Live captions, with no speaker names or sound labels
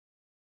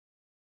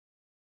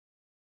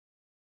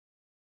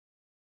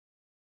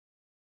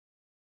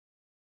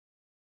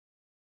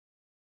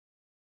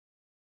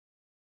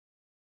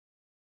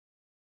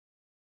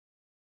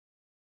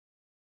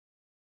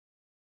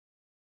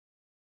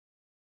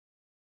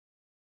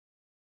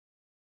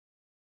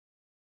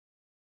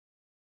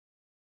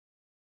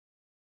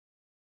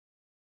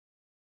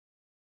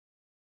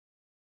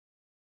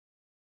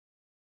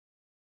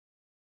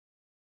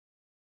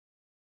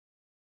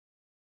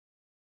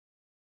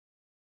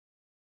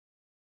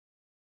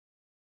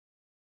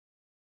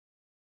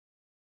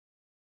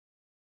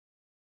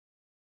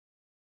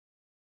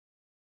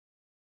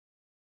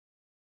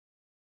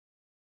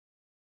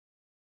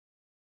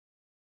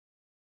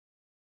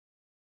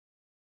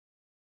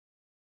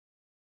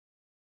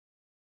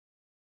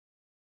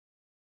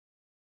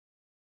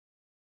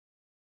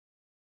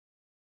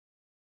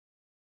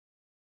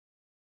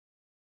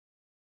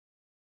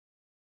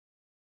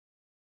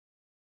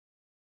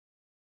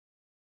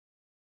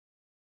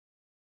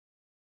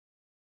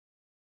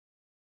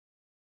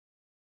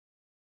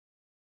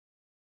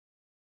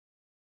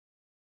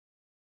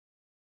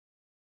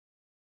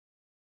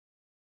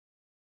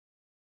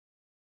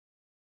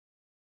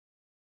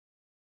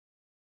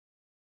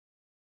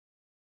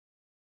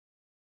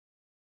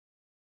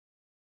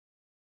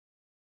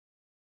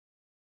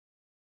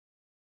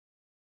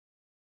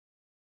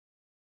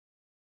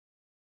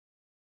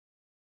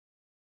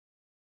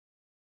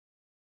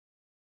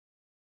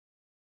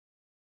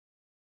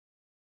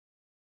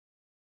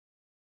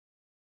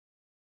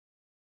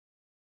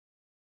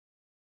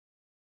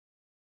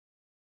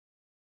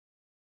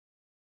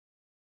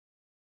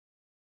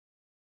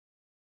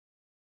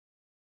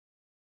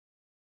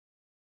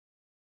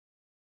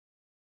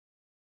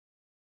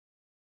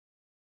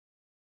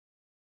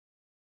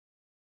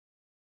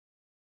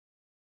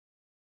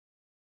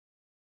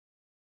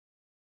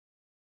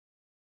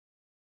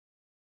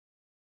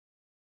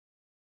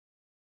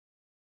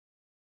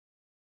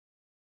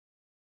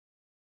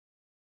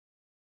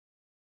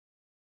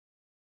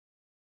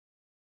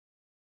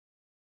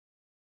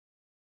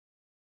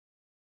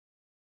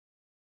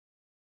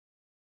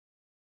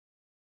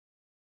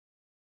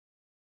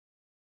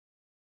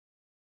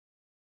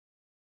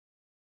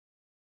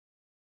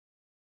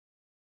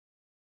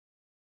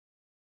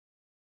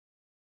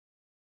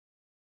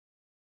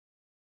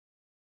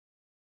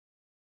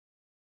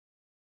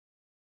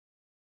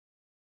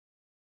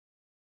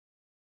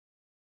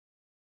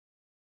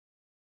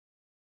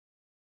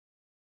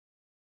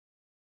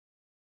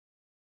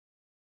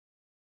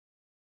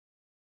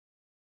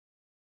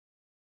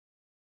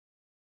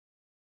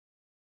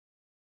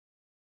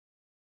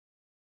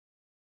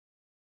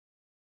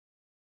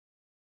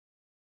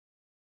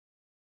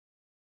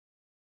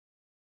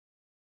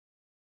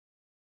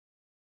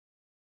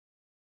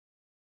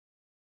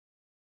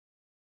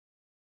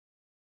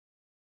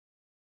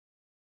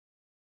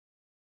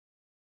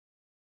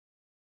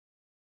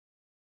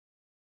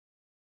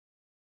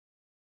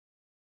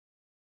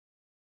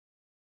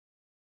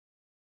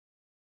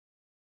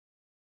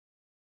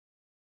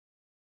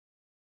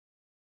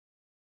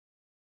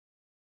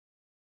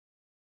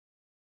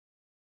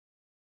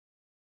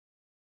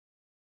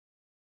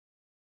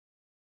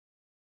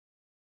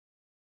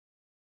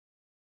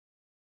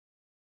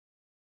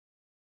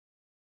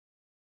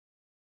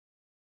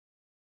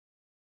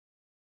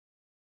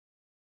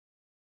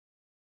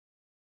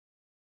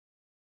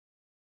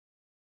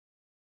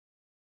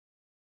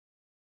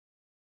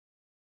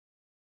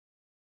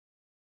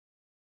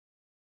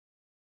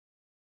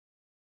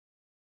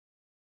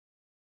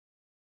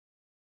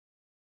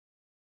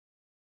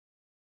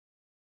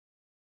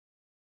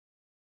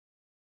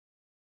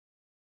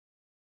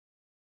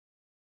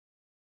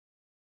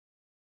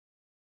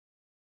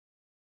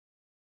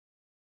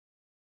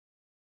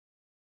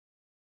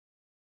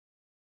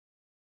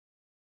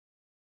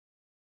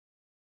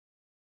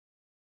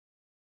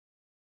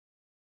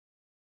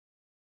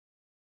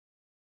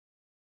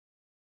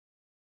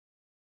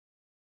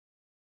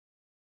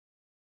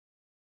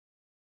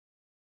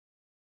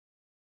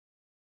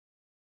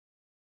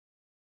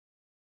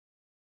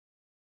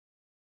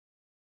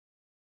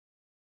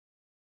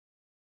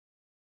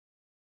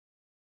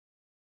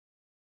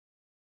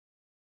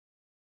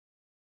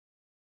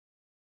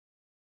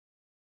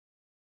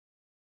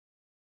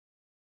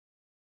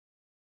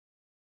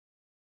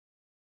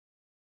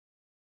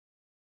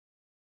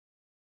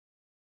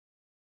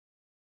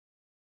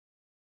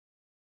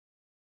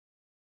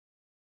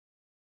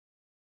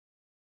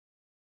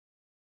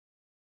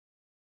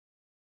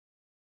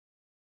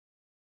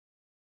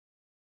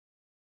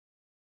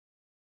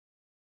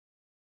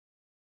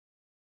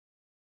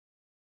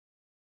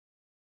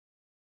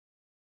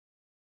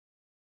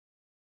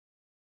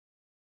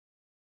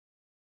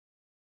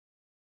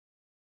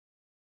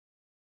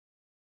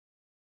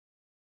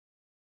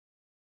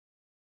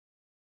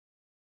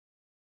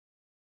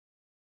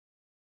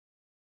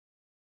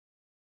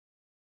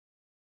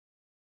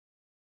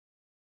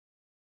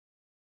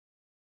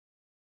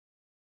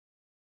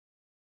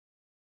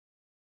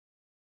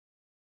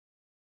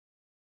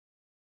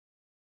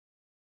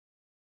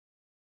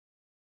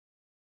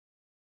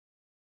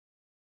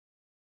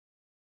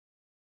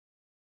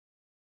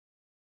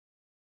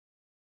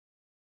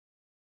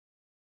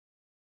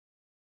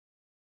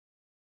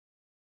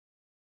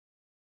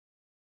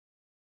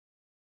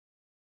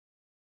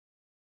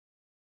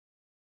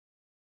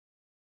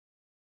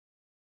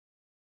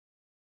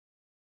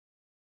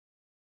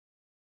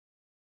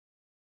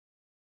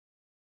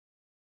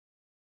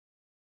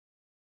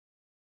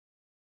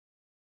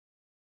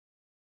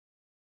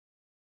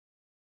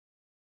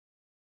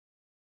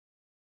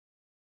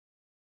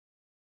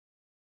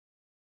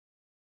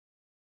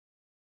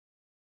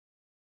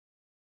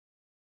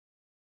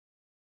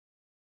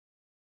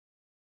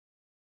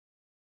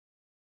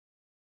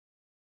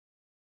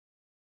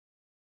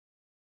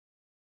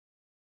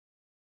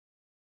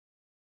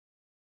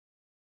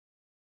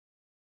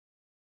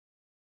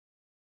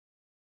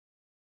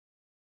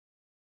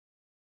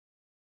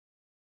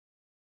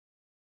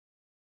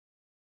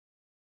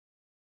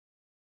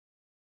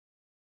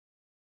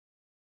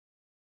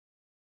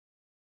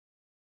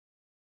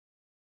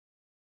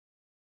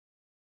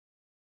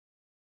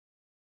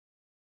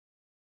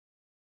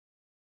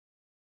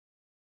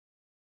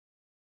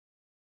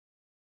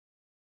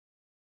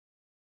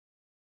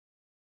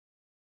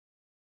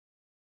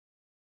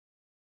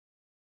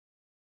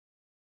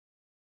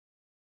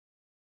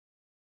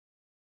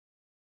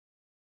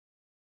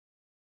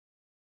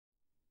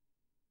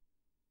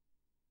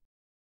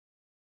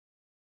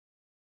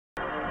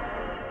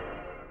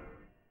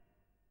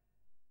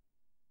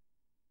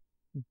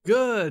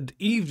Good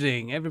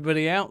evening,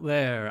 everybody out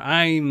there.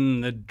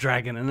 I'm the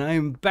Dragon, and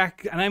I'm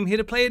back, and I'm here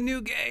to play a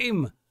new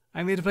game.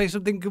 I'm here to play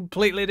something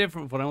completely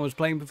different from what I was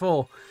playing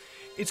before.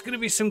 It's going to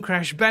be some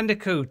Crash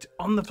Bandicoot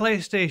on the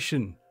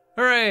PlayStation.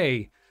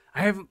 Hooray!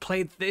 I haven't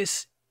played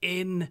this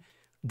in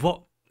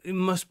what it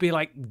must be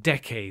like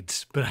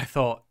decades, but I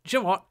thought, you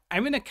know what?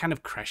 I'm in a kind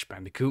of Crash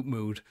Bandicoot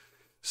mood.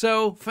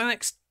 So, for the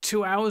next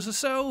 2 hours or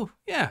so,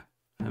 yeah,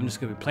 I'm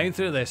just going to be playing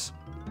through this.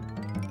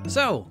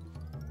 So,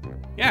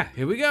 yeah,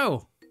 here we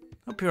go.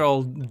 Hope you're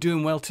all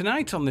doing well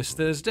tonight on this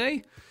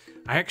Thursday.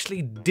 I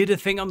actually did a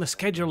thing on the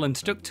schedule and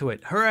stuck to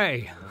it.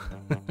 Hooray!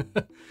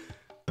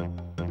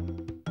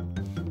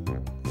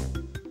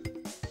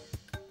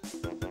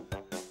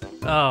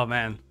 Oh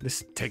man,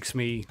 this takes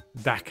me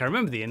back. I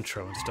remember the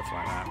intro and stuff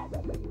like that.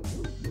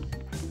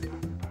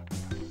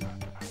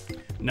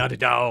 Naughty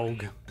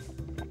dog.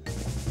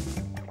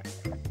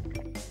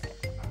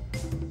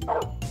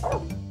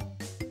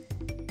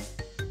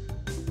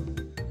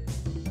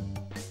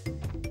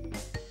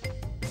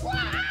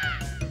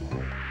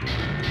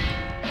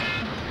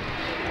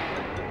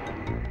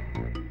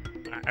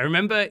 I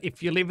remember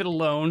if you leave it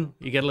alone,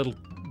 you get a little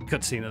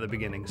cutscene at the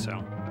beginning,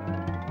 so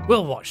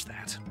we'll watch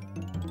that.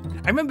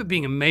 I remember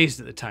being amazed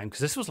at the time, because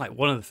this was like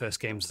one of the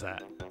first games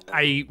that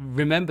I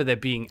remember there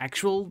being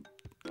actual,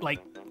 like,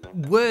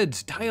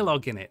 words,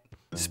 dialogue in it,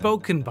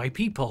 spoken by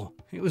people.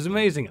 It was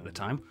amazing at the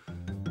time.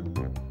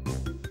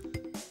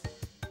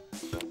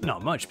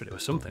 Not much, but it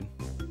was something.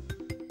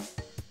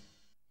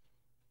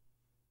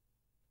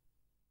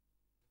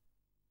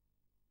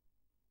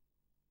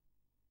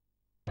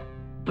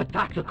 But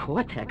Dr.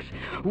 Cortex,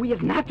 we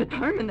have not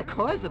determined the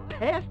cause of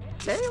past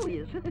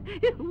failures.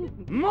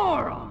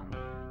 Moron!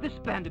 This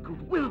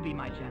Bandicoot will be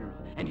my general,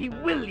 and he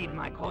will lead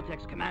my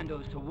Cortex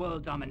commandos to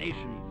world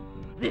domination.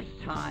 This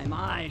time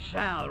I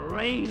shall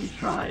reign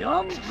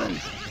triumphant.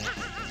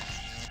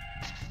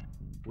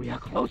 We are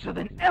closer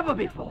than ever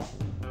before.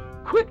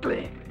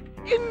 Quickly,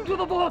 into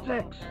the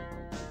vortex!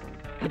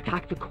 But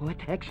Dr.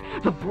 Cortex,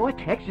 the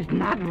vortex is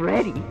not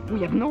ready.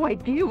 We have no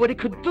idea what it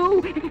could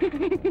do.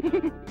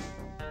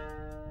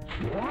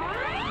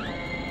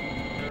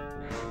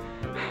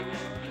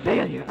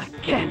 Failure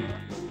again!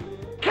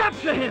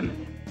 Capture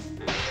him!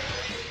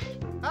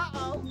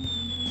 Uh-oh!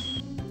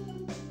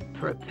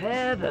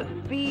 Prepare the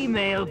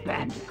female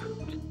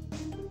Bandicoot.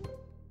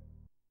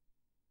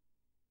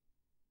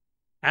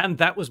 And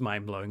that was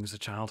mind-blowing as a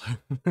child.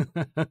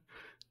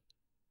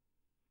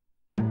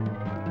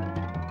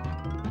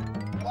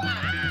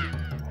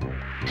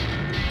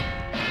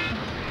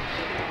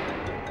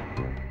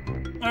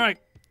 Alright,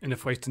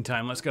 enough wasting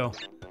time, let's go.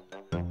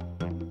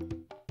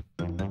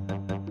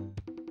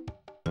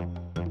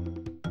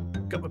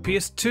 Got my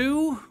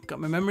PS2, got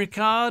my memory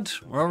card,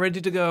 we're all ready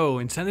to go.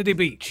 Insanity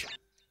Beach.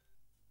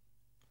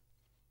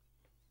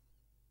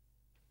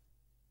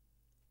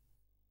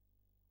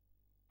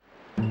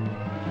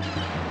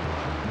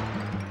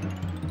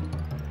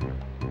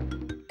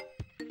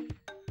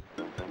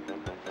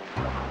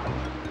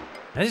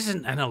 This is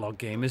an analog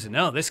game, isn't it?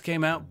 No, this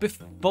came out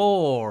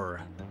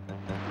before.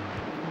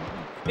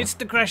 It's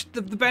the Crash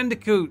of the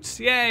Bandicoots,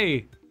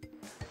 yay!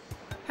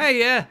 Hey,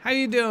 yeah, how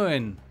you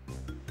doing?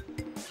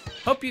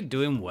 Hope you're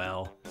doing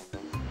well.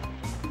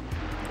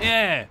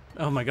 Yeah.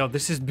 Oh my god,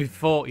 this is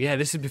before. Yeah,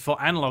 this is before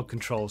analog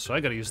controls, so I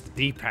gotta use the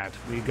D-pad.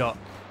 We got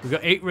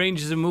 8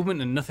 ranges of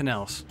movement and nothing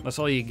else. That's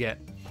all you get.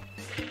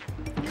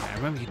 Yeah,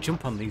 remember you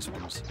jump on these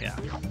ones. Yeah.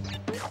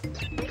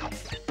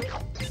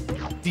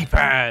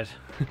 D-pad.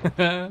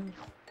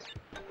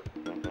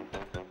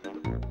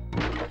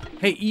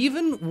 Hey,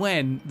 even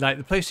when like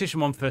the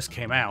PlayStation 1 first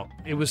came out,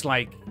 it was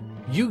like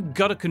you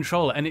got a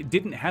controller and it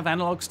didn't have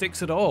analog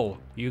sticks at all.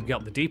 You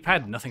got the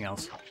D-pad, nothing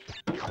else.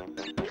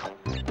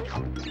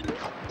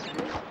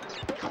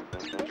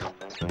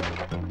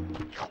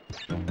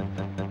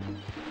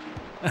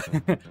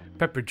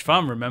 Pepperidge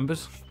Farm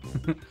remembers.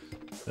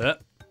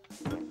 Nope.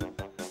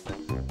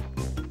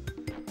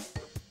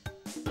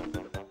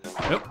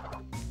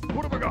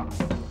 What have I got?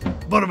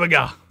 What have I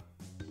got?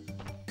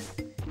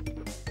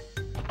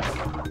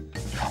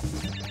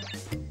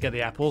 Get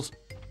the apples.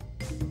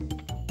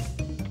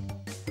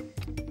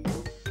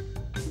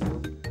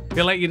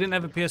 Feel like you didn't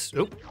have a PS...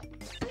 Oop.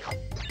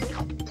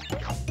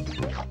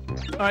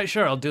 Alright,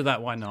 sure, I'll do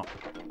that. Why not?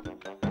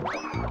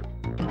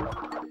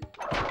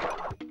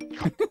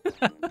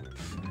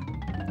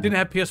 Didn't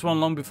have PS1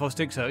 long before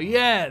sticks, so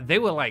yeah, they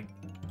were like...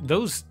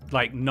 Those,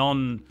 like,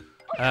 oops.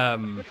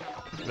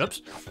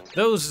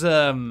 Those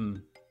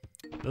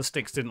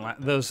sticks didn't last...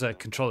 Those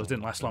controllers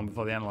didn't last long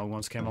before the analog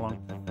ones came along.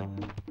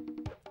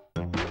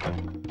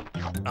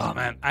 Oh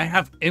man, I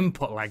have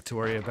input lag to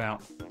worry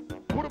about.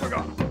 What have I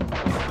got?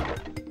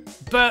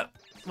 But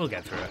we'll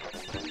get through it.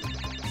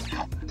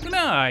 But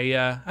no,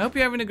 I hope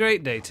you're having a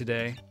great day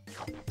today.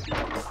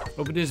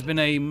 Hope it has been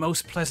a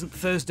most pleasant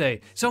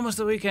Thursday. It's almost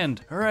the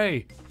weekend.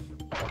 Hooray!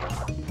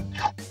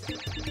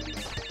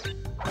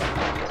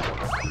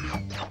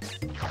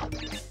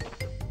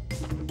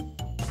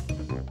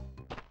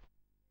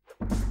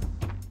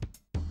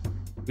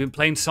 been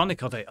playing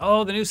Sonic all day.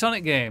 Oh, the new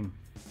Sonic game.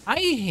 I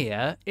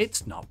hear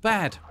it's not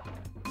bad.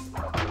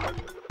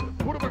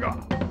 What have I got?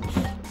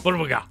 What have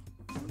we got?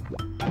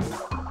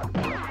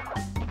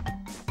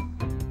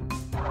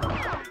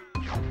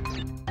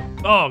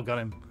 Oh, got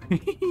him.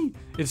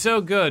 It's so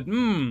good.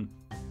 The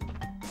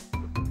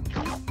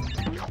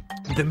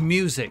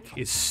music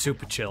is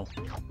super chill.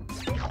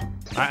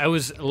 I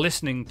was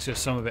listening to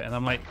some of it and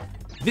I'm like,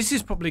 this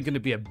is probably going to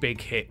be a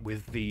big hit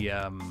with the...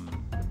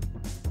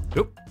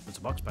 Oop, there's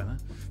a box by there.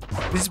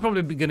 This is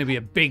probably going to be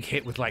a big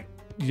hit with, like,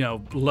 you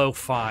know,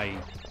 lo-fi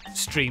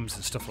streams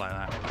and stuff like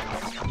that.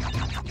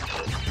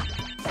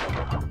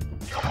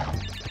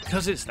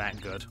 Because it's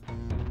that good.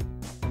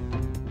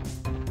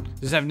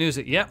 Does it have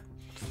music? Yep.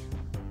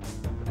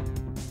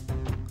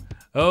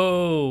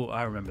 Oh,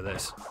 I remember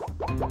this.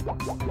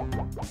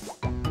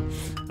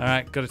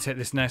 Alright, gotta take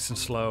this nice and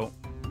slow.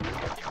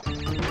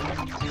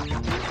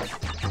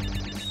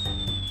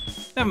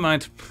 Never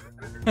mind.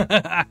 What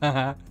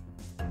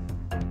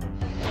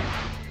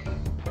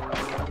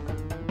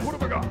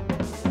have I got?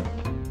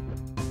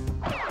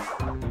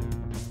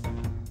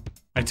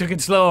 I took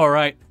it slow,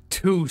 alright.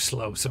 Too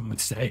slow, some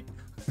would say.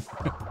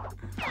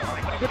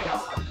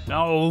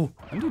 No,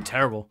 I'm doing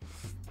terrible.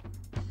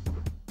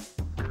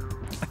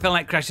 I feel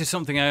like Crash is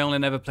something I only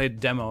never played a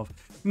demo of.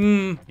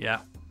 Yeah.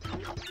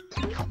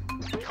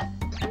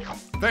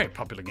 Very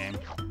popular game.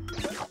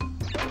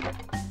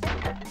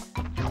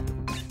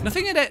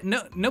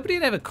 Nobody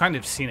had ever kind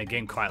of seen a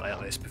game quite like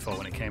this before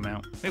when it came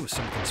out. It was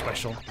something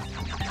special.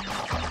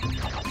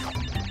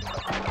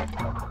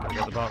 I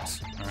got the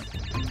box.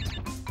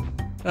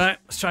 Alright,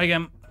 let's try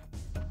again.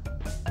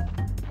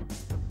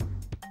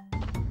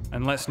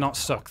 And let's not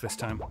suck this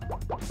time.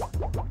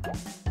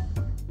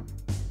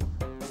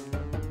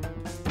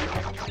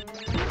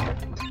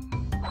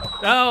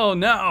 Oh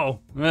no!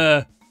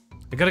 I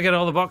gotta get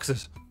all the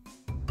boxes.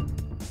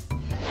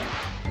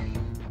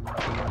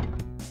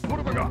 What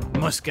have I got?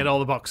 Must get all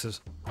the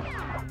boxes.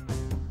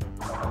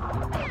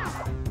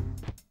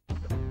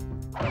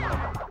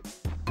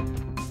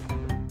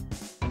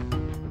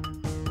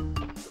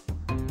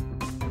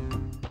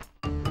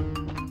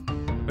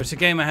 It's a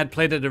game I had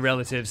played at a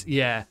relative's.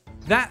 Yeah,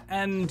 that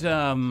and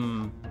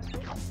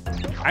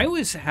I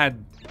always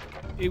had.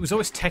 It was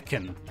always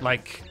Tekken.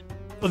 Like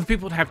other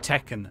people would have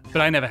Tekken,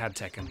 but I never had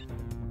Tekken.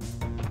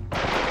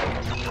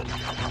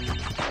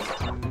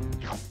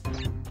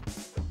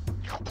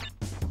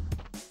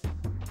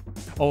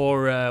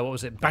 Or what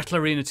was it? Battle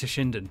Arena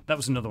Toshinden. That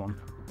was another one.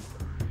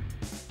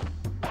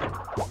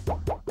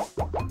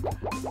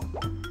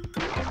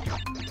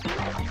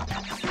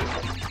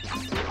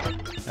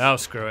 Oh,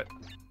 screw it.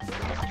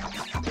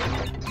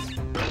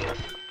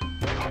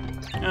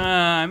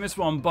 I missed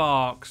one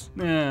box.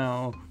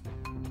 No.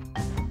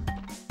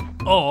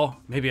 Or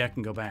maybe I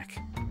can go back.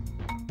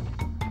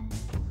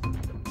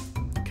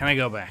 Can I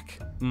go back?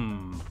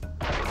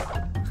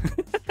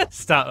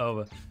 Start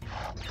over.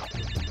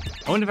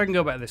 I wonder if I can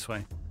go back this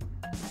way.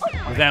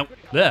 Without...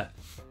 There.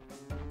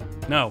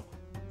 No.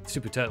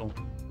 Super turtle.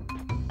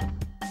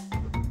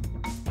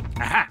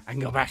 Aha! I can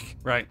go back.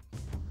 Right.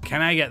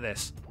 Can I get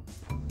this?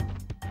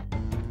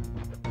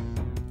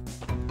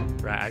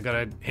 Right, I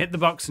gotta hit the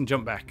box and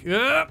jump back.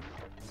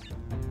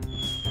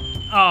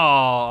 Oh,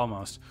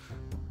 almost.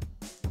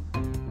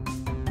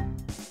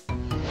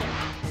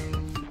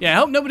 Yeah, I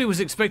hope nobody was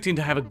expecting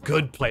to have a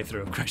good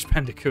playthrough of Crash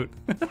Bandicoot.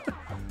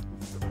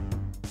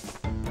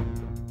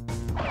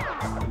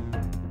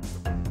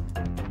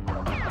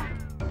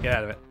 Get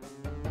out of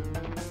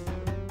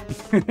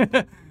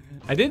it.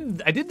 I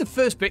did the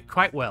first bit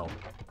quite well.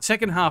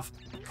 Second half,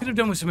 could have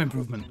done with some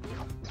improvement.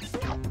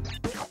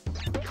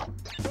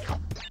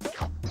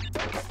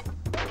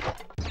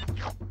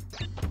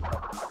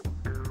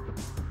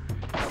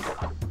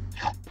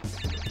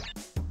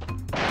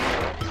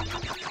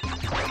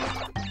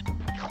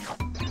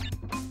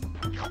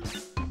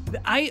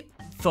 I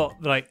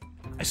thought, like,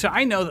 so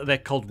I know that they're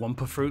called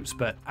Wumpa fruits,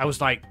 but I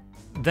was like,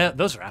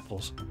 those are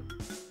apples.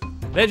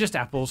 They're just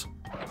apples.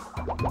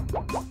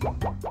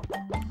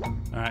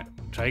 Alright,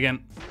 try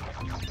again.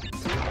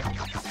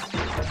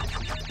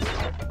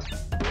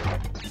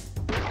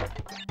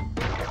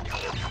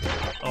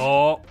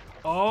 Oh,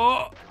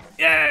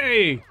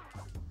 yay!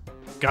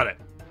 Got it.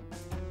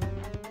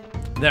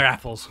 They're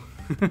apples.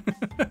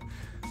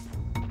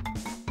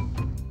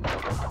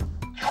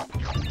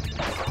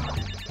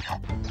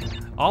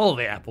 All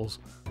the apples.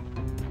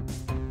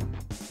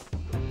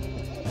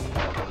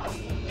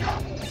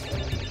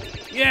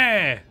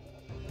 Yeah!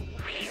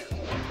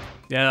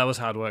 Yeah, that was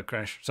hard work,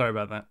 Crash. Sorry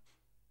about that.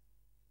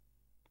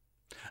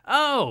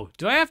 Oh,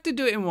 do I have to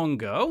do it in one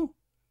go?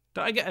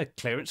 Do I get a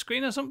clearance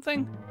screen or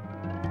something?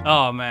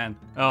 Oh, man.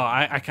 Oh,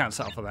 I can't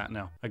settle for that,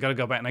 no. I gotta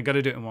go back and I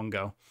gotta do it in one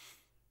go.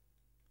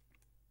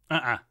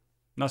 Not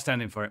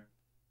standing for it.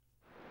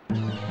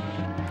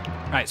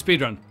 Alright,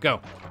 speedrun. Go.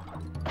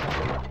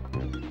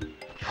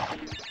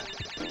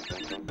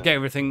 Get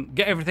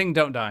everything,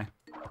 don't die.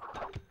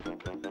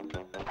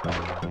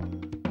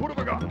 What have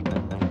I got?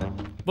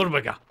 What have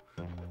I got?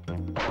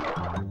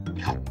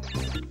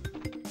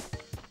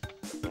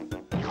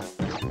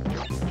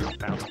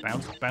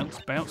 bounce, bounce,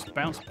 bounce,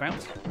 bounce, bounce,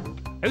 bounce.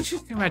 I wish you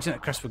could imagine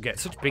that Crest would get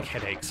such big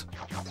headaches.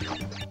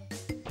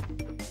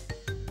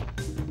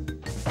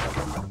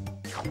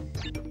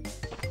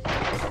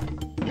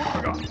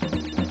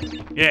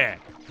 Yeah.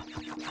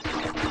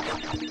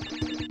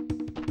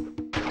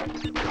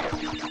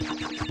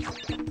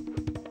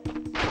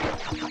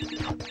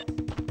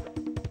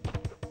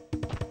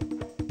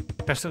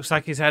 Crest looks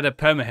like he's had a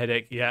perma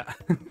headache. Yeah.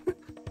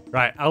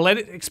 Right, I'll let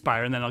it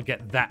expire and then I'll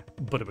get that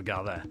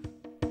Butterbagar there.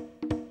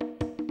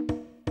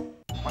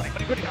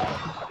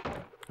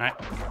 Alright,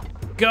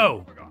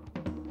 go!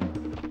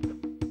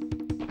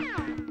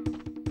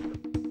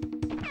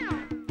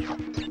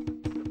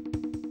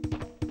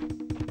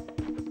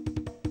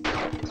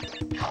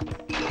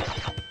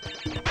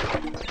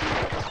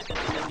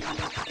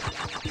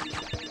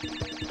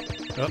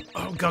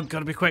 Oh god,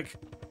 gotta be quick.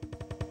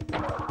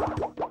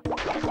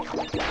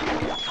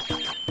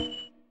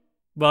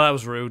 Well, that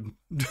was rude.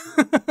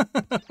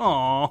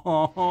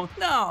 Oh,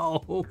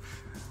 no.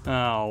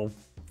 Oh,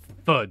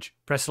 fudge.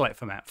 Press select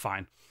for map.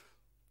 Fine.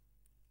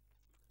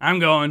 I'm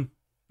going.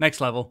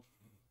 Next level.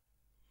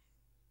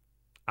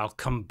 I'll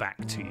come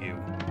back to you.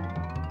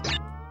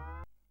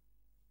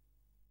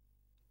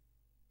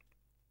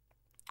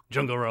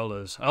 Jungle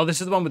Rollers. Oh,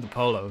 this is the one with the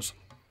polos.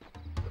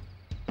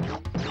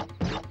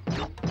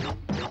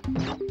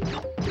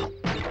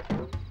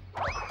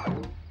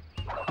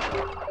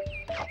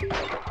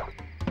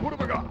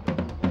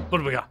 What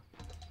do we got?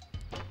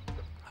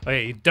 Oh yeah,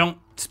 you don't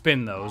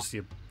spin those,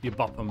 you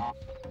bop them.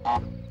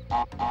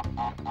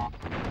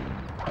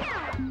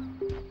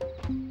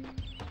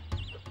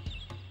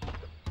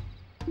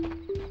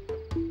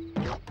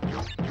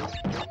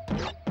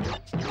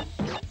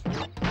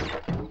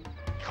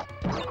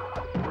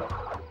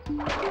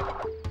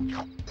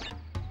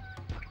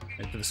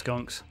 Wait for the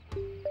skunks.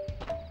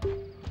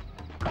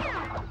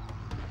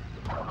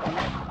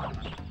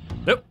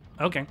 Nope,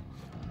 okay.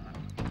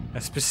 A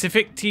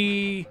specific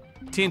TNT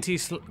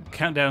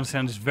countdown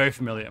sound is very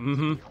familiar.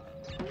 Mm-hmm.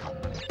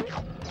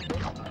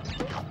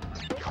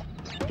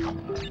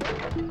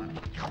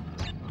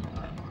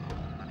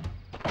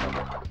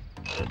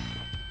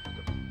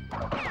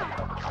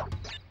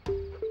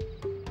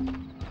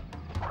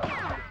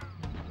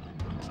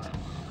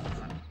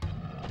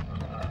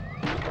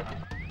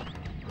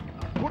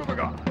 What have I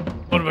got?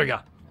 What have we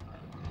got?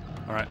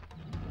 All right.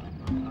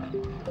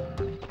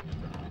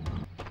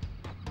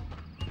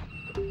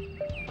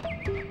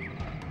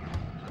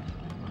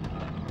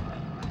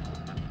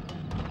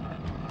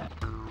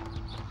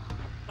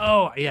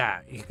 Oh,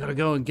 yeah, you gotta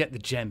go and get the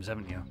gems,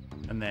 haven't you?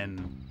 And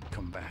then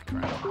come back,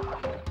 right?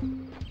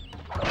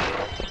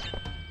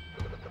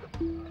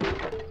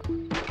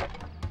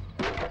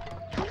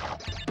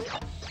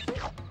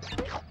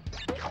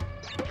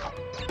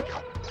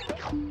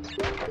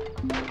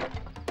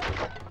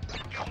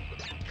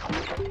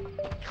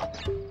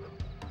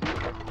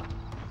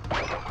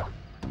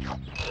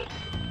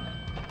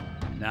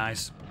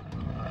 Nice.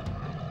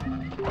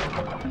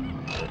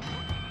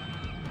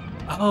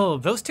 Oh,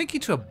 those take you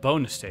to a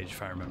bonus stage,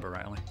 if I remember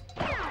rightly.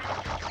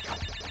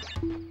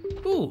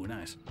 Ooh,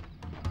 nice.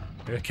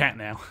 You're a cat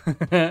now.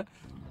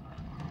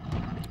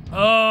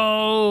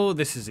 Oh,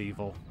 this is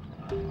evil.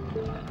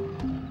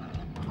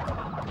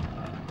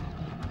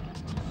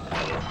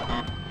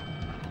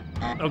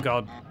 Oh,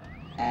 God.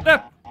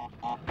 Ah.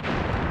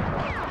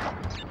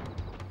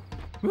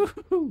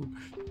 Woohoo.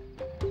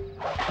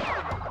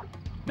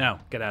 No,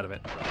 get out of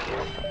it.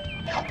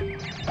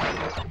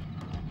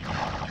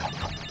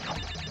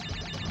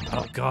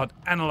 Oh god,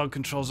 analog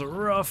controls are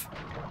rough.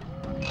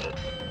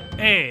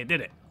 Hey, did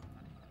it.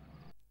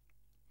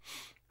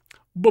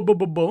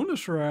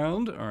 Bonus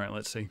round. All right,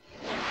 let's see.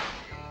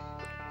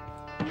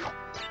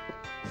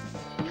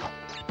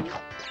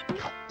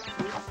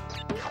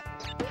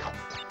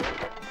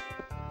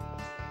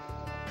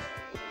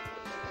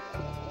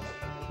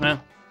 No.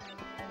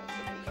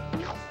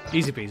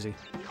 Easy peasy.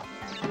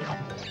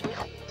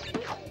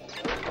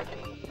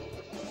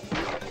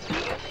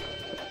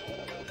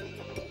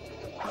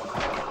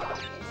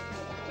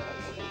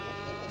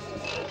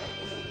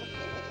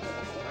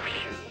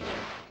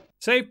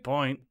 Save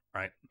point.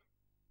 Right.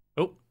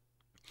 Oh.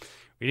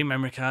 Reading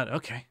memory card.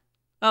 Okay.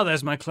 Oh,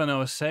 there's my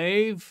Klonoa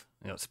save.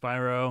 I got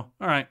Spyro.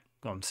 All right.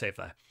 Go on, save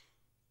there.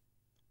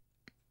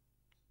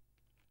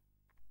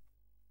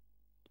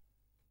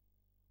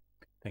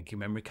 Thank you,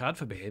 memory card,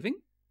 for behaving.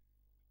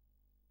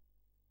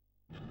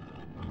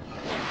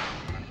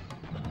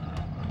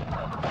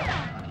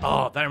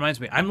 Oh, that reminds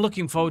me. I'm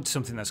looking forward to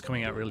something that's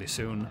coming out really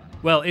soon.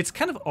 Well, it's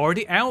kind of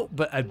already out,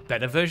 but a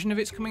better version of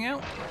it's coming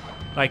out.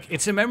 Like,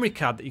 it's a memory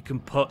card that you can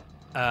put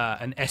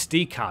an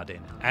SD card in,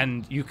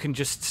 and you can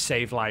just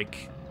save,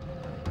 like,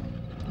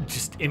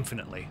 just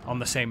infinitely on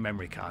the same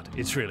memory card.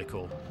 It's really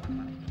cool.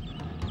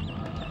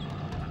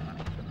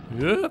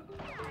 Yep.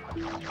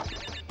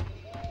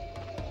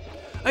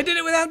 I did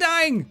it without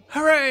dying!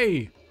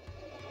 Hooray!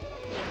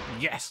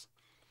 Yes!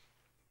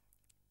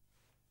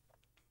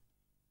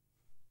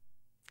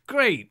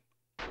 Great!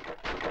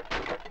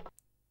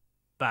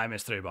 But I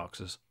missed 3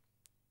 boxes.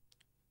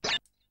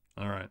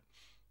 All right.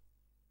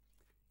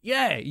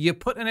 Yeah, you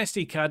put an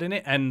SD card in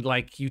it and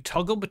like you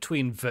toggle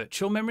between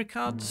virtual memory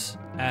cards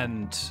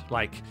and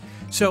like,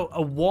 so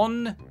a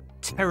 1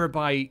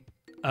 terabyte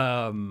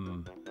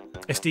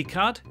SD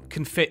card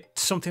can fit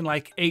something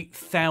like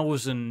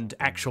 8,000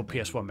 actual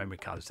PS1 memory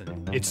cards in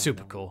it. It's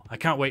super cool. I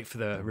can't wait for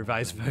the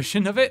revised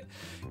version of it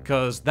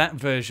because that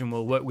version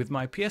will work with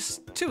my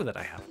PS2 that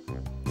I have.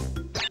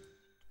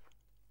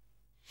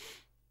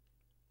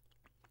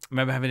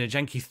 Remember having a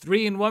janky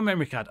 3-in-1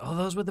 memory card. Oh,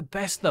 those were the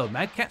best, though.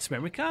 Mad Catz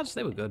memory cards,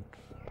 they were good.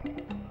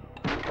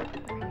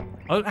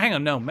 Oh, hang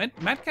on, no. Mad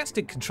Catz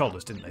did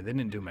controllers, didn't they? They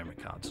didn't do memory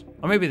cards.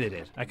 Or maybe they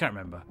did. I can't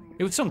remember.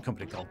 It was some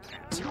company called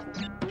Catz.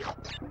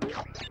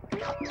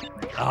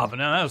 Oh, but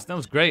no, that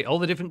was great. All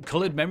the different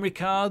coloured memory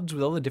cards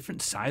with all the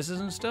different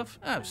sizes and stuff.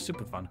 Ah, it was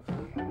super fun.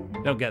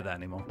 Don't get that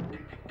anymore.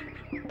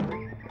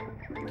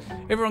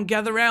 Everyone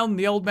gather round.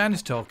 The old man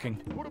is talking.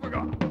 What have I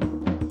got?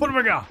 What have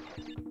I got?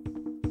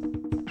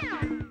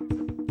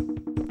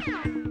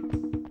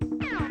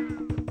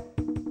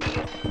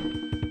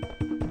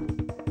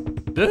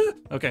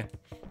 Okay,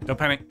 don't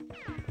panic.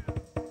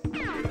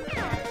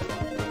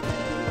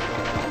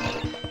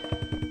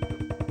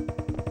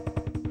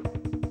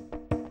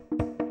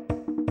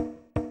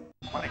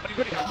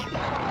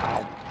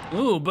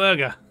 Ooh,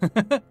 burger.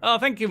 Oh,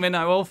 thank you,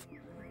 Midnight Wolf.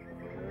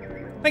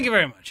 Thank you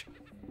very much.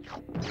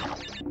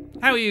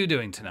 How are you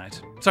doing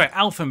tonight? Sorry,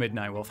 Alpha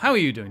Midnight Wolf. How are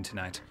you doing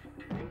tonight?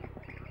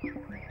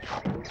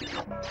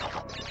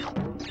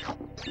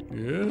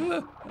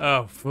 Yeah.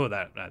 Oh, for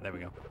that. Right, there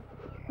we go.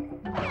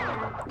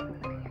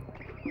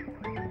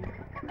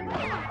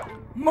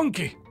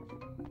 Monkey!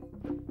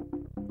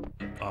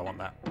 Oh, I want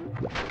that.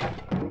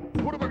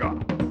 What have I got?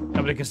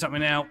 Nobody can stop me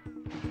now.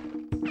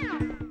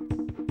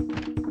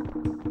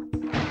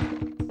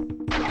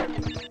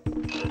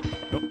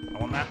 Oh, I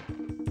want that.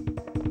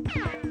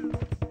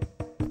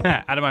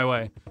 Out of my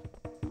way.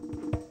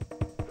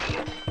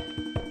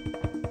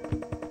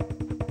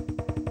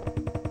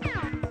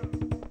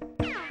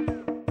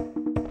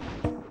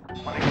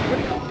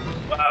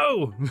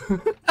 Whoa!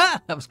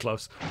 That was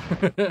close.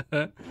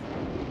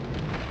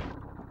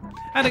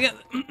 How to get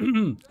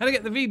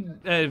the V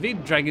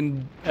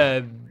Dragon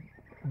Dragon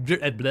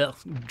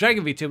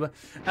VTuber?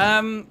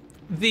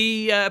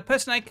 The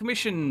person I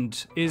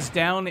commissioned is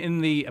down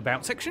in the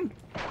About section.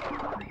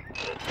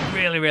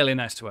 Really, really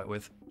nice to work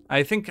with.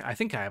 I think I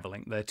have a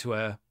link there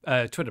to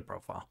a Twitter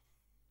profile.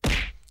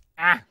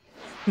 Ah,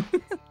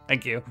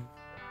 thank you.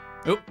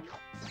 Oh.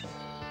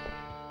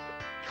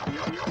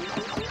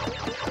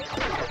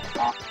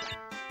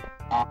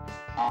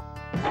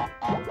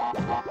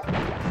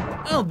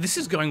 Oh, this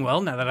is going well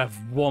now that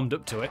I've warmed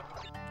up to it.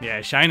 Yeah,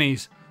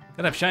 shinies.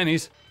 Gotta have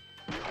shinies.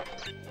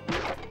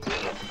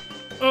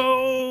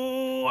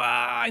 Oh,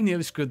 I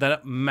nearly screwed that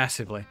up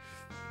massively.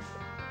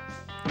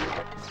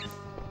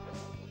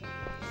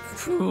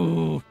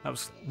 Whew,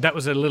 that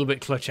was a little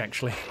bit clutch,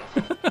 actually.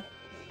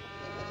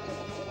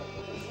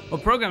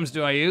 What programs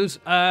do I use?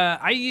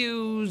 I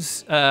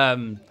use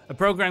a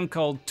program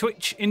called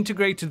Twitch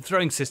Integrated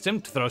Throwing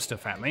System to throw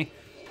stuff at me.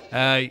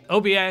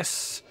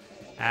 OBS,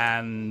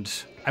 and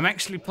I'm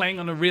actually playing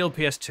on a real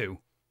PS2.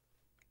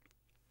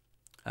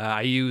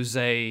 I use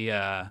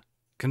a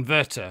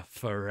converter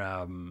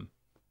for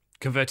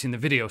converting the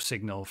video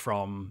signal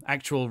from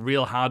actual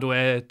real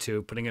hardware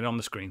to putting it on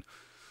the screen.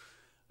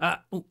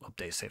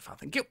 Update save file,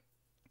 thank you.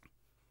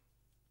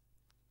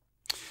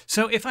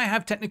 So if I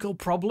have technical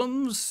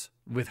problems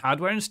with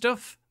hardware and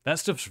stuff, that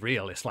stuff's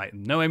real. It's like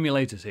no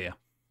emulators here.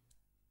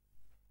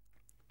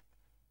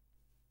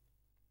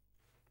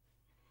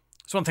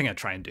 It's one thing I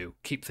try and do,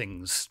 keep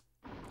things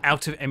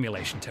out of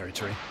emulation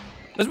territory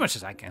as much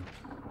as I can.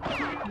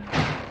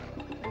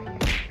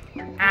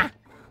 Ah!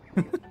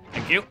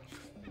 Thank you.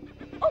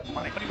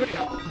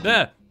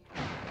 There.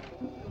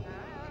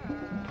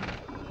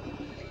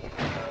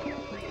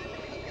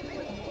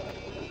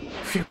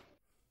 Phew.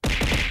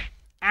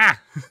 Ah!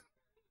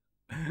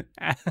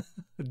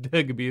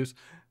 Dog abuse.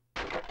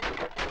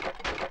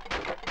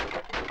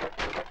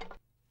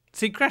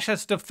 See, Crash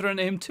has stuff thrown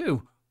at him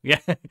too. Yeah,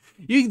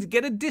 you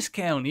get a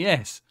discount,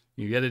 yes.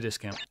 You get a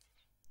discount.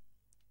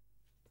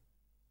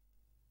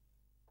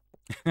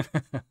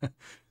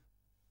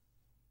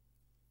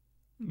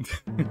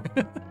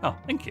 Oh,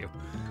 thank you.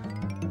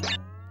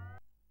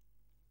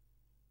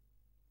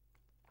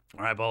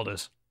 All right,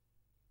 Balders.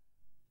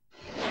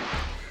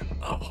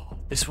 Oh,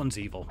 this one's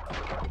evil.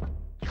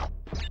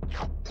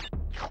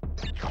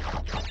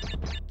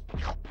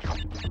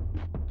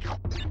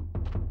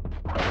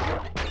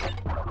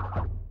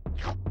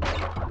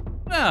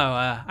 Oh,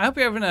 I hope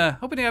you're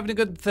having a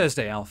good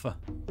Thursday, Alpha.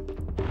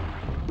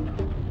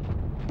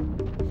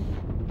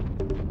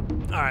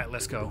 All right,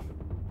 let's go.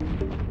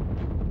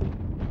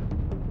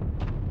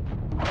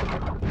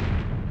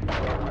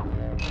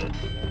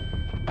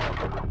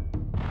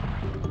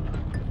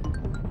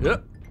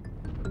 Yep.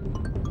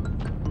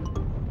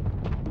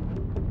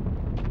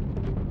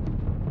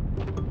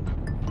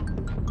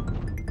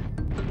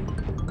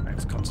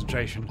 Thanks,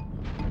 concentration.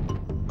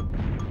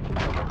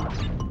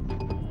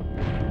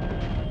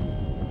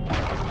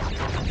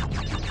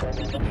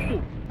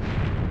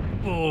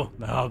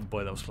 Oh,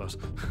 boy, that was close.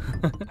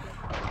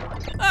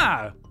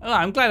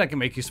 I'm glad I can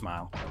make you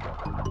smile.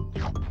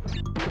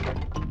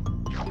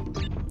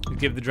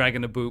 Give the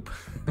dragon a boop.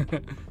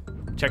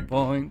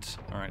 Checkpoint.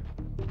 All right.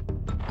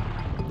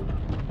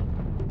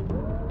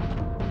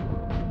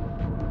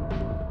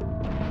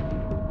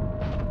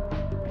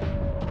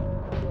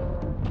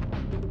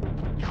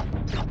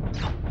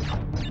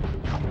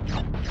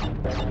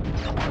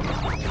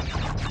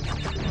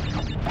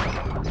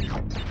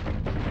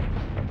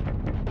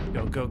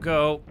 Go, go,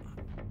 go.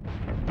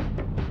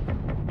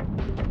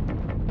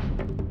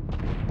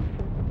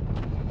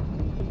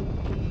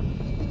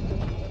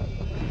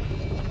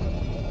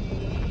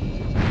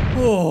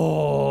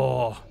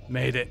 Oh,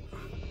 made it.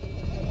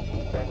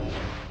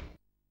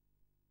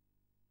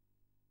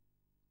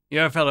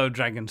 You're a fellow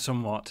dragon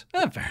somewhat.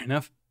 Fair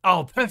enough.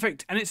 Oh,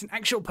 perfect. And it's an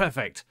actual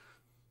perfect.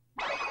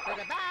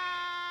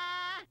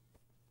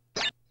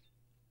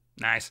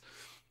 Nice.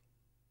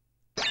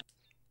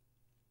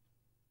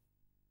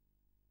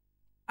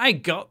 I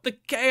got the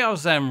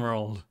Chaos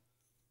Emerald.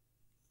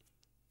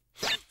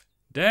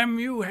 Damn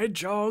you,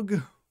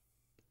 hedgehog.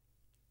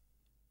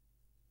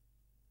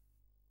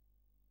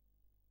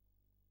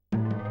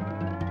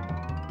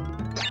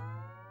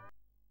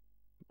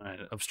 Alright,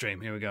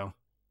 upstream, here we go.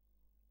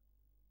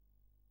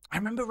 I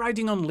remember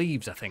riding on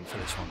leaves, I think, for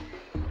this one.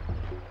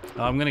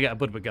 Oh, I'm gonna get a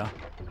Budbugger.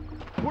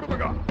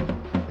 Budbugger.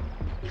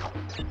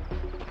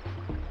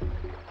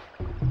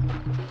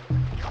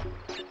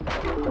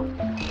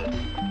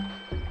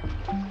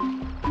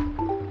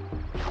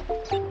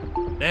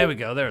 There we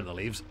go, there are the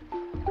leaves.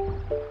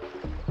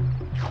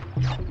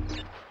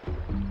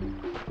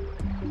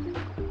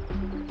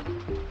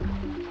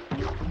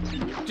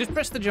 Just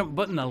press the jump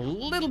button a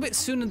little bit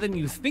sooner than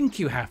you think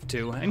you have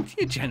to, and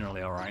you're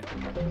generally alright.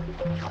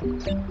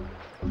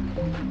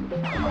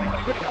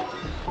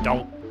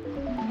 Don't.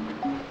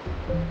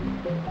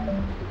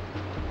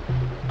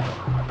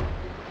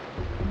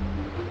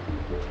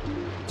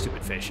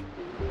 Stupid fish.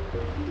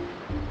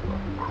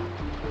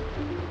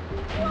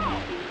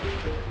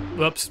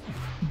 Whoops.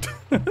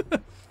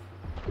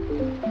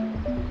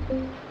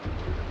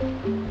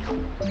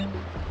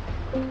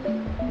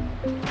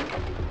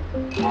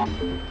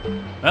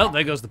 Well,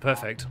 there goes the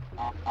perfect.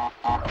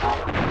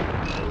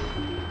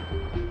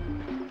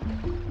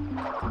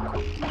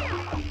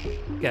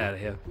 Get out of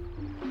here.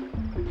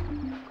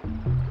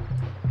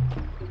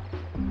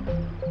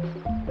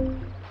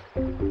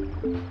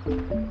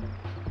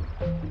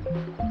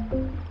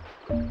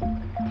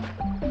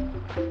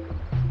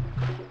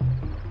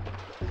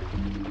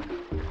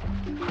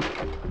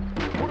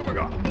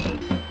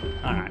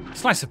 Alright,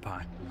 slice of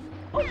pie.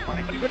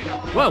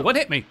 Whoa, what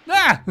hit me?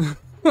 Ah!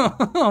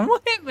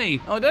 What hit me?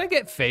 Oh, did I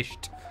get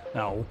fished?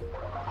 No.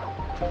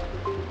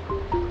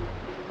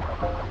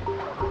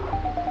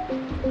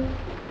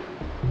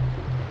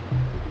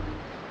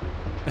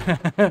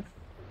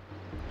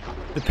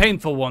 The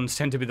painful ones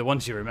tend to be the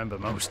ones you remember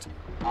most.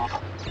 I'm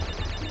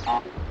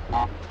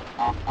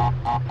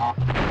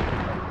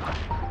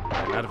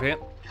out of here.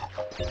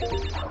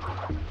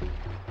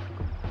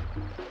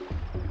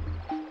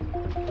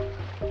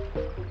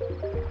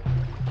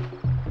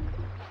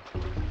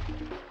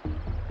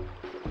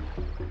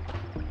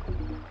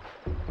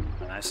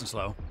 Nice and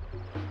slow.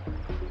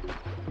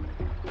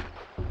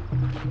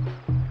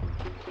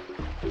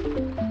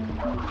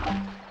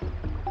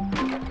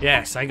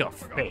 Yes, I got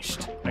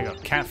fished. I got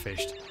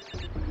catfished.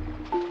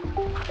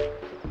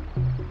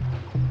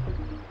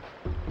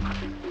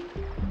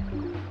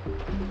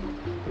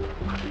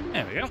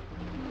 There we go.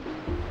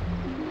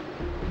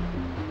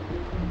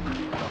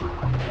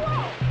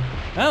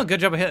 Well, good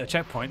job I hit the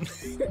checkpoint.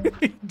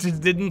 It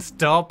just didn't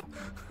stop.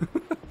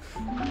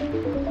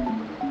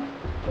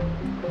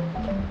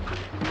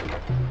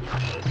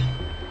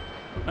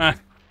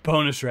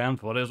 Bonus round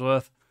for what it was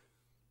worth.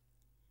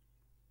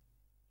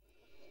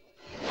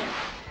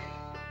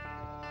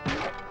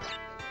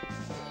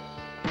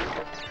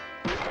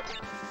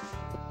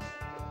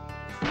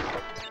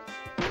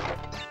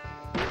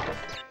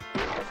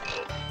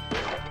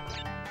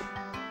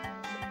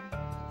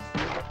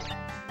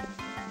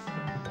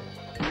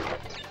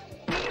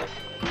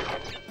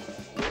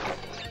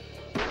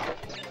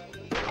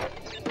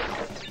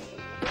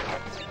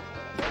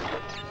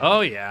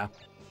 Oh yeah.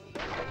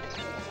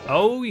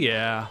 Oh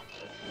yeah.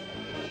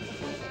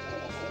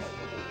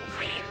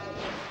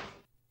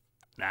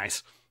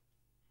 Nice.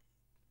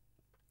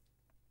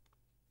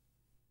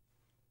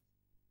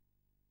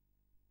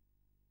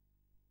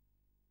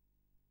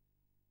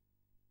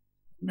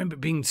 I remember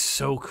it being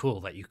so cool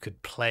that you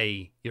could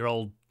play your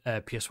old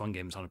PS1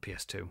 games on a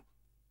PS2.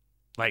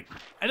 Like,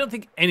 I don't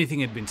think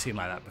anything had been seen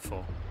like that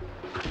before.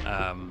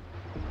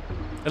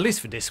 At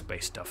least for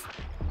disc-based stuff.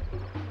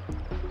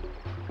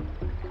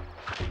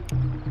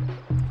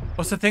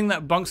 What's the thing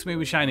that bonks me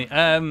with Shiny?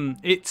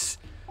 It's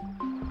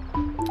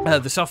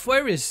the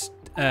software is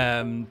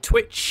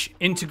Twitch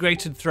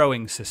integrated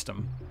throwing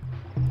system.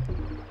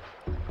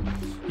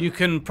 You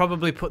can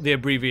probably put the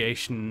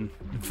abbreviation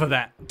for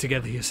that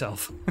together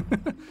yourself.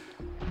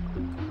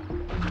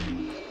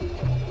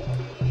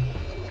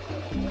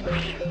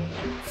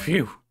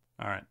 Phew.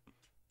 All right.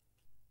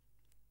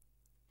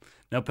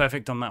 No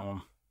perfect on that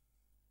one.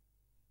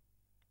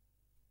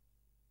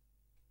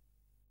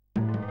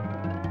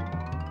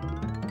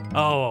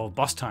 Oh,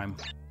 boss time.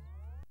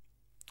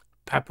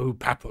 Papu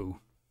Papu.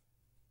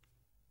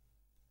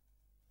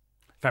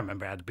 If I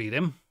remember how to beat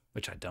him,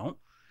 which I don't.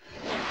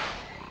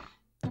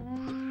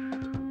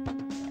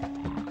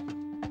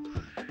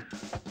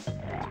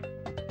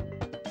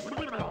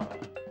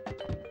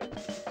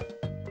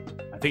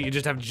 I think you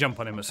just have to jump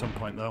on him at some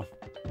point, though.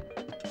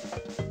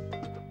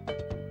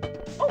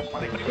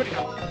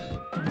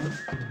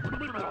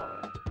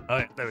 Oh,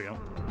 yeah, there we go.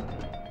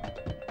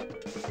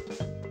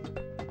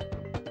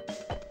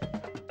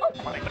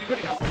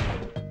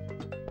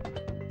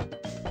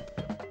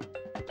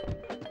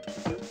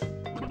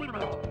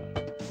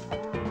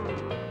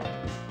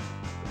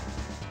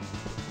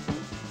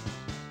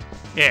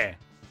 Yeah.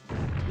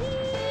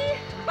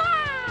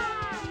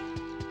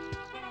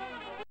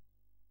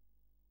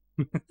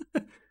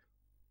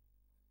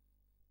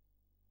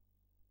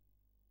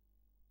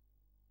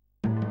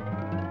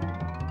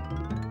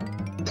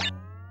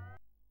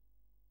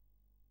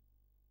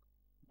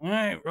 All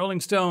right,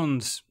 Rolling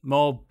Stones,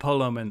 more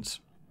polo mints.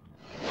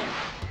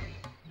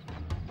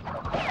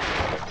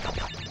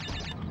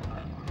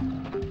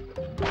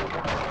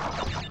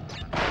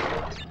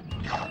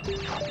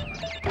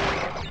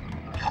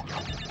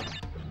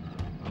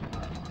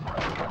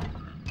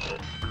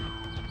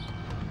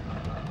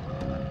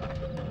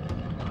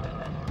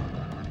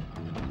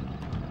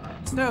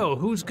 So,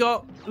 who's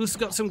got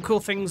some cool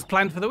things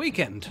planned for the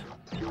weekend?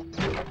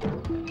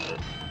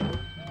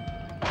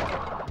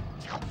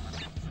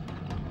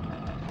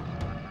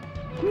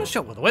 I'm not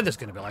sure what the weather's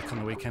going to be like on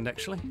the weekend,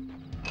 actually.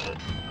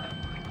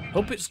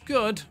 Hope it's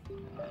good.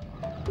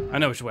 I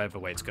know whichever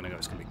way it's going to go.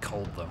 It's going to be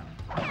cold, though.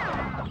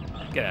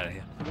 Get out of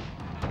here.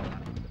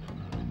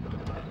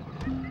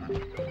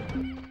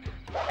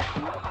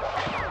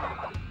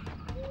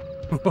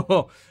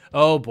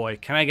 Oh boy,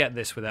 can I get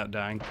this without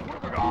dying?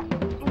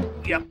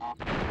 Yep.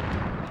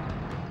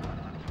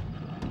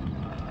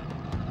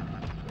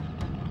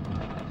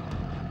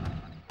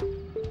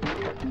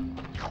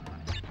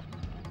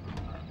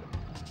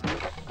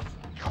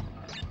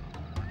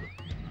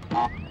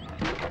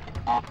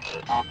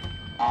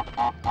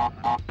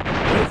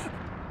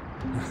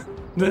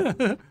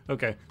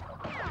 Okay.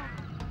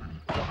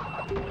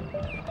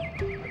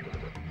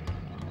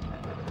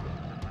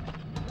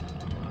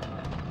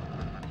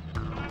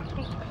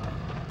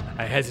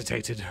 I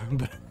hesitated,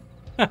 but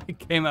I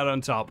came out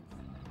on top.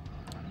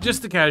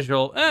 Just the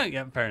casual.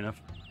 Yeah, fair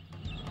enough.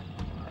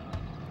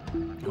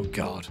 Oh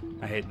god,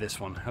 I hate this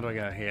one. How do I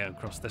get here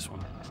across this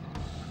one?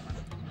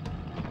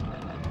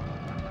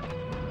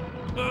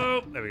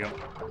 Oh, there we go.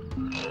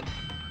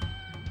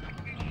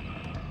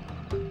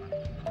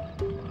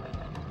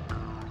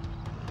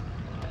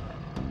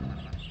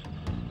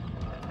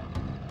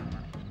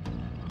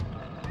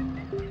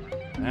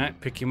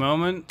 Alright, pick your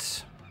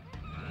moment.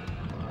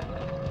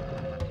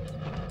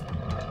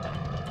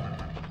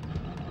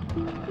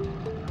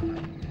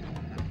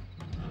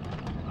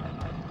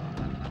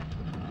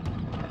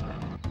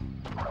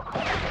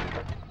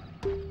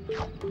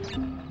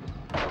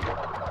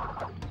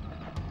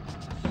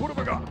 What have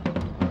I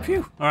got?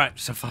 Phew. Alright,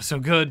 so far so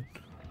good.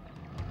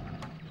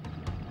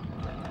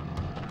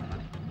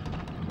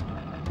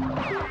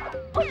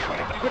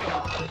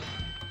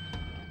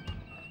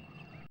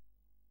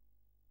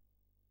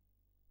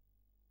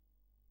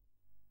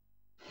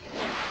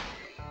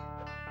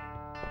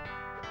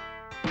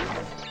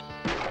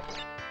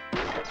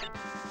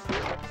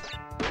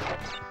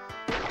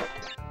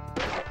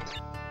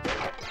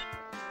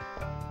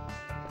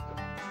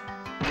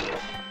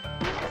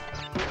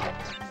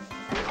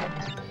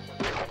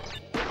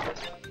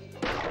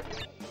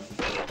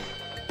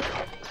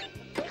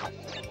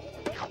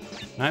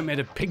 I made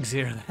a pig's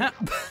ear of that,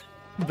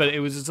 but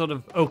it was a sort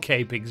of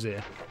okay pig's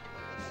ear.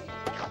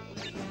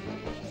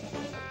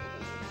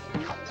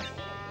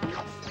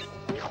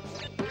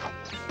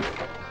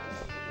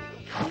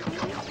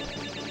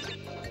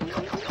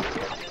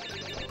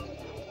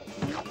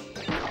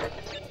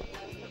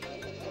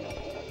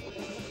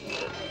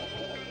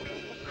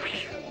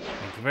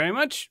 Thank you very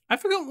much. I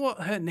forgot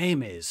what her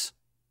name is.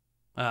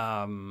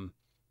 Oh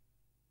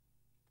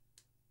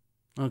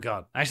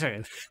god.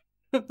 Actually,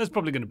 that's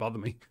probably going to bother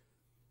me.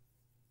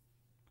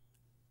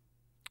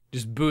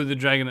 Just boo the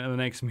dragon at the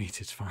next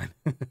meet, it's fine.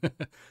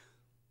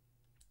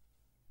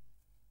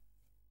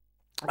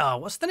 Oh,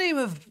 what's the name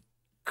of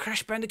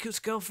Crash Bandicoot's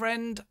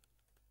girlfriend?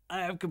 I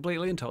have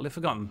completely and totally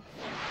forgotten.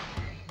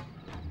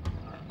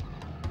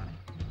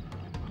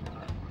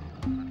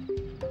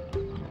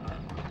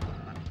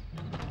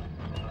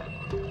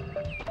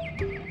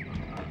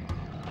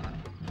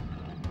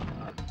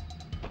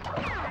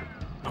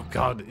 Oh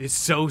god, it's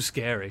so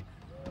scary.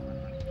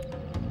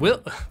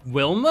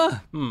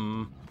 Wilma?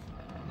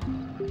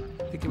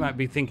 I think you might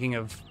be thinking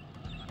of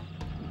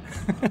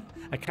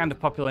a kind of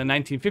popular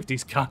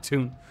 1950s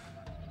cartoon.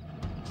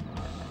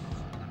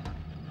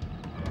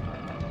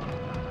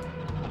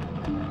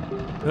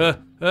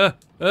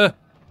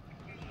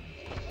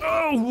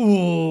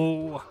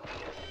 Oh!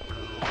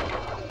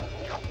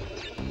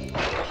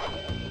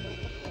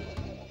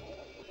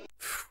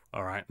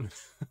 All right.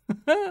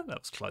 That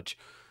was clutch.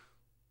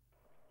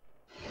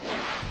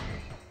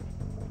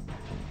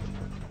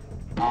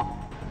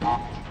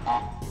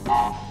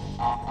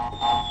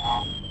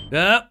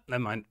 Yeah,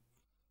 never mind.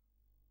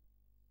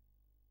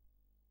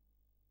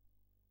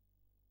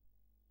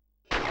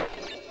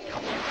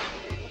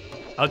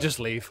 I'll just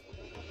leave.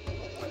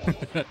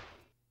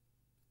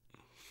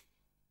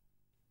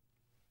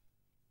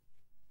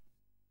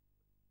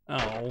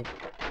 Oh.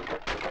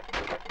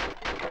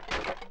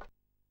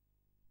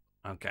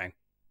 Okay.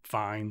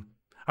 Fine.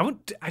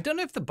 I don't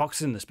know if the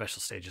boxes in the special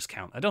stages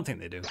count. I don't think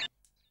they do.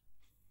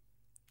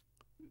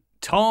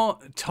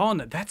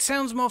 Ton. That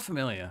sounds more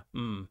familiar.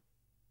 Hmm.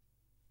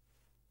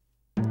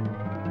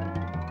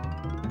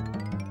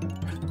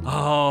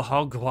 Oh,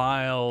 Hog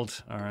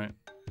Wild. All right.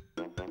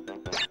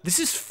 This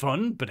is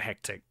fun, but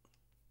hectic.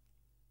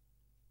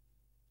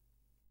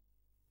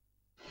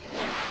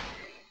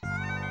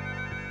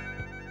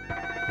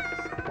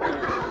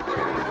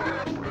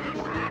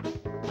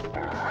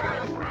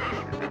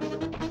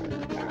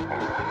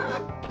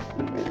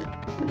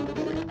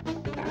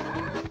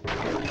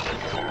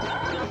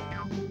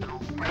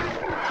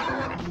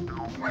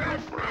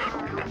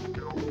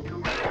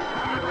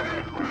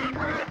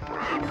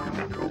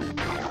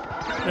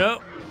 Oh,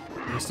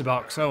 missed the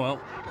box. Oh well.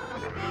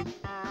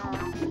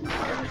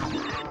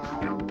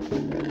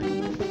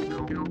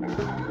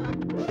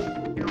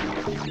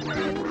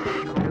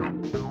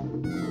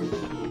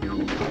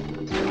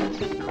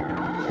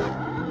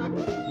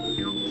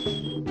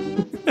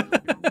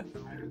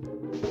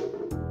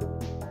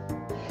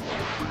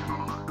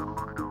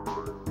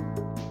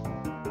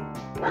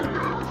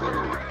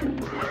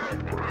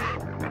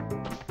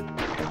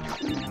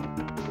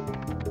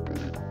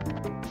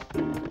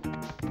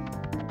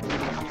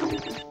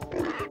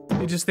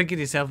 You're just thinking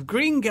to yourself,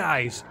 green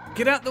guys,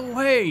 get out the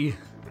way.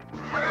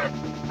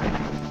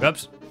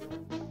 Oops.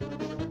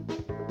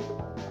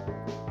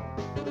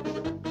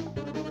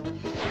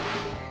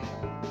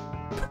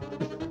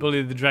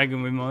 Bully the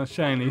dragon with my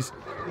shinies.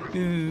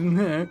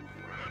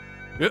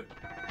 Yep.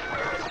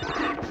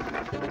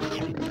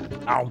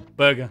 Ow,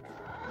 burger.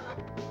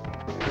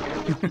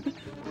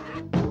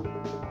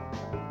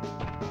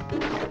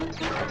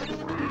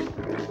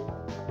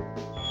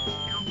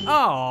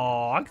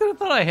 Oh, I could have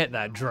thought I hit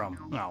that drum.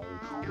 No.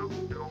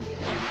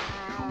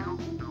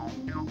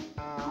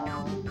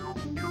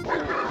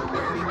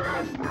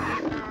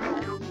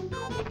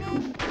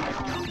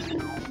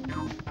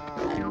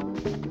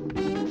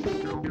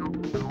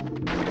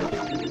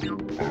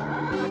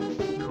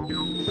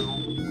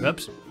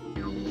 Oops.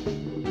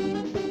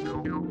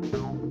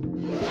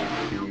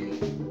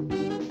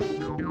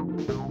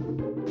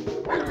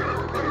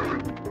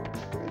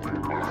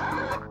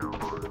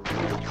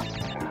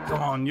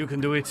 Come on, you can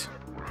do it.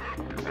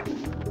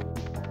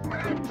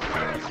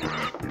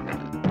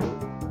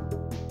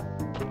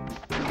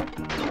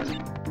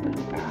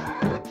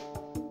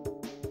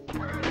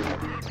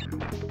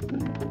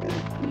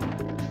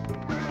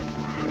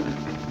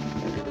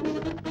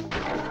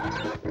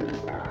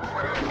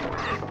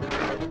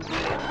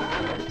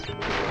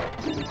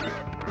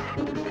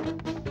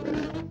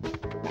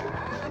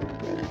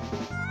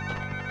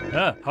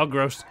 Ah, hog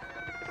roast.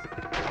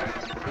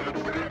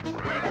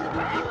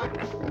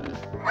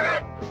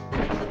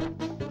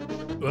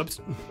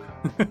 Whoops.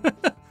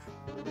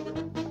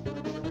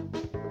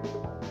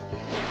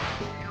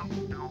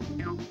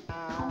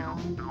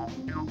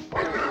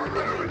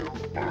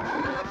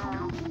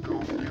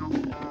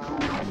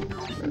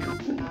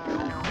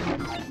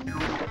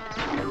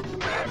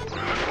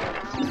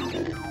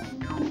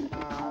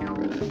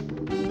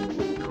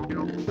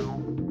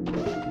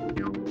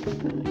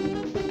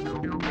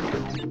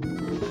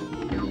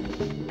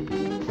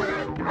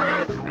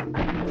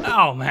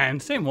 Oh man,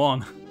 same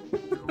one.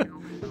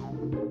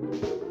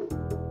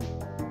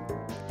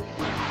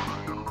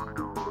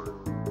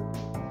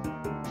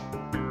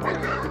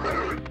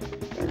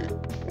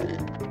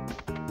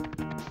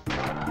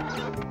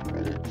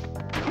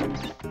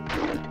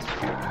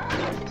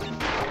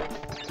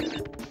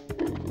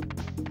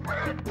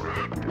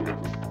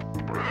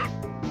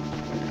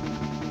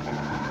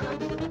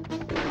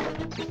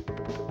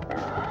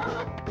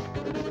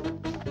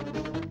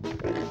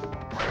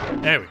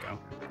 There we go.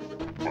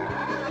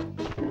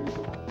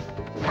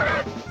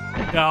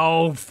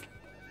 Oh,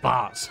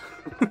 farts.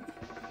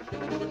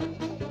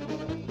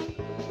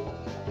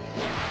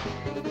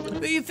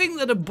 You think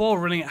that a ball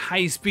running at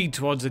high speed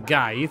towards a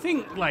guy, you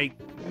think, like,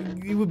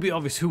 it would be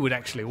obvious who would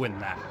actually win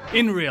that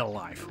in real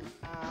life.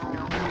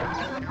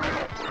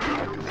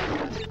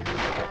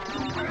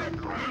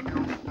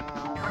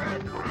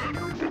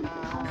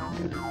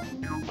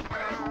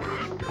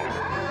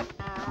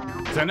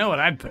 Because I know what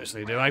I'd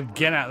personally do. I'd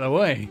get out of the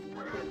way.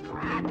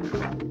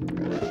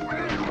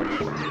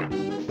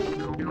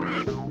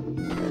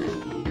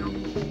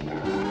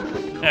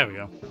 There we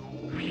go.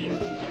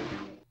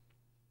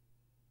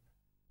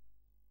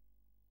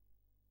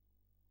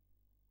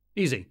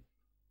 Easy.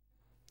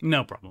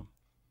 No problem.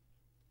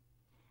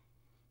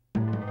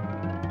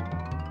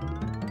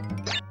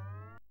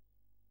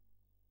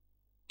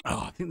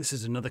 Oh, I think this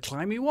is another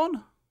climby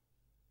one.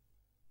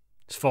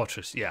 It's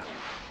Fortress, yeah.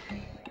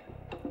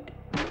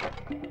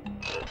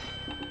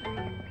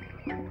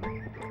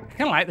 I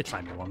kind of like the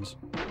climby ones.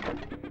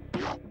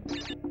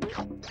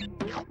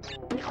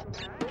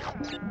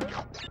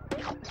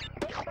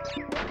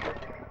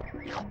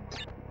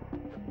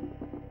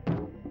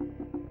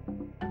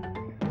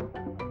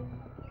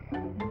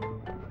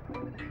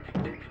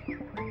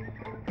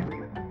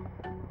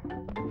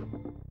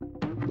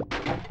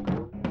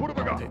 What have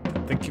I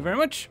got? Thank you very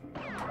much.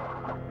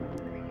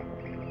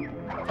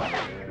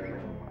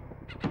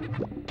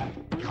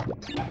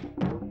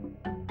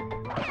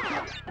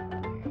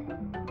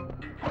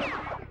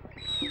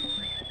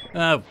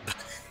 Oh.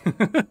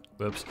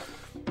 Whoops.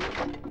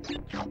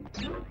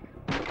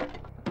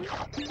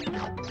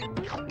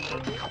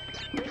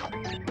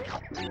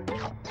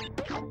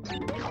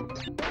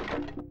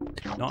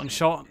 Not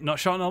short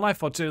on a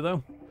life or two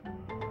though.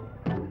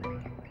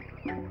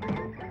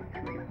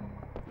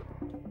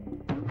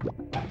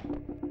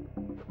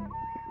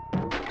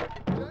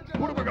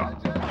 What have I got?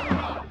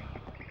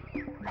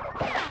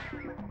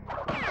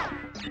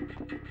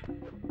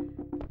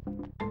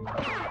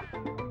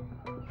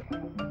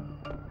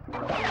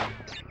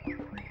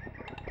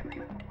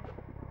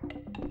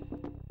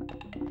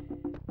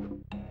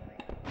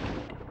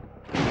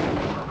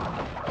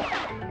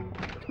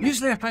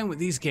 Usually I find with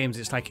these games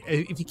it's like,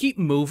 if you keep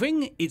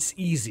moving, it's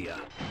easier.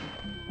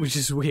 Which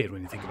is weird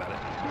when you think about it.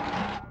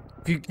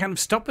 If you kind of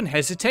stop and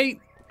hesitate,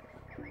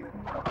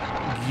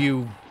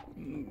 you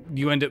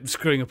end up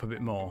screwing up a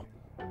bit more.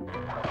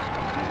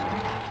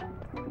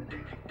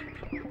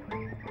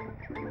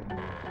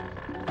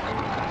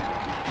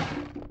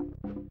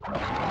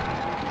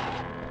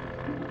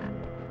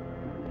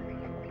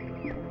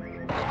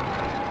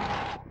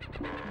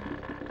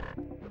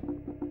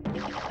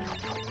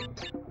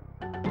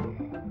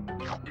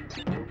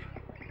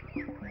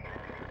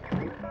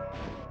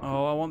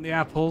 Oh, I want the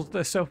apples.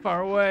 They're so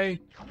far away.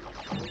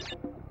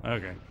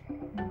 Okay.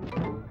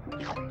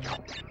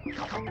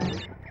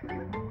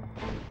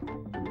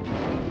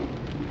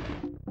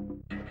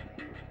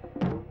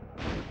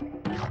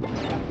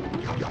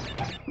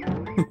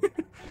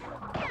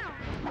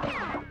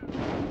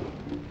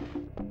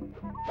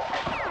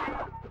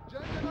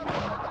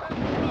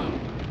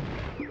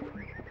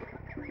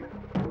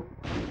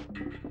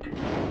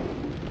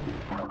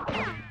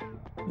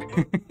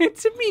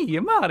 It's me,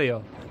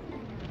 Mario.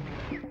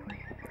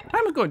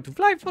 I'm going to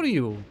fly for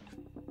you.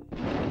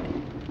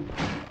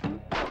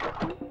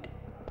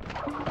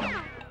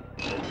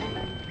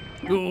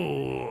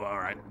 Oh, all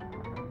right.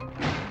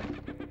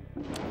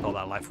 Thought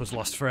that life was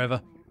lost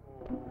forever.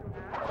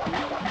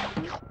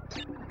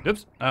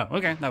 Oops. Oh,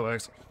 okay, that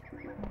works.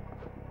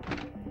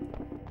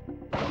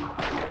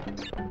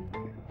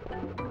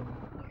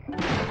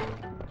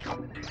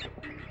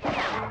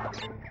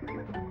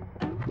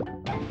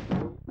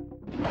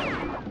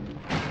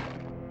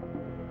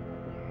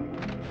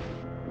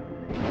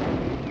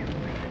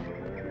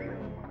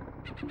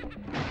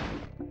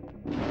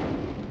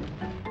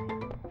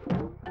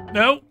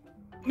 No.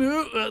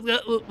 No.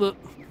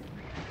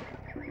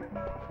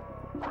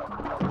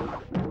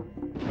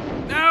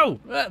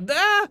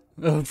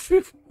 Oh,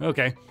 phew.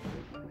 Okay.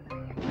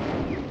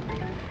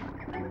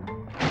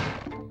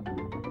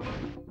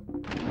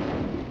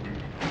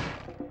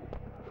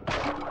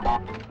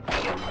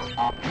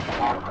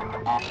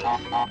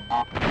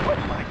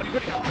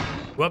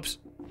 Whoops.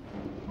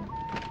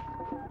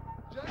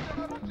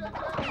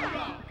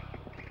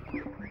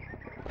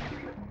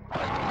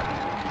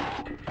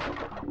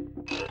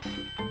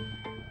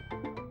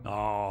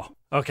 Oh,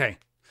 okay.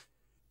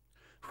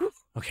 Whew.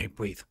 Okay,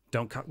 breathe.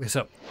 Don't cock this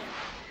up.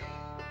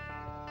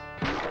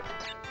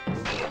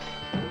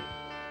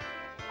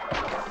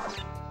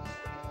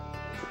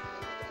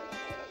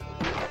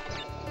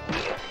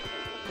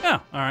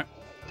 Oh, all right.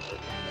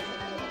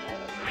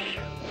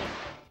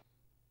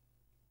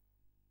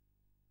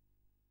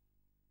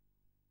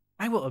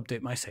 I will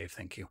update my save,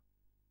 thank you.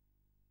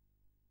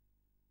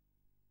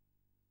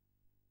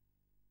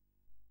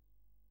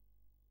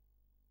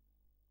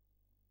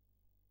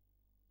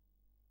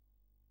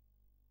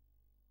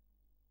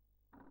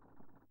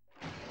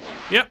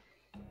 Yep.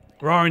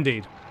 Raw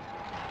indeed.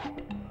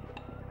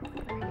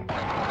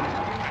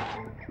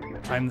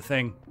 Climb the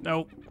thing.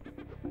 Nope.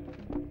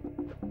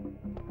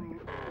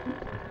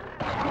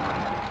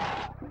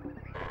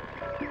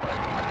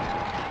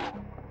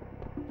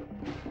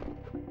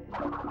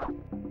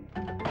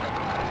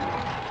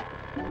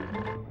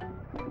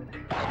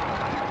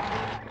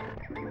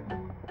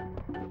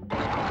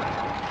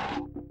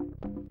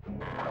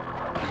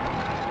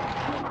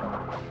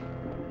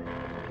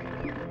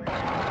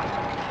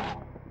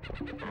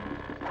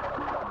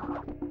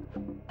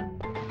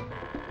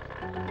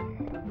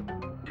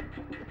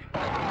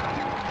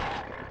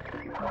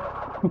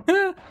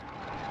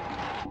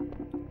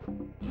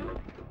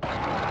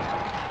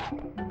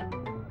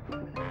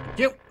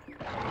 Yep.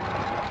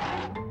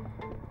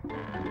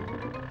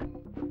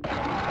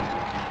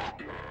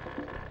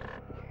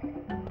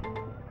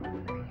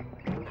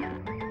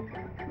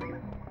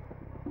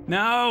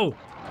 No!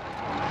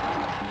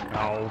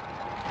 Oh.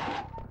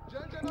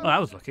 Oh, that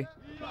was lucky.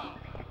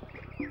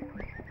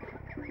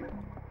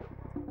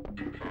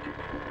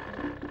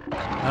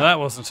 No, that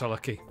wasn't so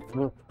lucky.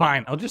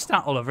 Fine, I'll just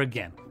start all over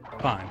again.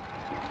 Fine.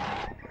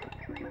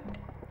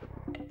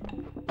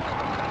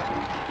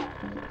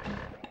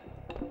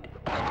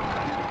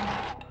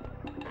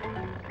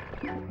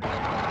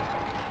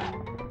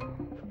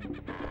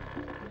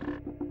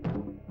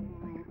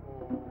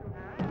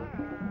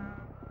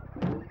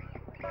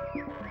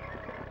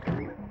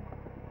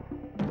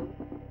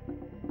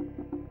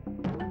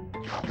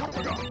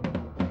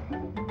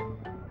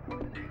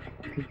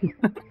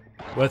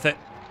 Worth it.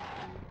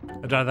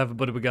 I'd rather have a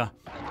Buddha.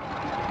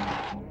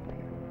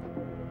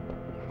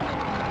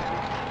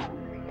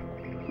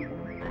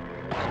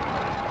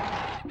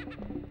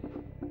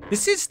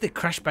 This is the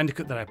Crash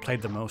Bandicoot that I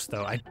played the most,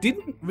 though. I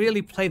didn't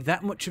really play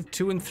that much of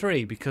 2 and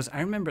 3 because I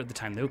remember at the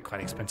time they were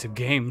quite expensive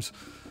games.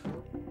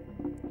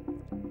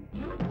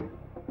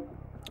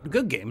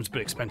 Good games, but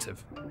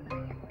expensive.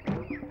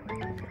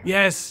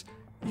 Yes!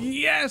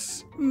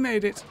 Yes!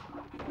 Made it!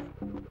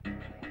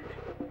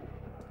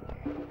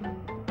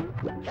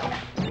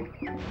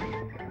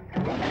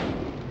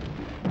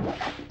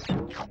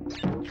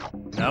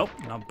 Nope,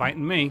 not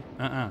biting me.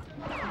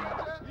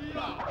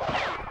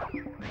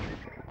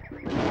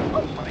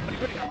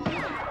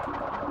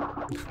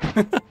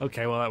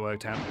 Okay, well that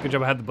worked out. Good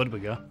job I had the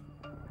Budweiser.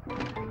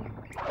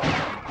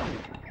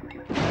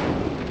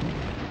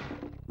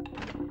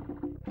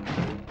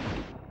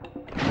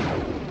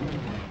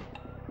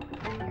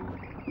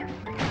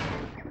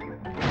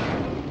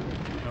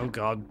 Oh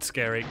god,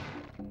 scary.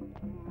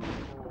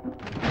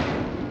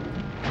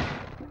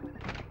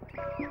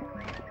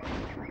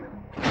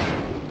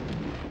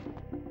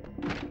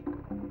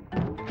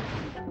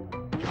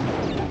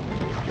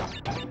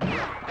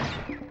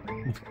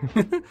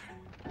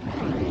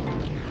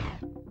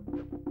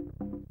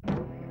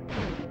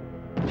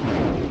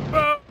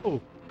 Oh!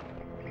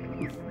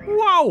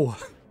 Whoa!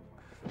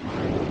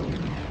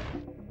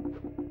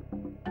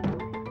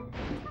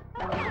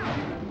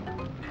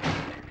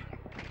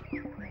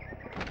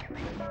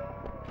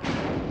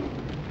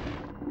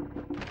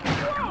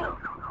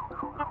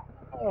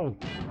 Oh.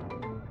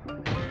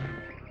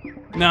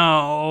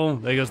 No!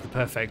 There goes the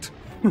perfect.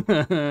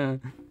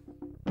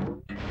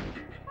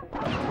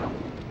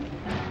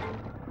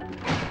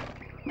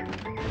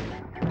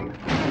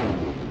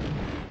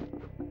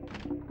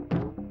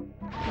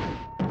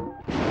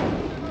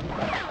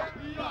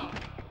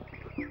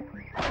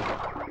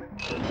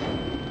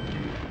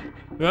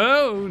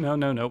 Oh, no,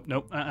 no, nope,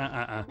 nope.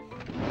 Well,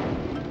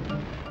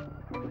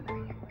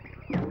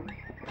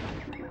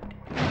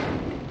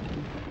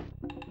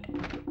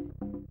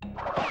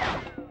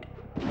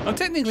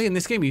 technically in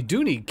this game you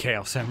do need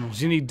Chaos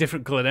Emeralds. You need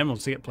different coloured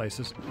emeralds to get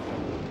places.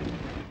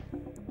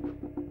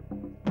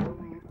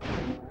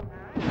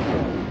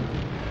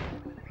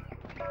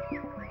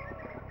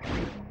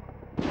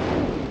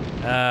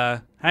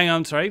 Hang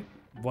on, sorry.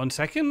 1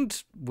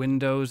 second.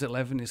 Windows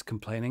 11 is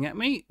complaining at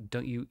me.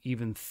 Don't you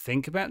even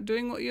think about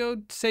doing what you're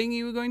saying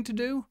you were going to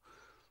do?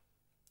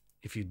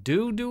 If you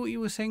do what you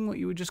were saying, what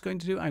you were just going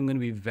to do, I'm going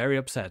to be very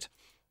upset.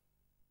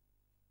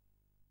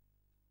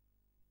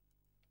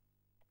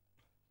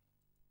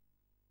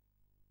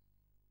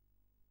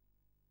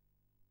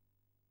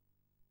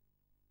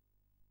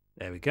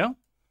 There we go.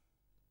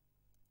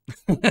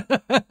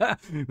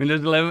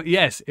 Windows 11.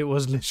 Yes, it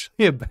was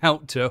literally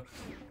about to.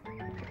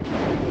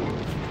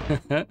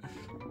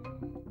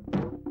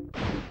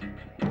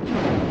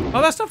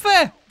 Oh, that's not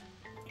fair!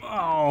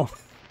 Oh.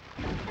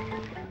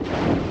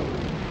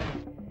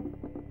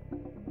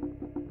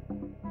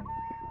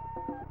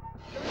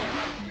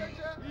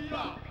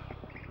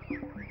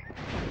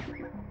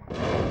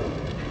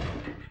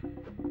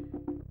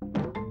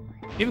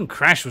 Even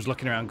Crash was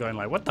looking around going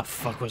like, what the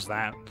fuck was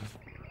that?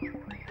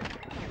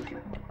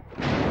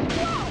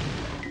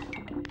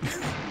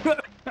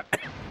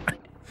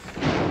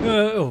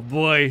 Oh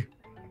boy.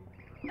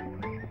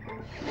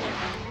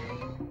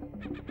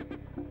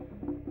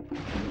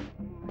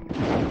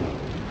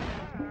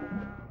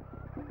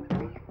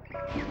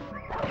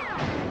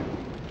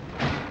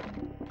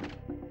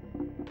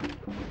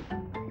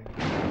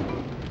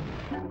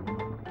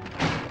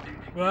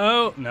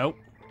 Whoa, nope.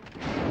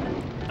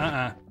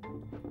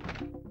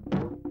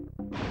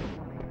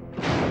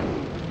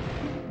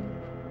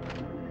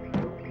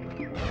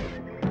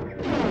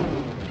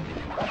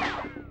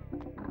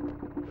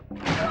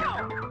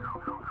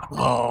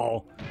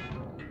 Oh.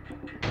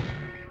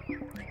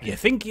 You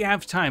think you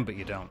have time, but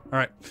you don't.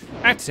 Alright,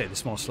 I have to say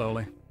this more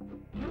slowly.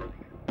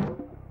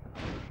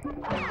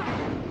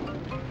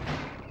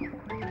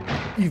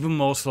 Even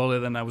more slowly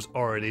than I was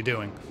already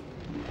doing.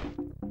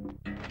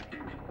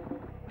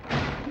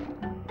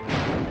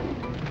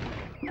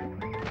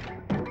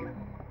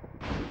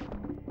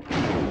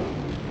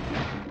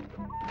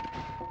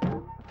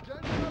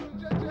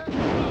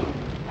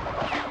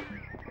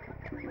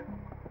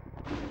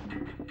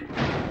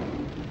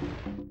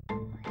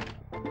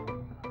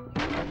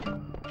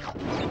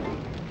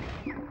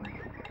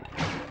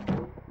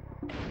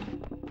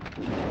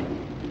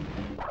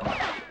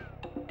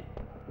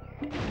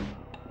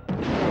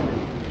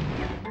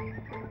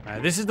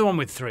 This is the one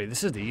with 3.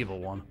 This is the evil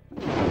one.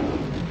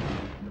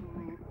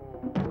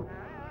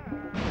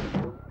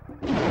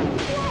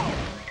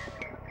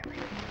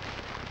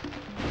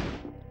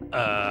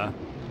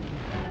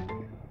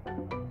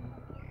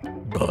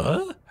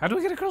 How do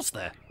I get across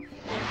there?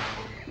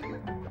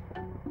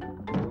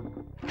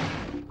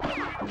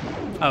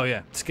 Oh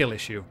yeah, skill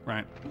issue,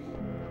 right.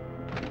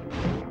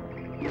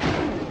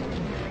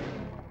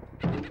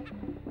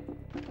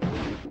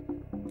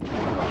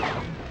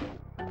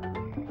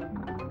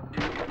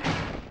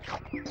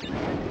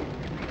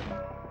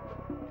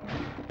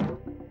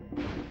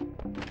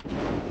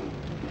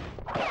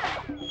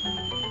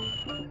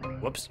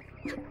 Whoops.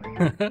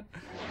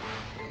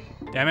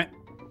 Damn it.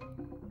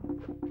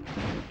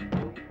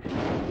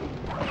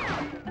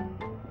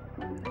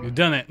 You've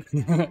done it.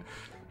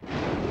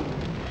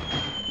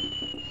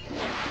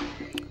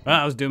 Well,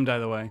 I was doomed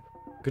either way.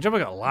 Good job I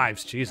got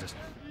lives, Jesus.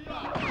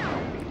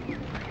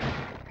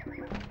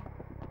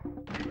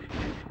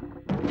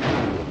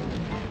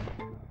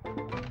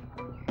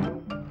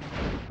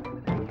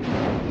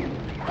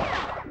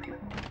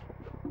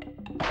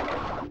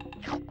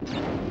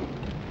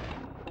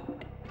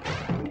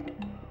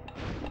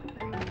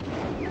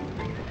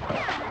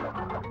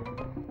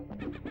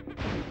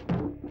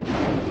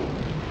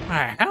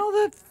 Alright,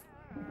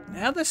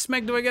 how the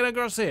smack do I get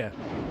across here?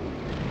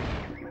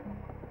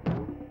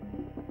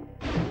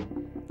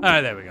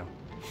 Alright, there we go.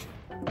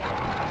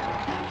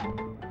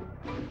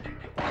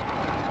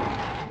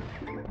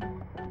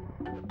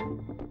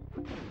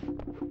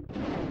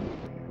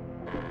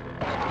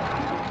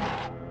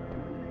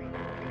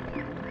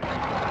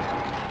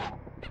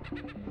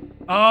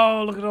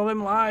 Oh, look at all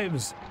them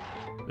lives.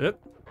 Yep.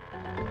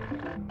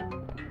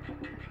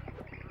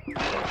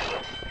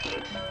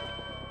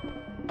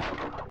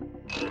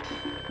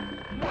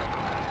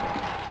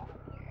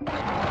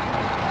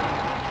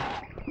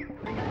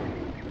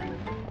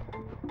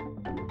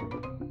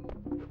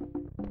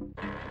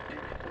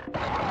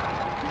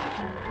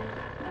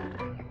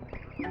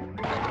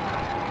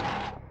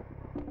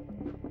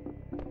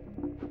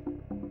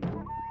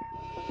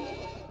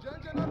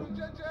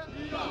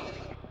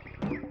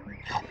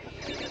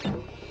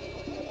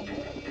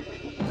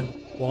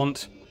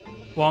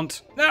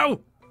 Want.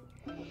 No!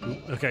 Ooh,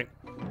 okay.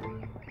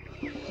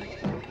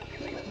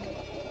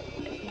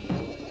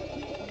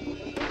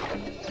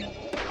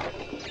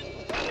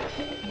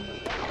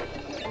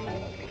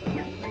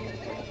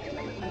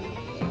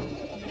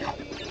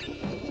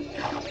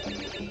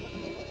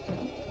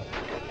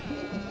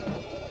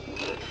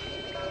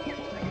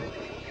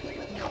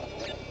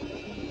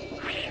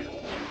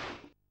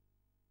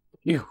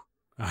 You.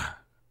 Oh,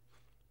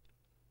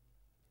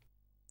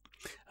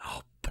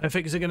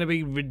 perfect. Is it going to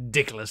be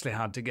ridiculously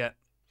hard to get?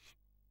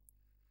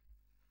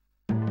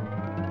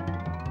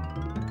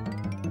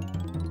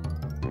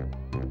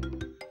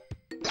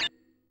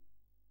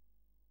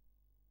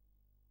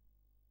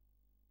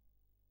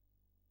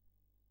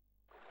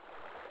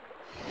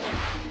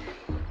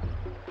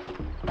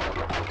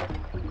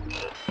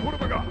 What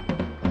have I got?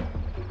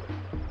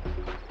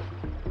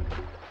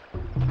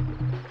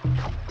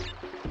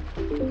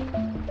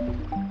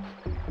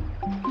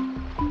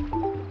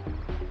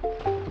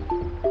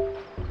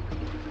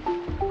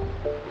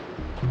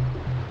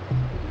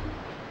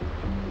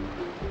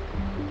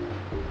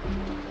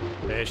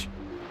 Fish.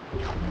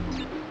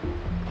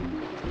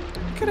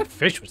 What kind of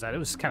fish was that? It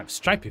was kind of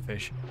stripy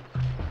fish.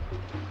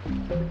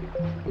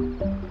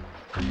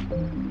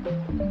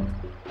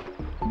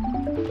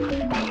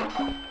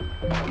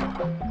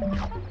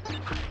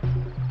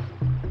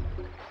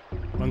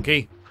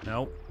 Monkey.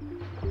 No.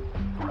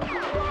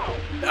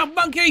 Oh,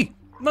 monkey!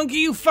 Monkey,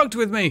 you fucked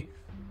with me!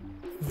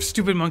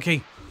 Stupid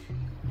monkey.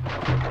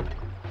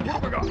 What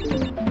have I got?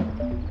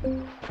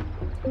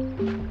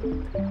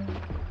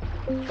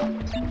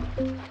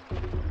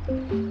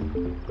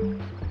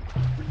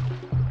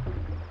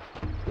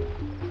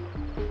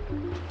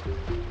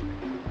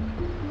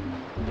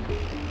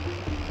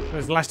 It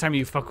was the last time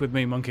you fuck with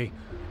me, monkey.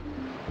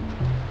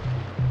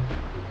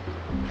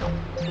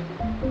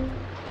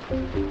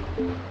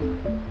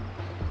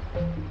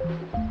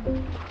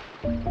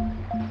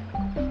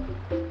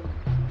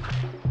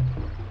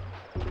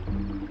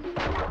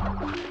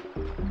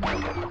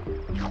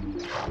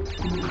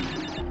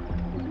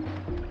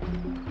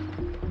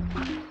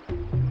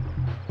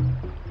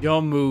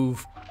 Your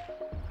move.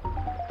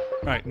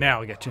 Right,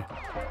 now I get you.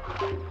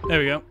 There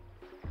we go.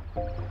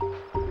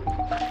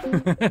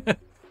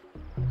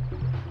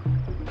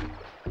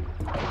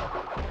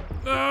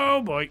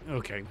 Oh boy,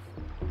 okay.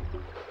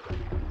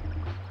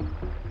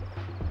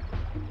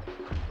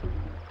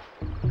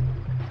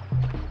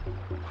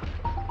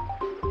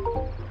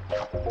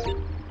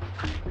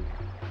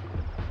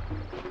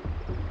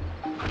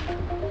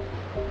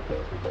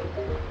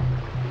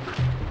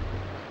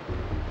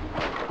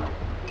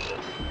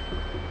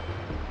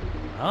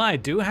 Well, I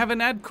do have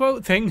an ad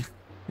quote thing.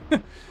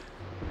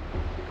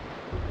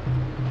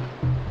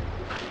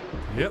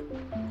 Yep.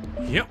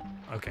 Yep.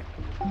 Okay.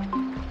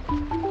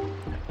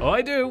 Oh,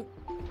 I do.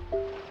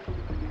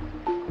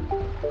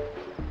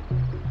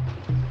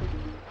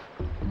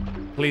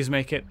 Please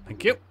make it.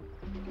 Thank you.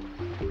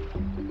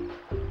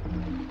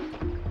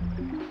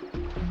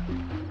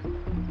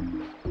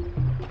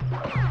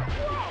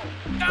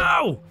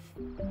 No!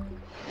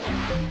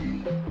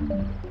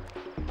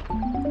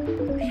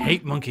 I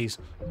hate monkeys.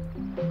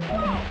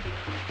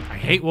 I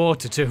hate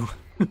water too.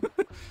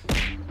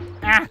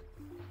 Ah!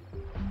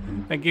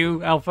 Thank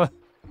you, Alpha.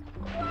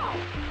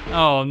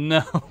 Oh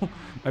no.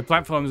 My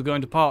platform is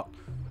going to pot.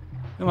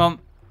 Come on.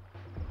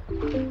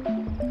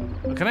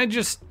 Oh, can I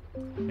just...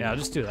 Yeah, I'll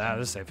just do that.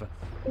 That's safer.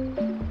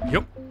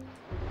 Yup.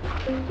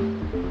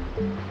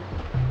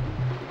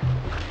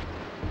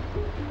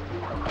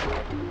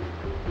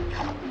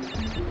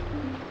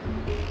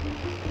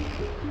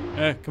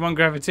 Come on,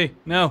 gravity.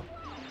 No.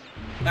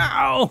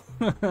 No!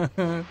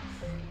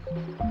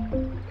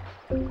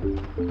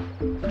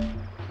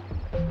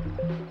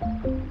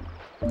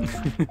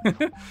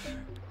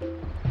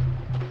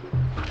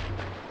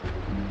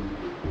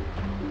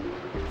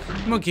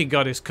 Monkey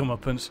got his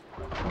comeuppance.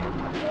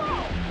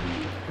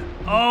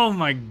 Oh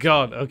my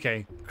god,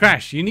 okay.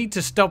 Crash, you need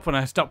to stop when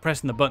I stop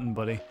pressing the button,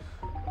 buddy.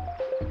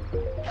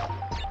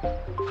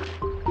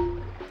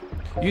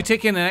 You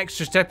taking an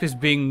extra step is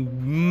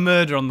being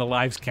murder on the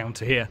lives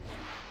counter here.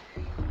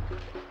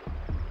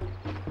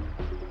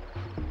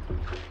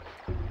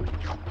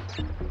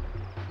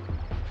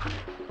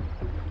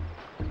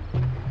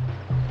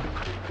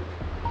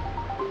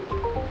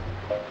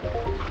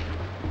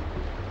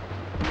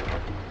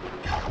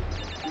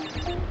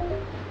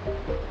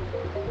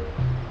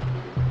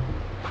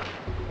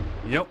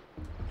 Yep.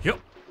 Yep.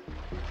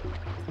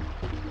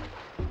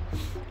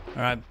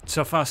 Alright,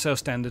 so far so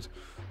standard.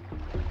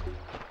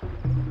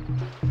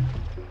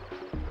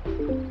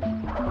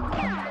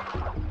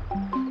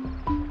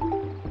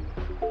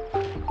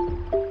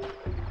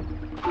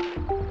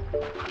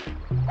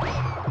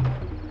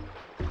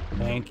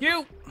 Thank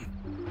you.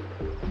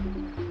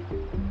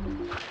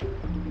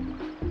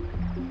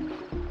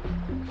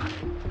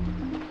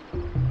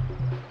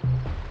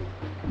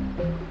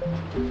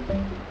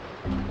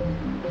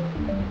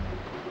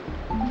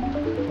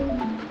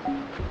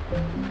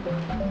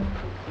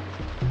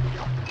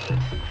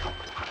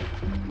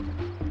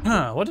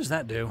 Huh, what does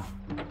that do?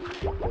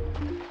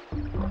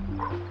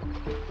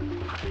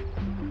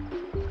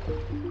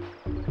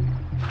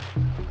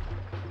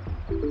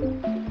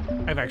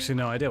 I have actually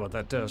no idea what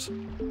that does.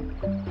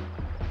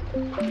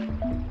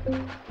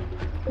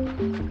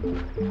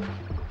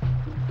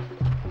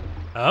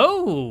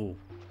 Oh!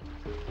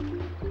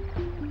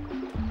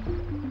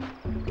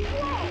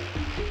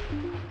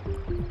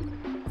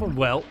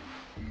 Well.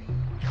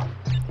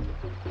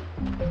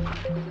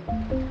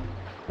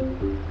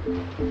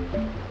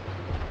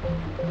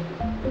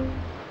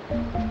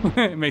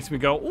 It makes me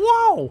go,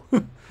 whoa!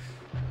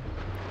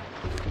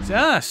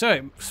 So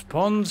it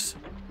spawns.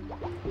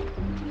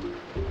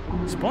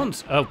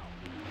 Spawns? Oh.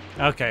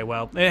 Okay,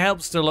 well, it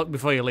helps to look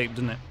before you leap,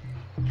 doesn't it?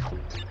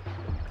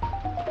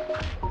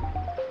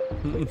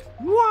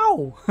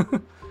 Wow!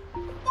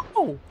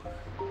 Whoa!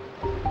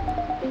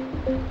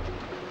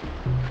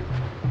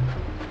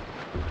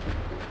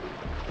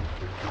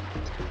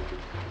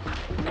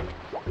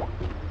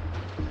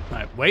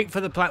 Right, wait for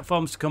the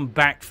platforms to come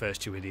back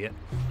first, you idiot.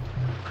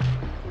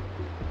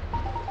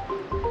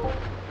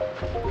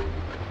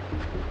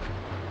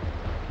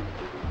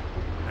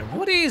 And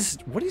what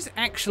is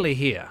actually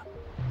here?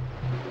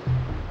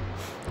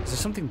 Is there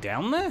something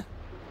down there?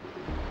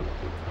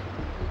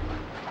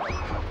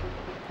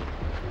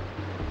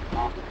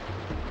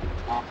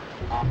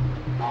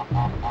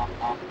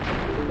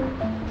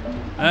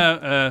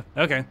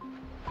 Okay.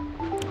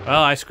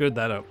 Well, I screwed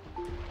that up.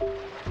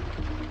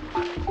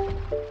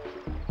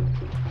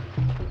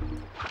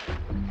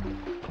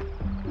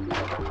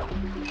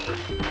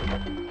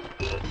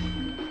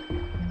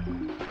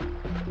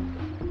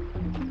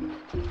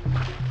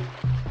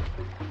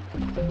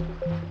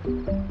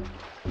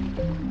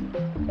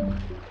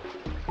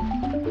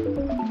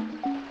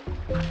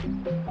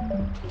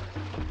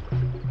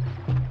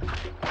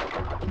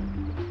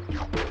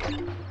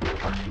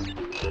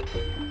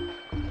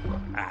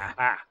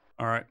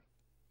 All right.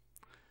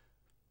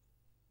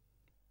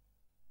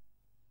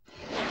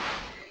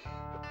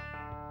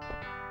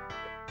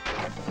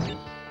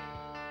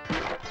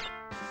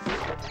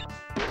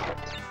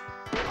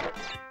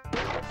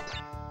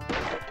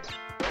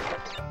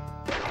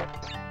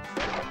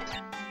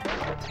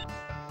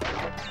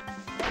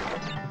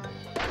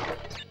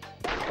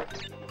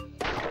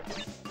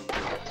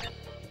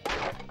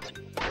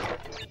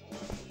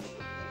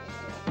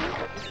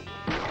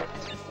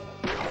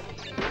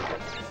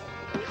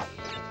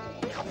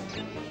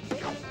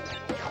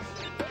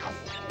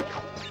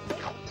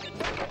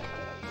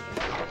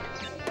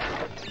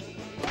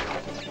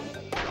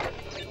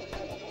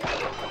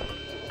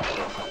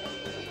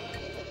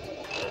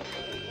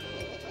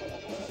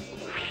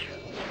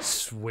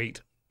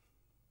 Sweet.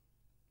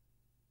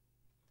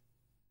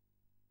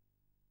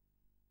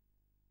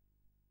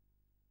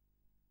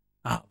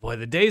 Ah, boy,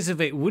 the days of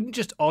it wouldn't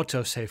just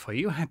autosave for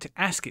you. You had to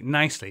ask it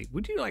nicely.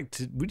 Would you like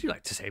to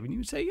save? And you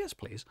would say yes,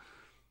 please.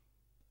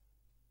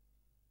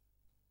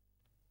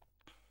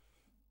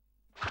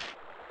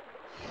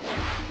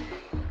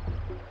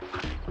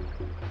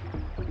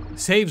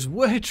 Saves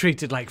were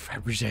treated like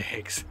Fabergé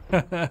eggs.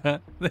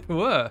 They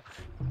were.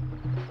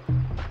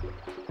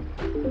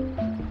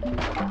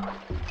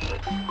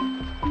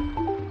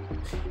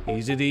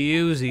 Easy to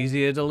use,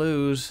 easier to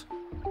lose.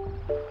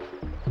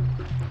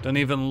 Don't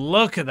even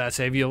look at that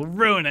save, you'll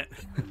ruin it.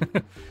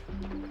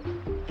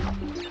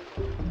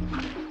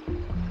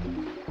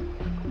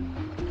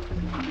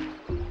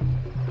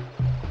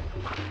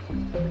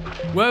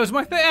 Where's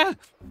my there?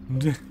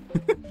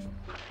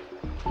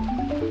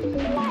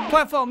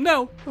 Platform,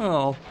 no.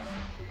 Oh.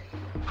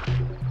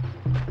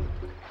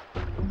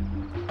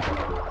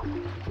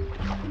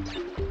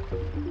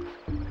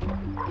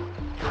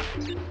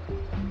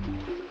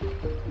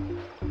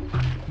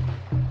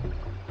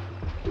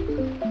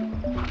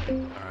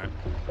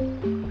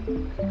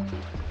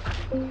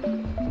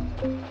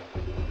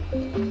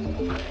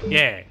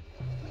 Yeah.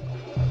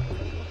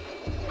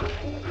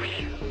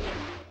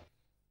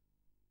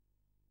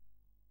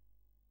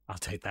 I'll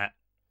take that.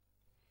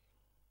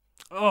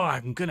 Oh,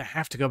 I'm gonna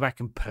have to go back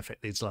and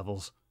perfect these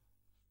levels.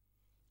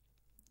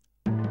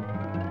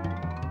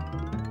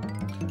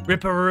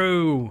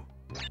 Ripperoo!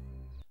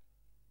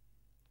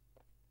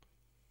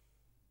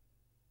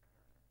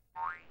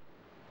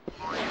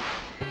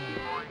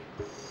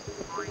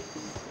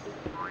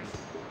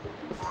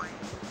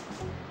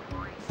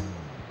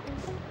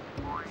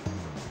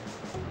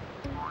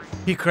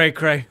 He cray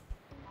cray.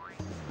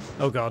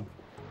 Oh god.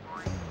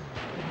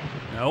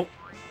 Nope.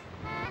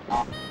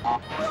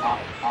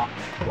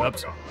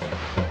 Whoops.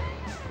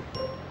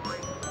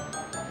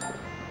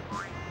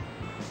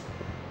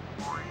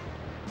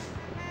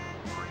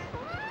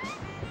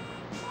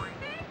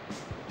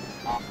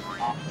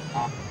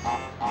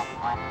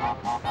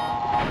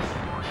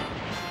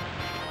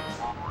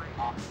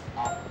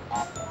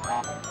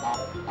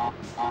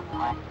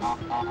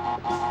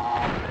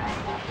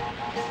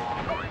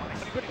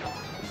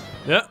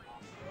 Yeah.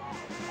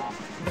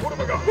 What have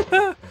I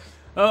got?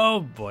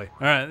 Oh boy.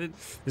 Alright,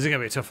 this is gonna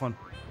be a tough one.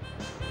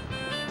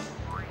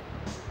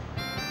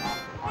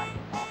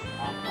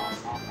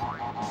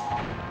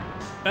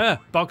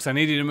 Box, I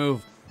need you to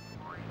move.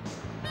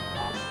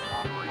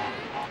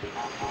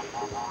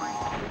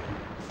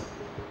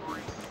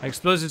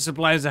 Explosive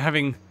supplies are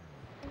having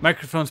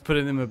microphones put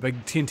in them a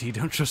big TNT,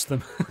 don't trust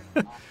them.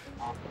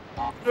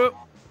 Oh.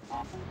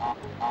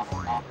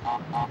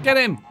 Get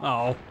him!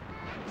 Oh.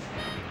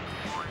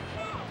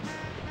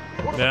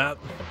 Yeah.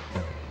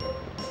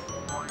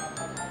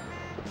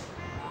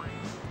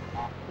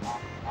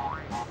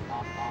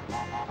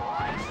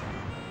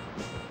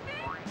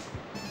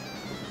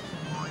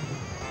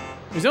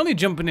 He's only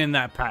jumping in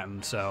that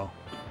pattern, so...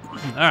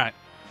 Alright.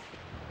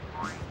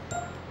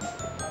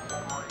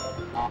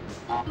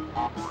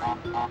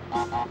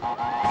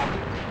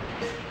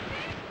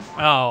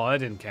 Oh, that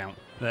didn't count.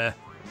 There.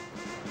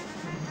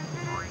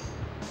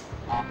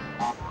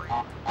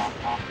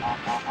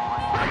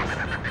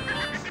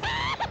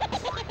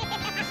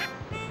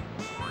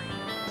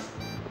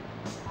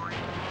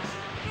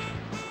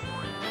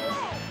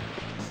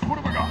 What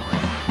have I got?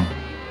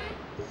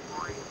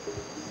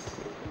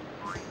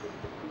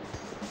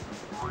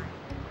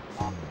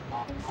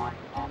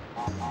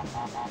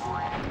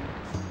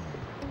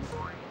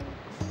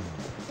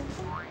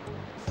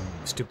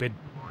 Stupid.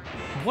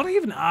 What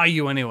even are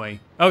you anyway?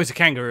 Oh, it's a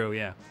kangaroo,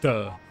 yeah.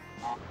 Duh.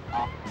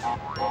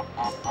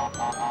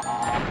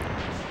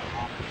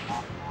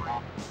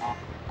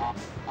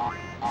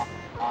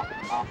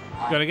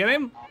 Gotta get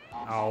him?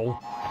 Oh.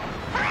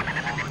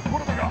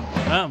 What have I got?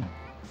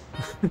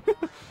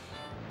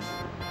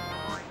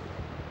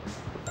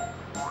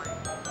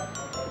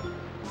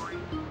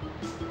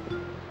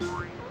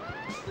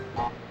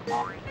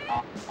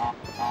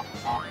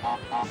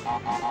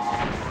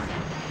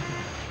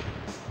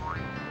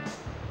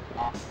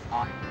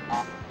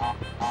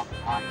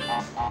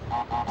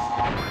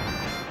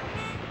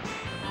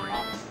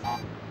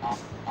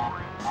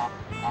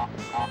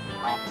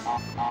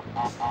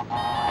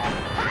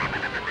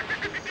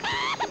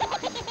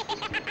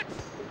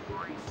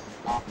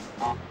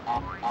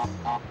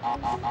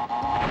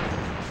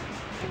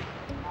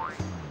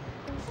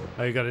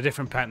 Oh, you got a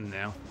different pattern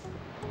now.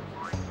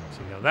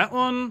 So you go that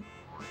one,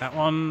 that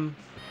one.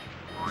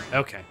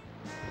 Okay.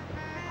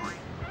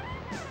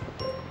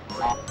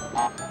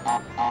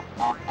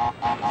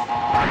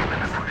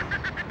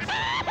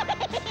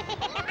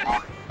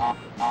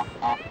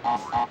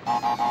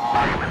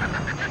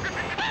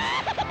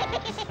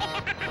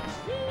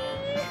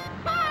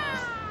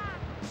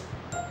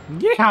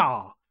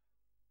 Yeah.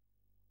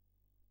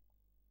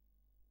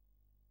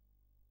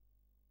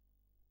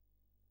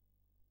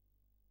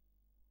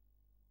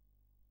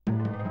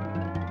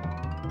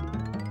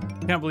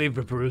 I can't believe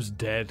Ripperoo's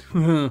dead.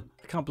 I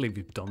can't believe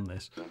you've done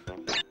this.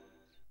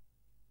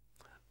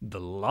 The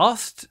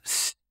Lost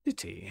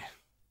City.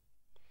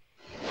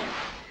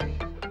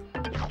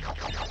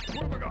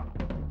 What have I got?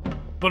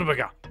 What have I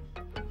got?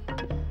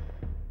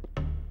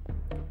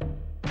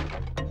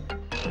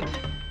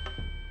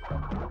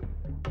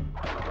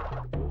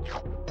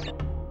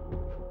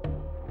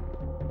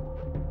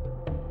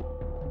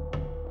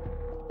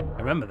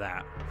 I remember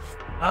that.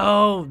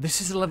 Oh,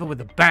 this is the level with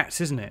the bats,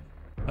 isn't it?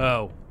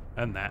 Oh,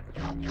 and that.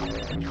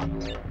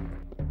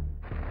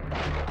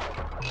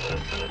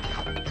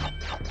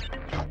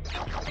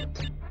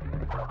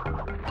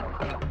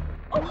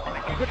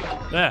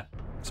 There.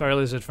 Sorry,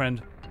 lizard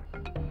friend.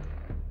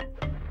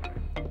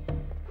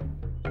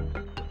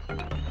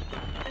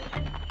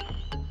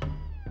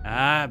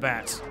 Ah,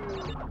 bats.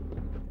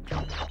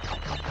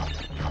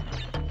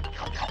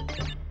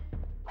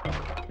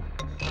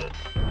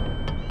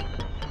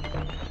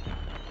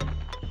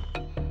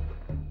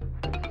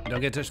 Don't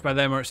get touched by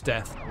them or it's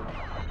death.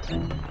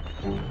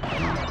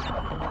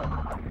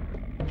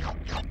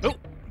 Oh!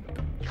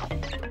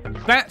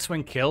 Bats,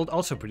 when killed,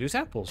 also produce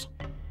apples.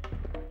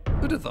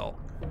 Who'd have thought?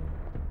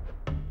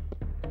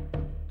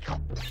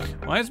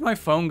 Why is my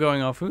phone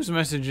going off? Who's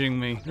messaging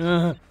me?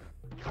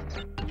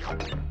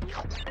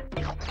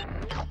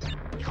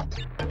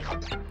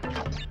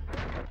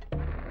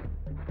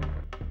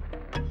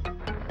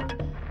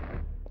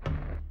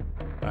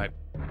 Right.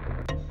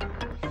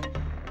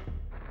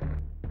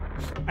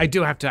 I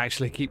do have to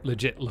actually keep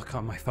legit look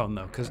on my phone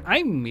though, because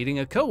I'm meeting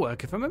a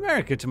co-worker from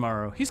America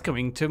tomorrow. He's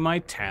coming to my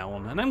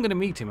town, and I'm going to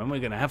meet him, and we're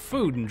going to have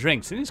food and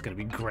drinks, and it's going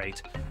to be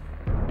great.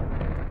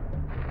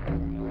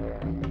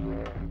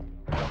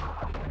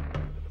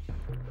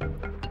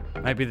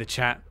 Might be the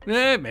chat.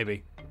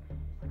 Maybe.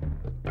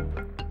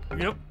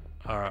 Yep.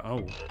 Alright,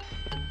 oh.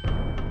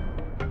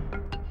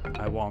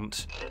 I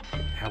want.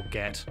 How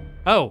get.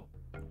 Oh!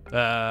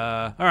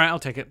 Alright, I'll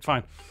take it.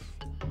 Fine.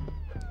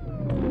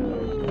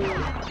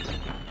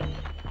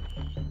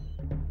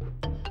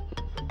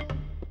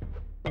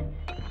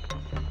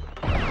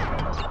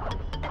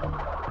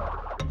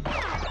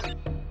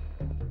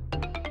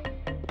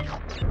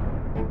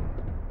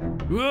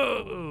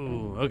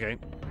 Whoa! Okay.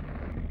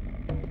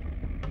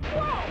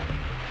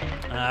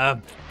 The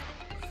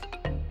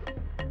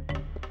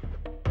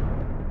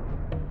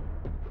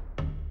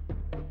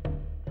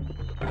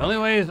only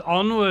way is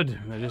onward.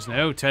 There is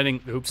no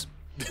turning. Oops.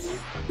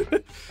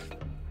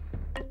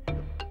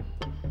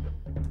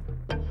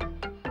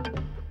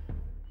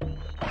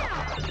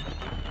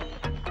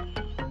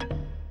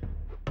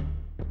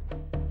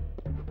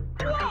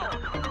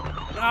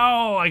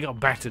 Oh, I got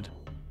battered.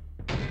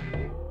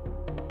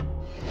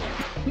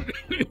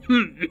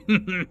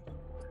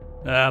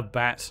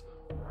 Bats.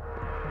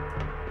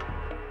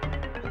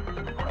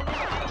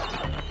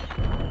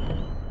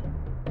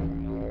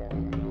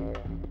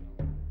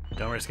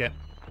 Don't risk it.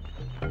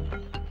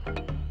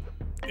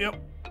 Yep.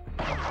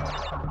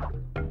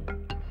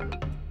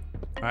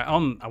 Alright,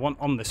 I want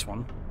on this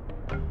one.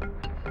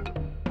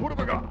 What have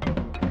I got?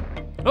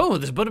 Oh,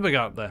 there's a butterbug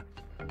out there.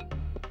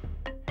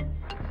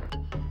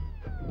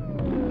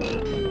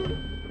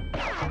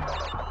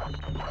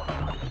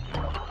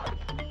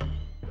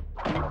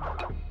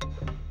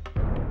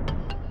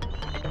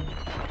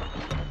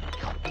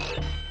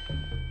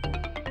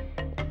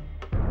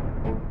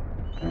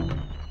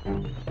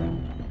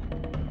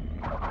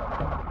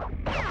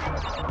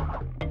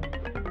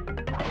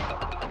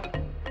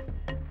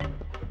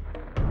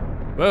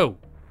 Whoa.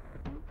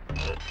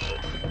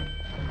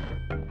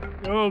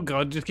 Oh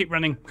god, just keep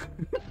running.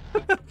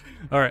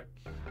 Alright.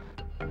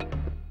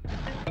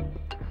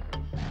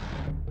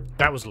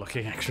 That was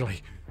lucky,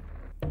 actually.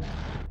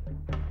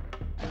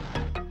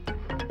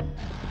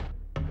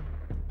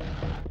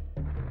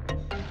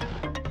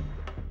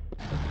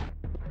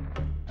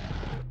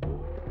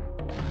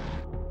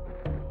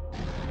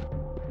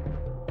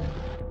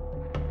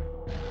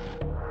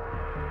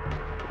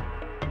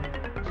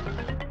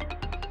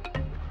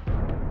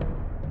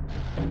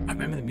 I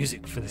remember the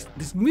music for this.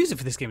 This music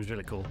for this game is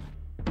really cool.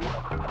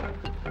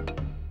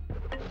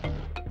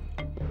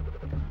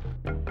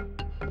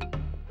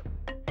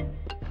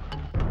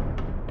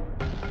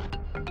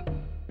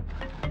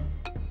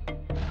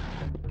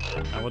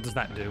 Now, what does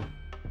that do?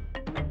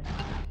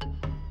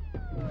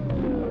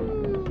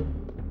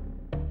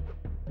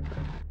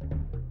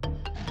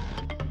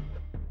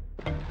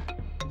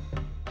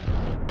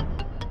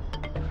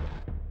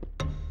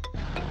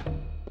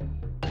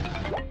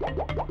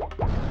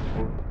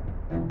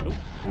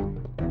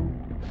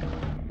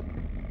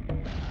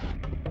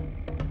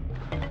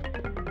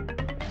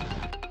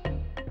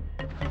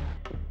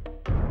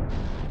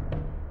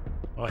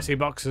 Oh, I see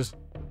boxes.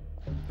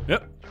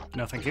 Yep.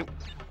 No, thank you.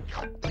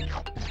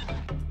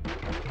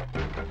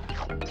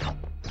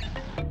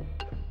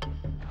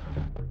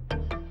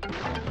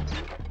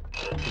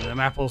 Give me them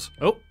apples.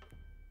 Oh.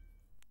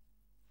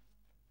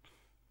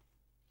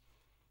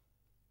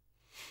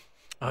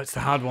 Oh, it's the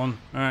hard one.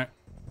 All right.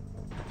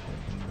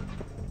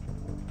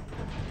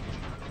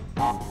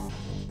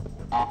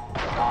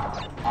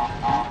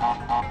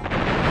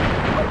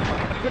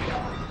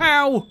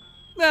 How?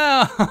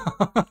 No.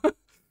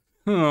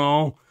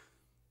 Oh.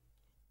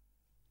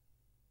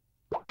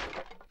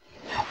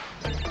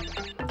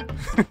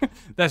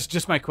 That's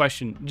just my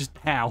question. Just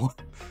how?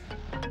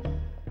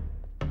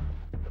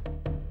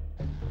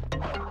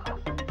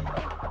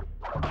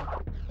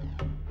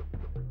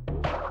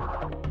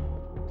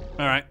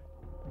 All right.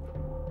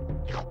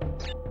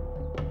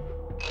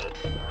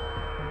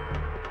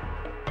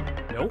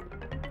 Nope.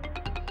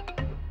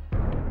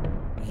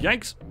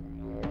 Yikes.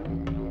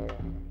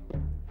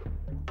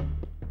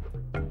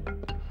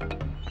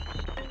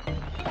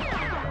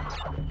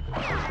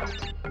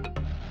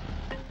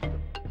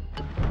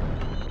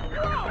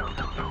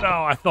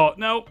 Oh, I thought,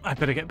 no, I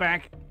better get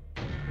back.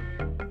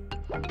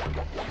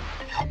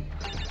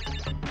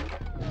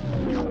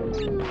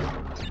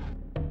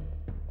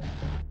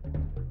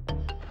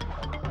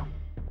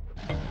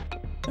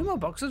 No more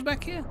boxes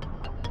back here?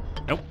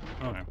 Nope.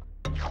 Oh no.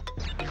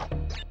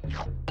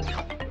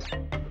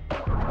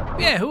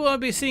 Yeah, who will I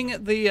be seeing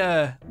at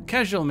the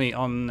casual meet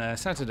on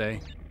Saturday?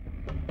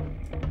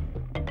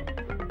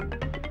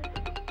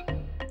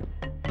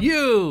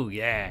 You!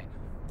 Yeah.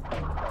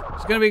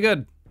 It's gonna be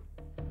good.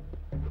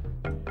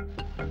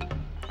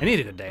 I need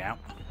a good day out.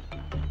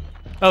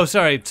 Oh,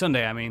 sorry,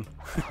 Sunday, I mean.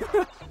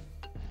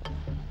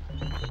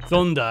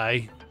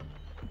 Sunday.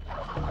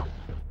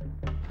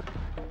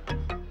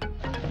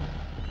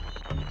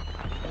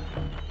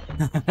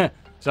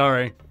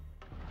 Sorry.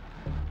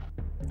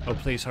 Oh,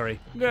 please hurry.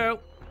 No.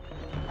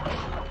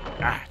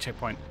 Ah,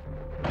 checkpoint.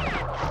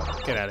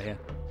 Get out of here.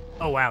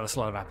 Oh, wow, that's a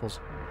lot of apples.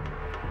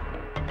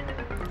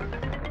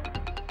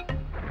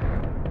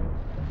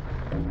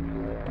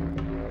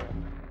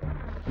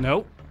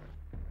 No.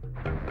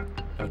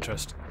 No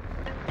trust.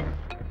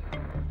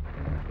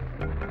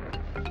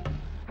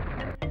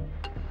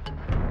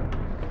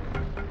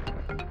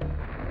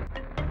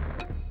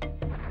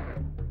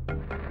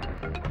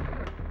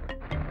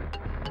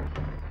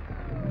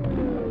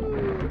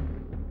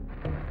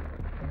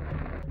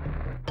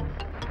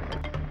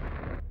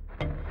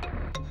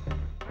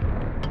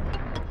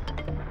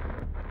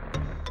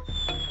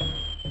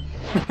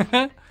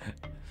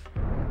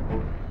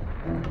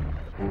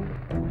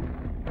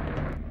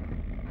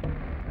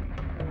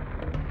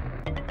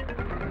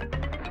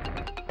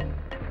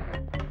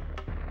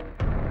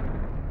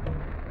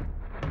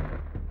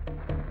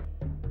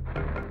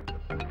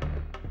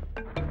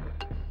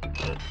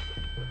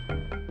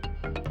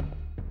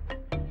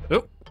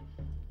 Oh.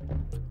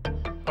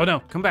 Oh no,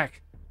 come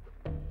back.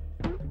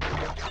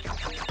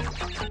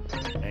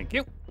 Thank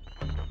you.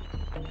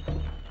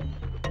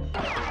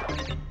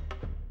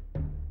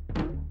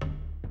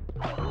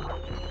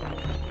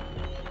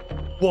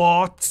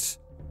 What?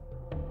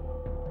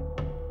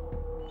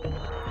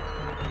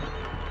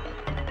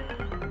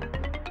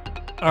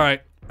 All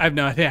right, I have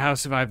no idea how to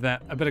survive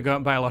that. I better go out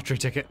and buy a lottery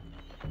ticket.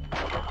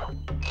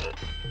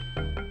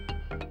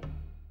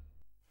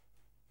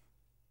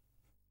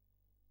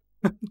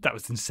 That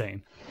was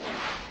insane.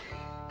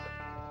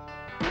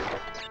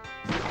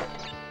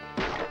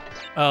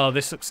 Oh,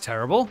 this looks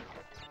terrible.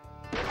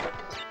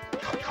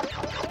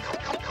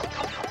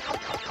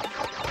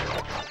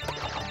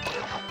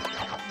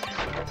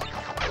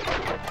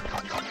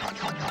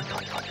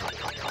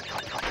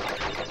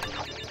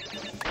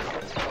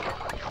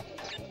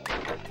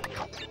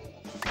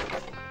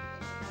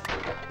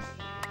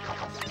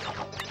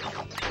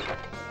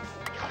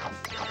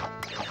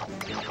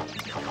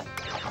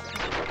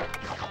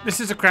 This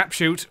is a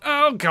crapshoot.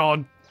 Oh,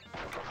 God.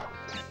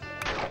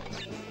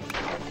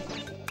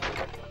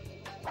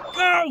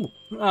 No!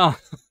 Oh.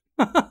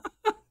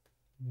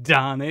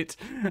 Darn it.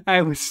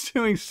 I was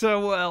doing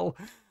so well.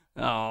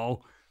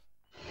 Oh.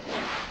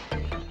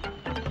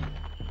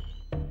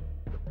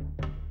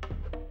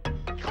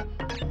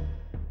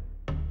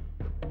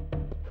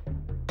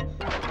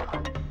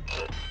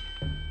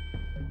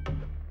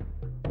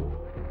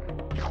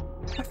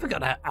 I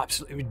forgot how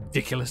absolutely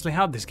ridiculously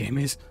hard this game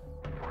is.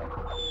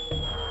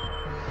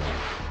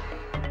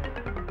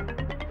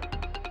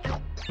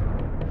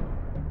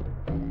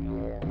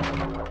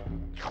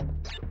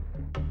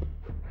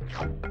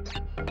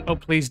 Oh,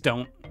 please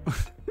don't.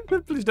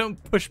 Please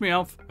don't push me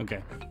off.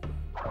 Okay.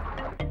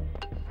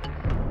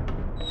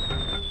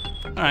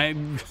 Alright.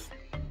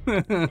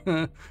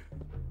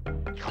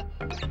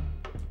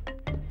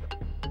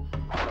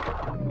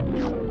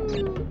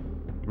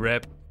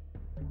 Rip.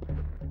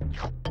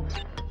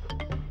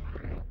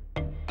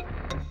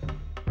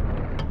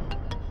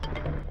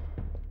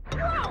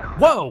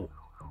 Whoa!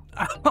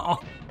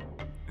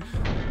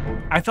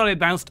 I thought it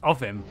bounced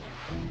off him.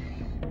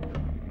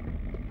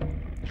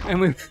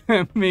 And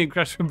me and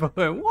Crash were both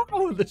like,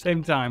 whoa, at the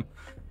same time.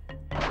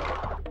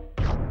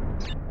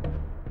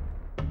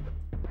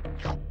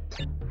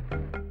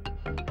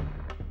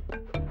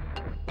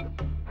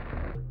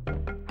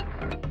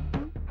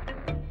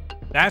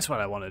 That's what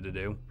I wanted to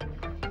do.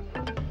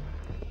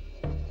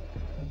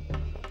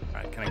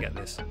 Alright, can I get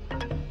this?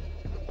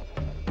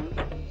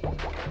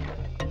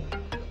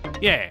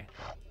 Yeah.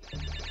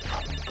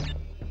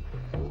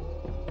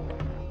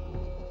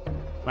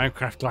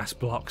 Minecraft glass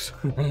blocks.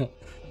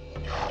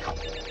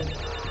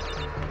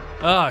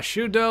 Ah,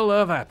 should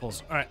love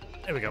apples. Alright,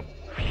 there we go.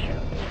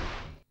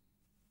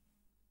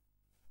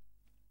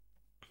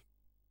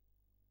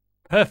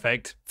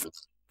 Perfect.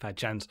 Bad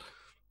chance.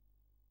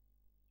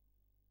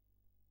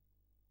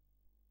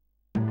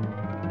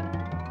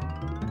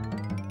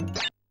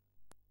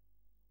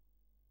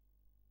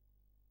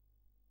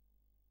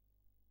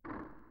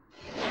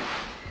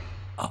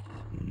 Oh,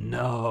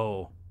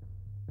 no.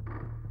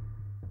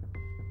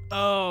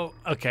 Oh,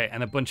 okay,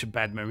 and a bunch of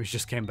bad memories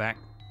just came back.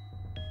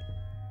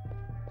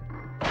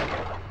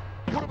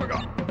 What have I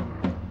got?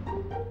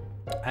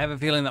 I have a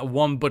feeling that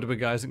one Buddha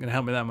isn't going to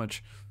help me that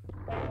much.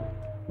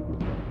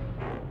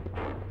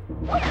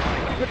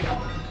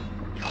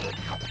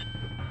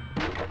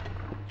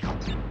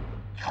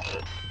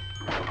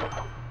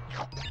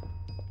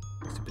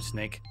 Stupid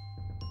snake.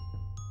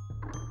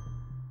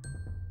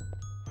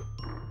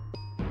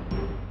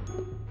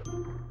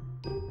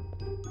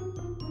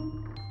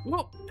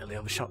 Whoa, nearly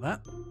overshot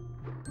that.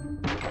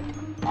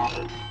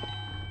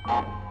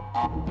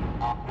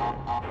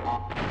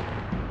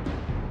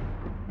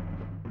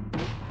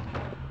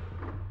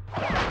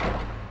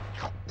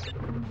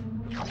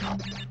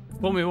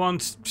 Fool me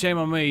once, shame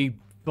on me.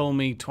 Fool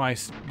me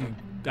twice,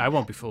 I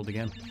won't be fooled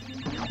again.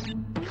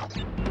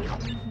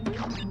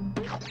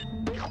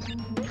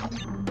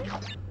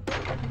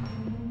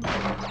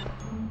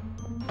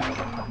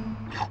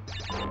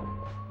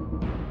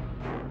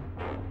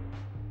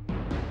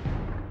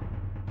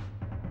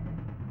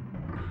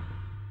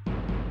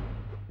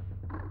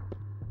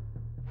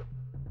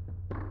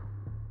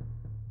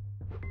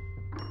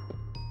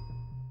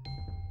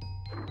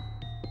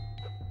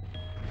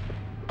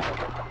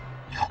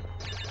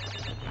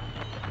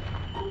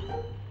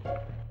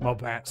 More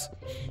bats.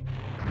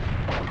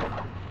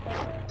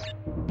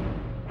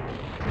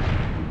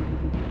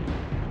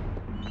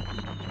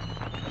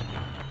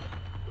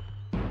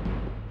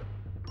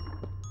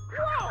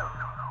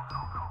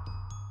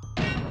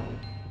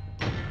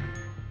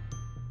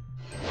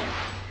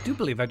 I do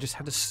believe I just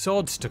had a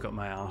sword stuck up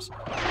my arse.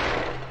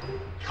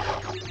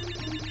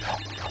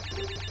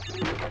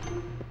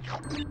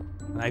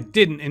 And I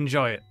didn't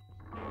enjoy it.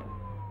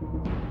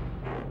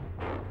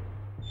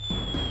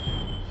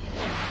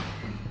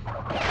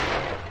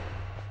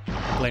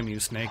 I blame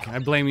you, Snake. I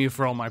blame you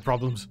for all my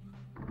problems.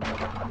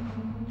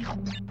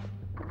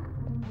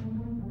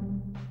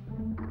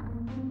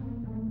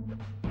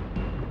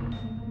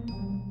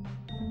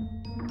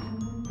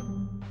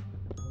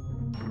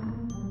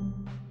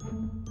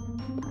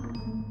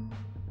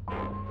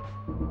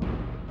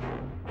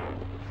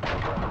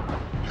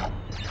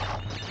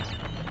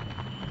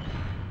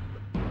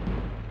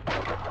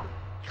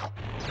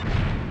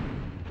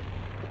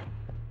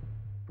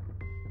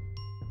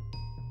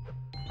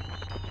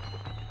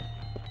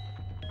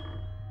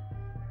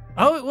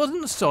 Oh, it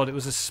wasn't a sword, it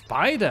was a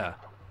spider.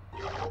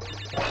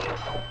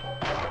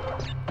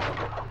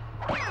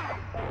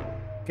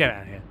 Get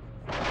out of here.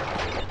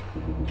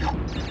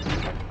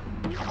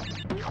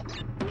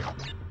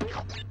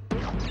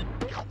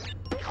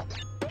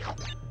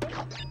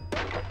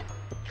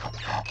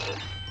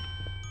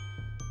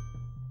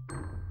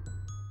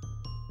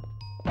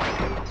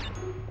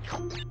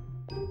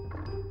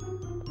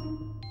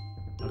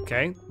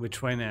 Okay,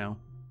 which way now?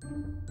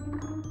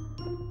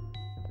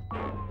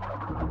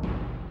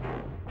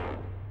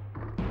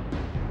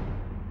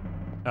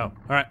 Oh, all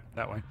right,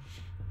 that way.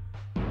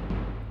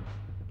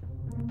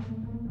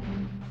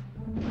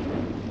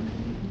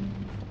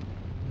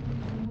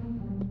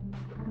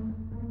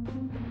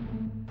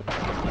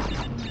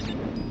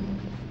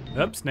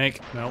 Oops,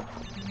 snake. No.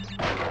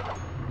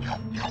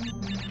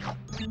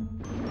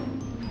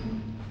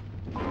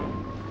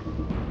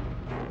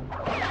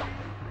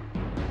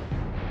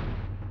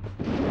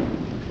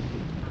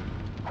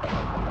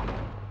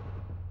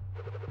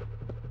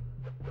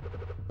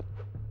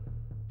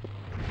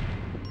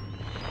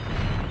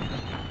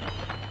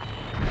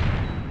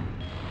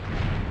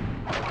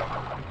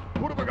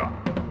 What have I got?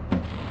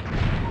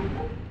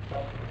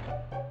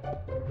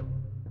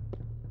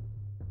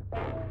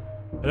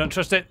 I don't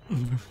trust it.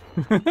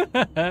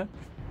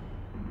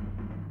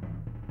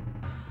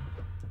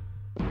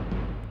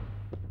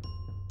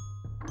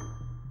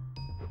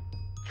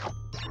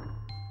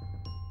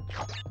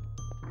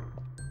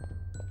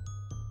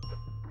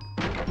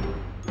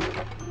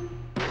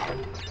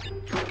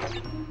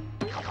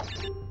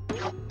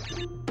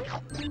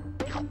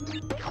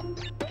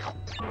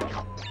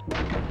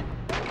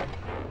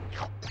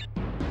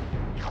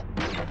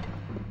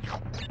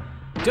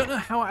 Don't know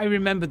how I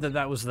remembered that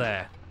that was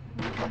there.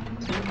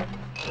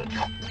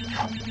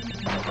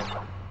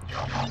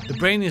 The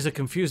brain is a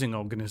confusing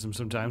organism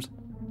sometimes.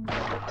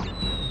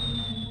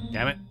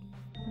 Damn it.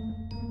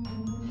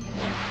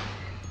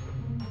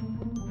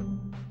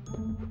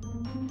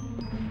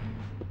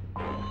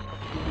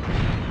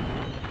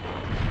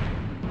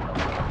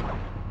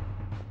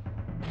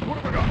 What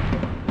have I got?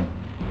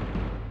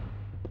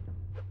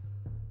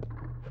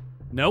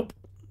 Nope.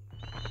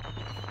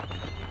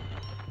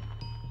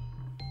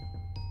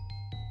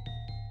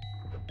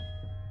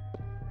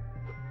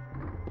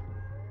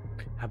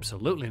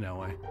 Absolutely no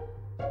way.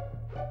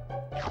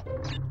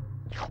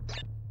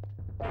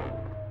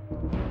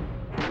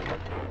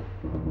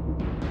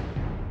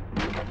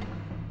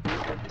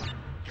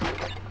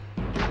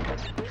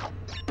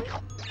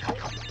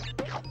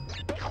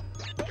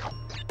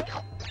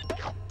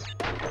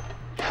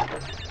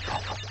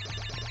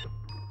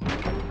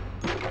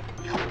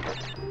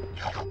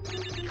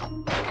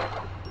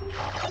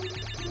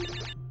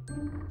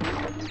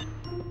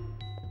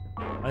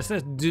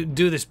 Let's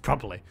do this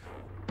properly.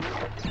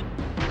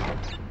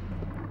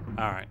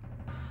 All right.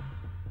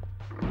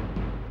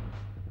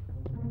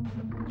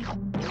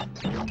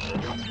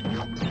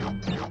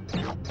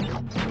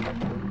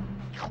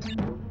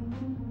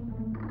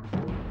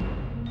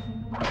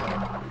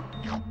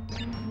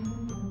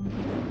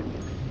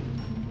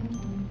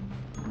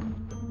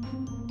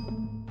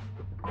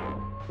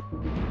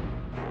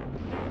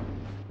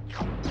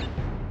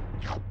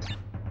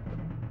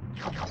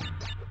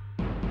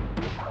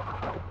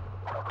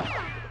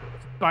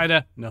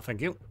 Spider. No,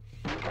 thank you.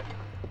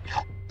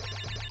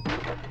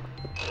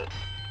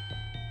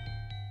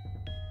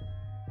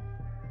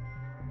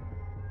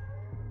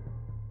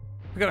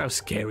 Look at how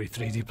scary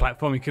 3D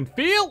platforming can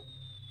feel.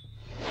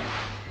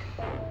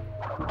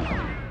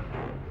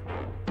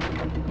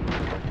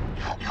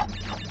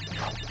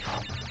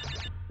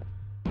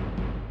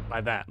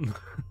 Like that.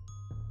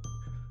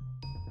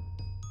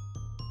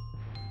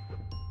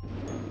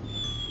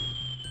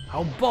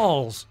 Oh,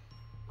 balls.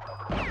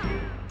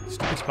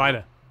 Stupid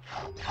spider.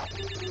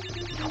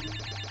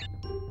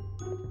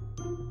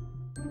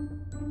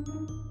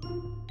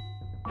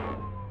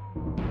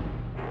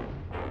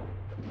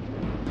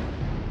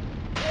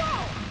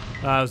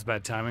 Oh, that was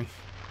bad timing.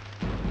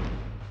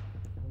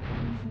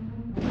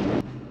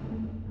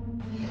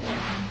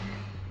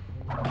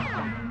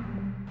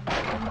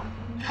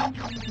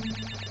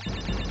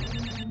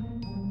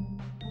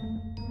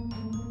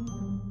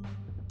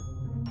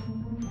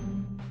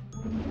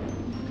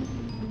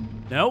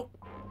 Nope.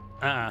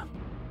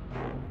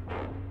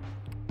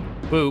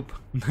 Boop.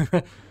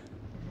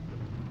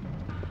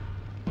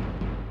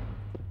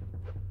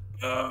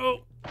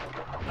 Oh.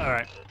 All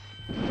right.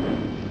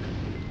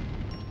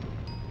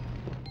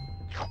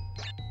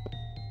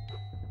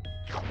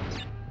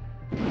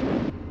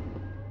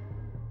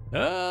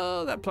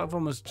 Oh, that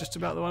platform was just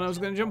about the one I was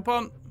going to jump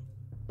on.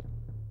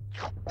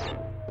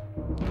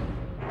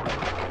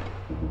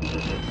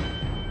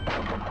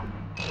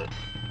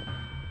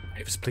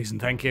 It was please and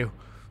thank you.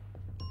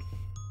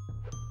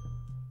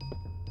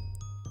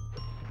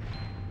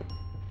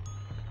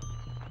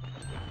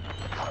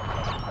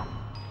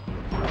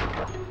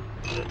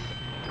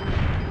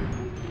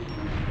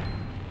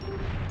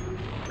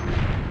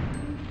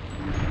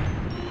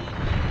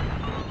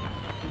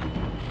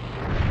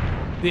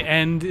 The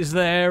end is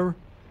there.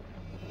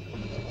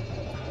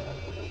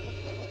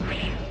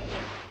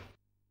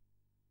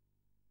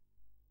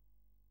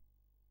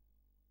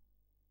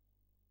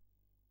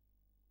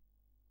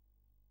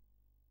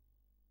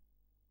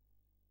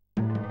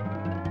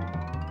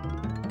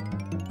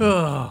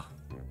 Oh.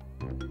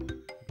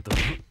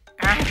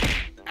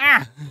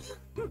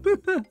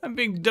 I'm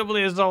being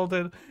doubly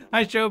assaulted.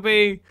 Hi,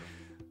 Shobi.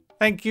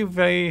 Thank you,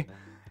 Faye.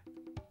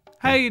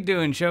 How you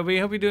doing, Shobi?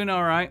 Hope you're doing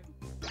all right.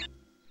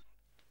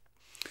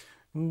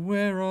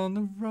 We're on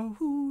the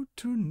road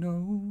to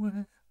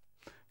nowhere.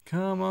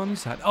 Come on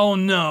inside. Oh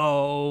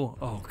no!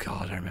 Oh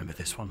god, I remember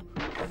this one.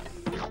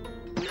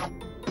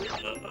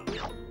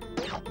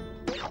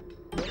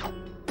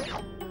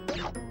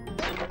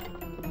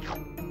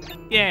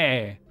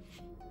 Yeah!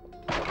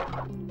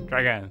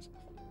 Dragons.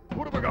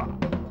 What have I got?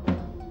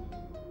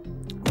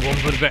 One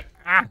foot a bit.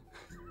 Ah!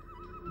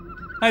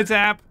 Hi,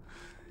 Zap.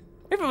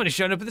 Everybody's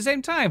showing up at the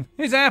same time.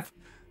 Hey, Zap.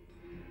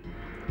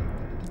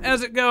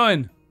 How's it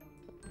going?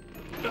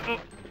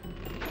 That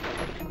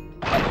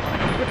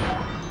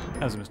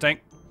was a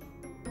mistake.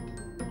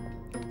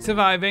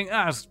 Surviving.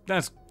 Ah,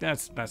 that's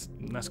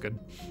good.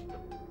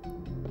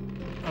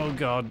 Oh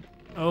god.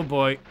 Oh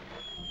boy.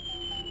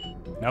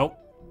 Nope.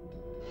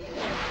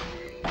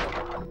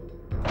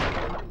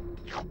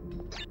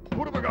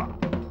 What have I got?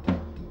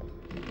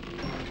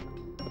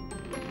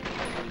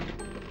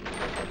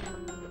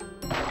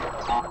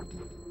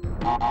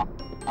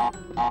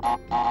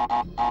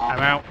 I'm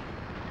out.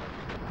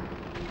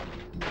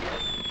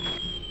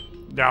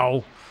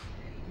 No.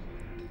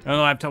 On the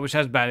laptop which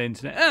has bad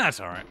internet. Ah, that's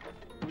alright.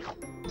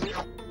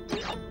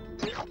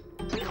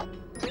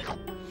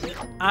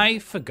 I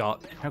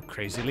forgot how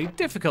crazily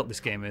difficult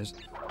this game is.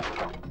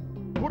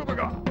 What have I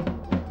got?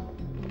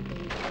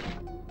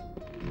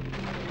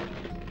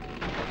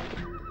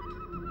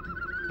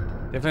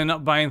 Definitely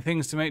not buying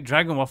things to make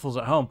dragon waffles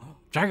at home.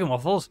 Dragon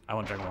waffles? I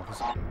want dragon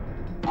waffles.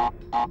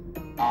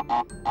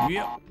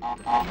 Yep.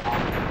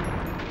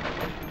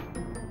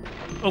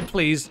 Oh,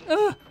 please.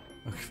 Ah.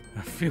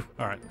 Phew.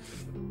 All right.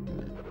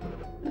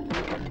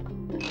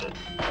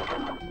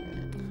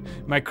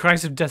 My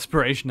cries of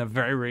desperation are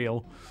very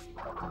real.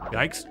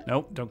 Yikes.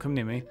 Nope, don't come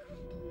near me.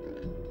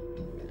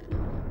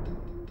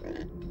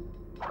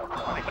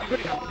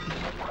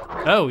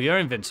 Oh, you're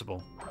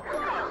invincible.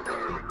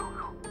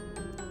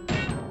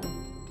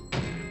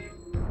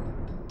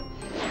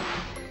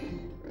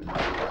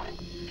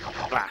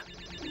 Ah.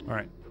 All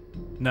right.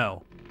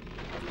 No.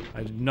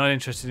 I'm not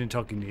interested in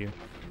talking to you.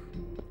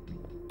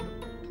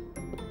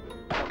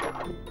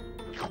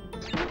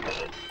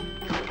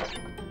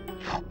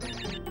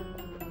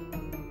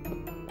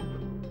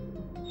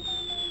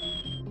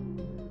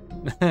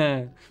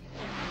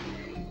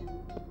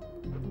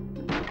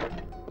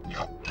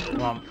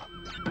 Come on.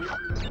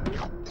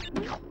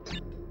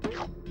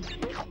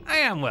 I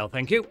am well,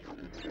 thank you.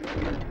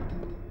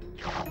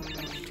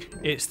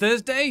 It's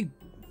Thursday.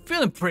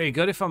 Feeling pretty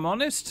good, if I'm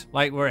honest.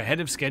 Like, we're ahead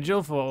of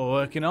schedule for what we're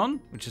working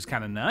on, which is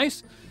kind of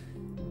nice.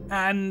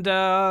 And,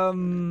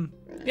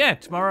 yeah,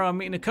 tomorrow I'm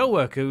meeting a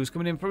co-worker who's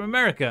coming in from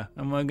America.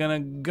 And we're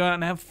going to go out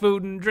and have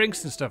food and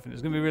drinks and stuff. And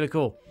it's going to be really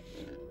cool.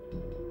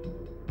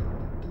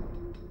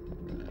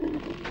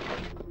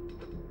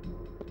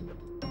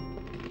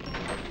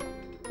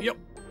 Yep.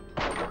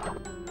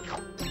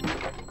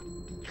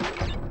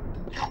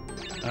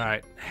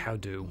 Alright, how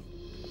do?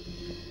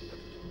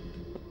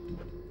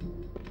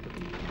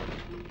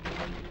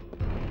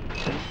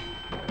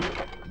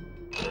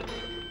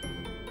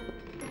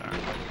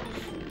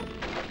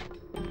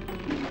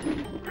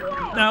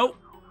 No.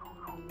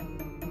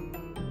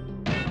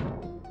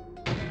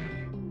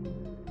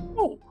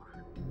 Oh.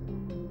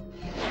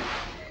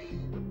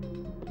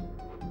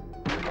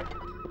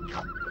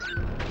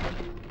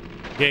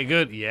 Okay,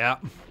 good. Yeah.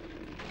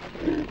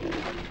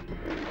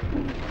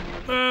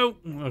 Oh,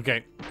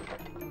 okay.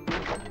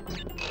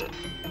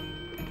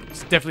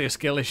 It's definitely a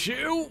skill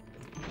issue.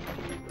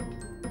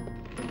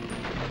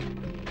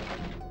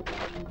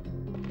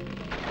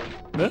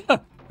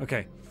 Ah,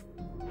 okay.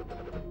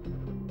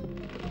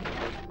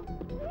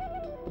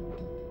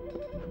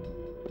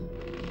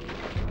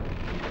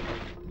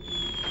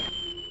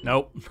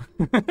 Nope.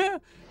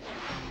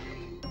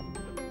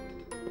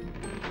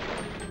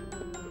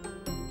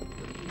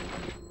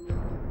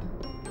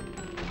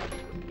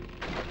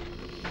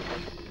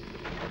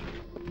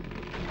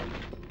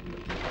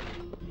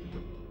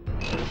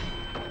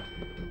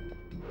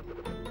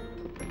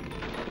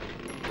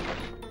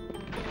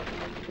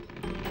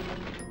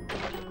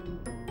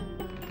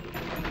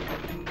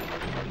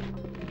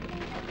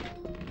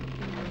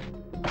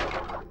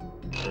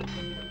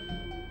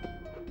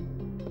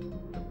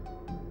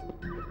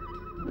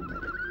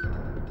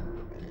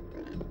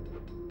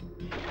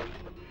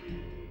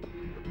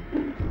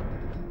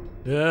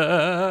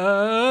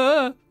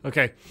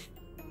 Okay.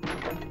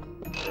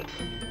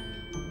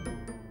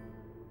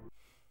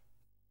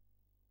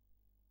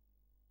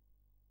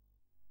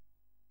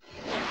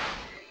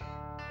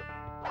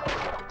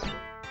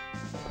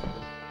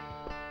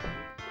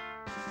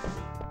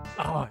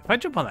 Oh, if I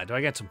jump on that, do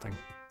I get something?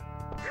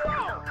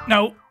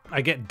 No,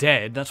 I get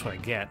dead. That's what I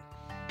get.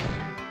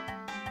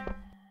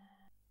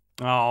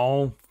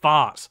 Oh,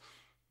 farts.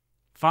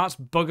 Farts,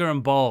 bugger,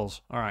 and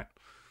balls. All right.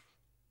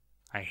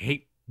 I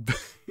hate...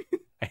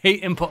 I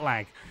hate input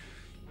lag.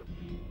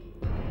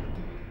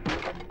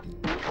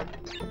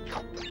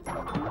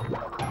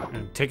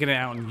 I'm taking it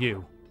out on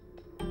you.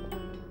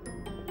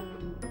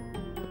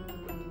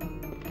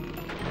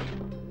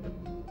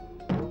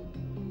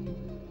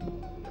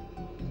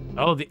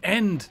 Oh, the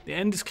end. The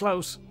end is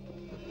close.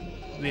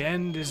 The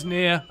end is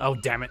near. Oh,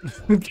 damn it.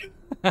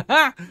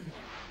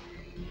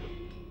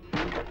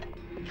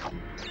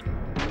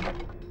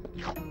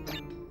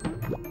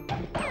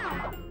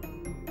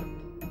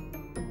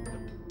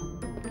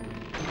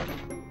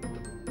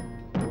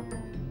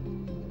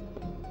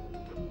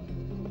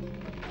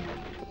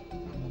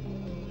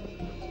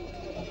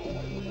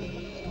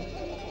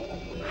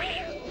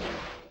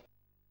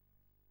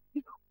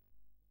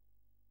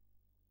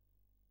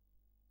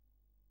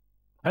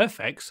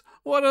 Perfects?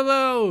 What are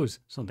those?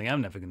 Something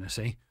I'm never going to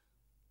see.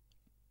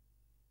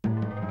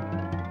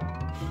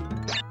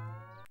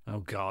 Oh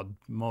god,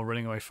 more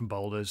running away from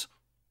boulders.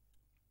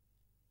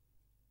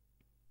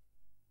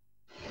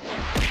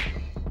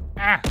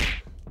 Ah!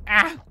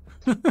 Ah!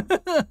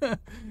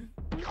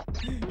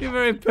 You're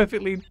very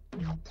perfectly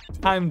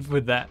timed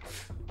with that.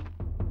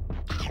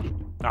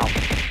 Oh.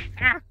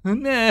 Ah!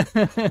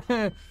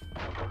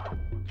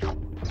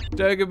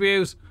 Drug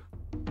abuse.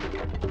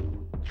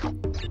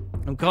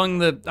 I'm calling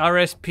the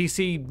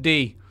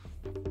RSPCD.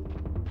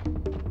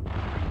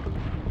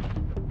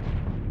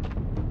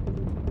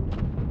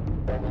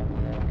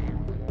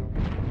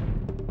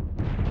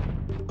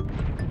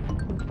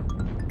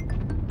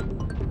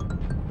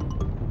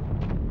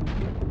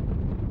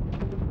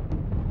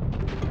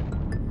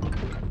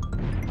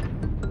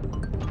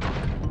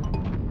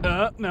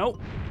 No.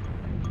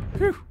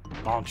 Whew.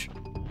 Launch.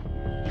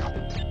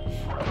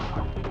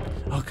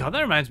 Oh god,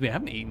 that reminds me, I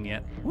haven't eaten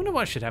yet. I wonder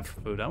what I should have for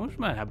food. I wonder if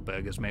I might have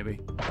burgers, maybe.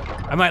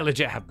 I might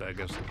legit have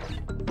burgers.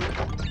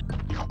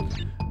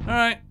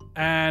 Alright,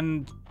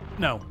 and...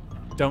 no.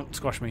 Don't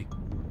squash me.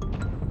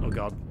 Oh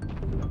god.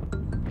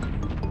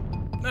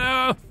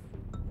 No!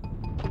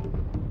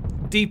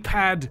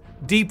 D-pad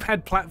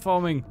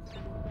platforming.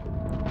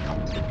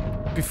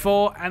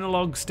 Before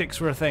analog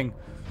sticks were a thing.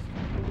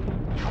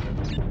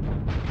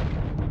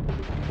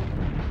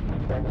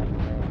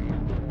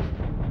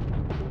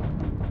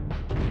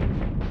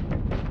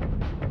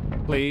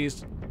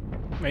 Please,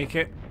 make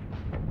it.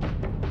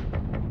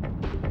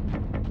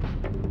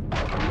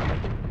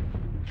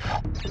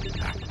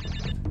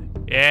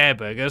 Yeah,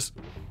 burgers.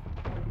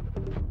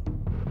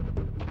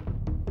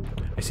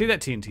 I see that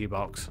TNT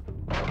box.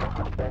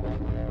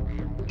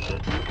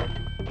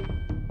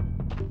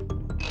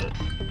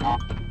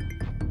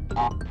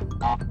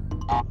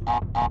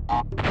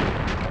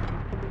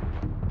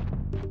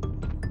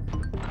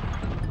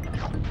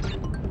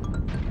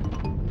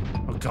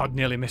 God,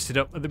 nearly messed it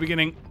up at the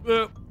beginning.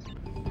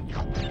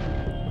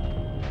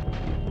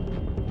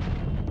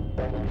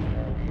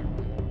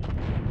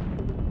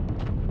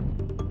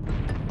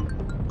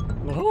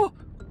 Oh,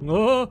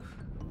 oh,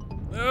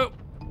 oh,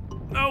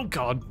 oh,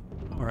 God.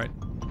 All right.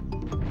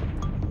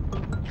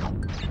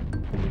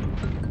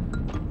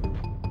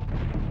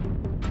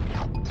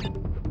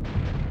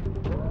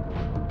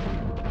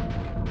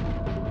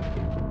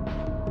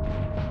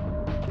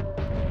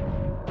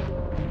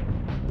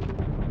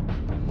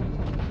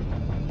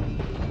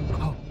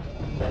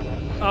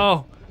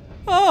 Oh.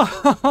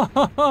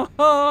 Oh,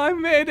 I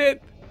made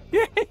it.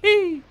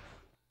 Yay.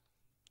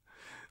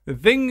 The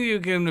thing you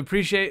can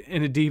appreciate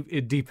in a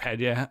deep head,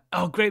 yeah.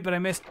 Oh, great, but I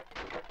missed.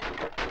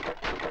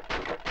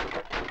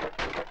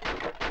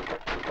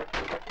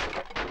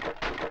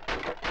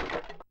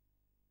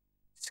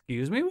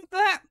 Excuse me with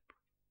that?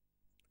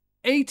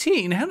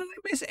 18? How did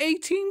I miss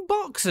 18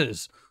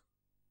 boxes?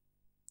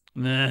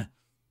 Nah.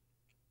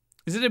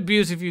 Is it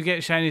abuse if you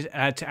get shinies to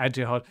add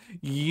to your HUD?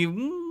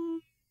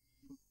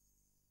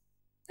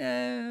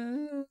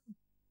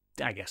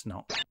 I guess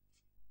not.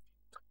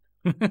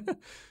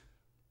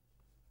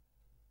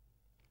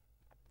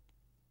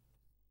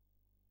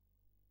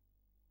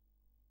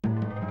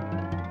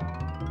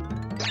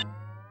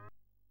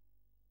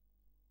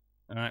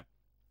 All right.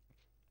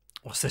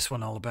 What's this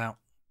one all about?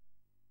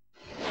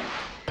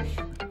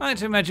 I like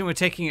to imagine we're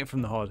taking it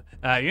from the HUD.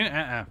 You're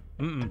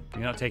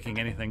not taking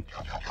anything.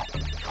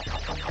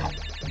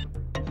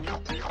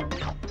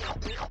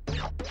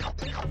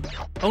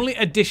 Only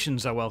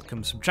additions are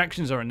welcome.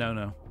 Subtractions are a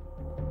no-no.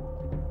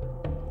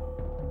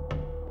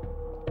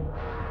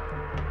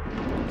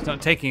 It's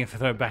not taking it for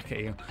throw back at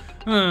you.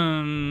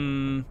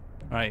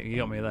 Right, you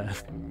got me there.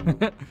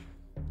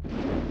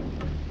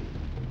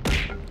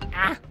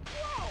 Ah!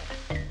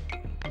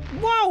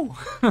 Whoa!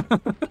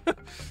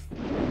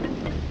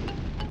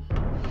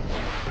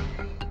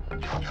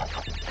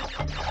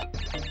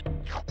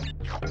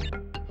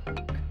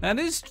 That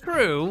is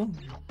true.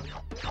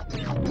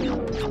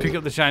 Just pick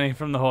up the shiny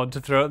from the HUD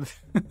to throw it.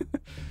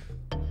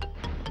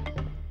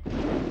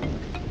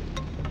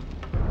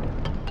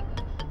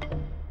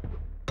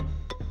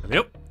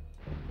 Yep.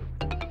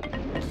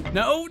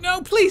 No,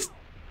 no, please.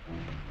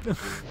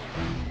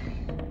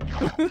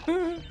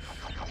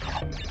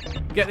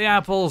 Get the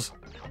apples.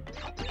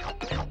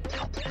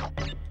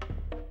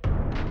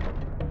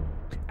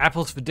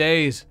 Apples for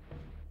days.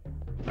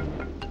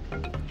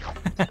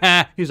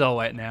 He's all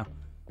wet now.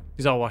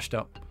 He's all washed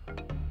up.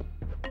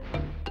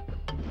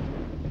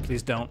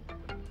 Please don't.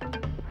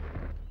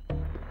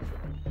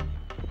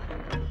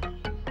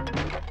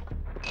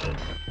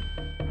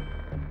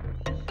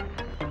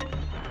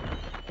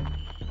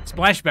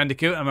 Splash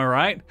Bandicoot, am I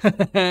right?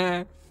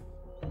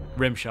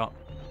 Rim shot.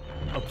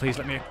 Oh, please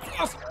let me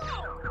across.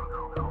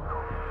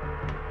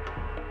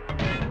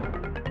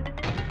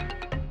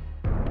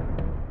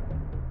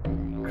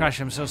 Crash,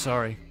 I'm so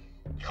sorry.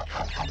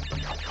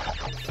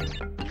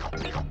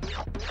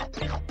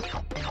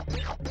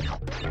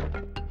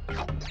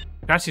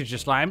 Crash is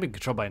just like, I'm being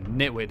controlled by a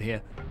nitwit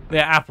here.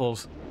 They're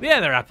apples. Yeah,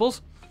 they're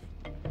apples.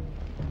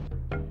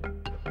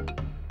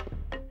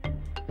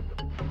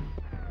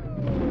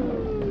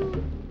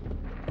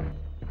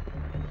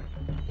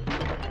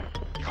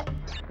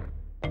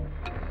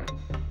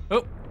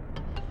 Oh.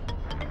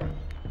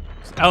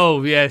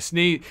 Oh, yeah,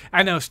 Sneeze.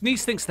 I know,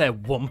 Sneeze thinks they're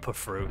Wumpa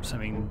fruits. I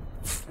mean,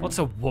 what's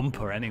a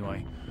Wumpa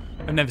anyway?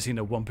 I've never seen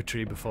a Wumpa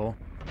tree before.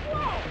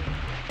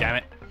 Damn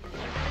it.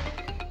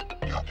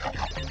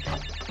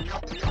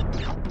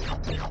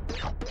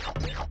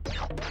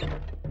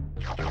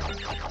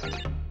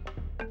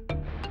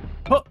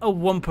 Put a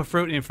Wumpa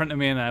fruit in front of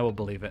me and I will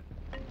believe it.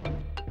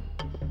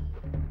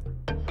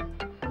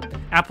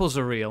 Apples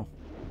are real.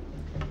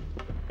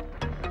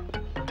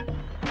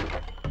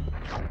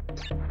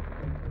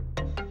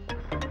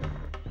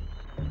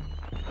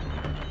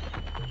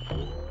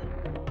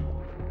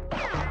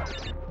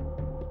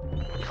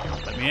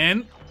 Let me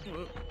in.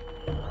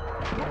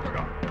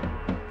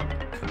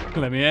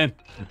 Let me in.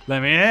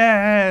 Let me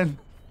in.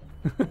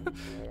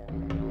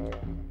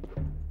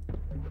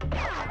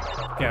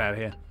 Get out of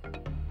here.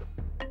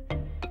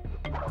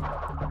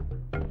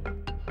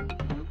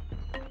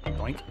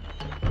 Doink.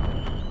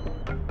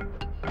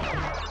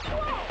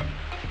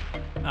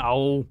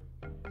 Oh.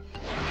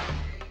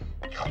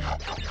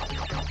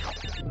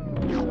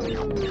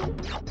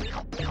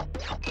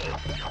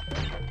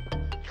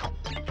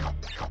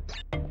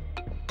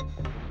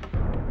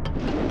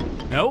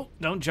 No,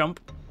 don't jump.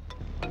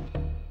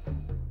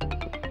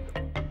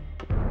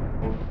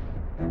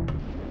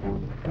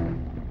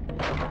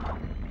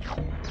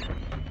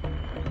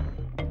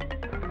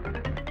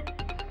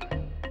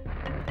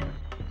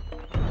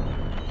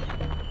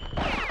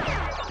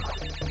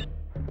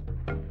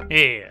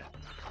 Yeah.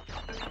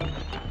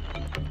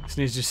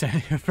 Sneeze just saying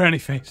a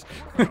frowny face.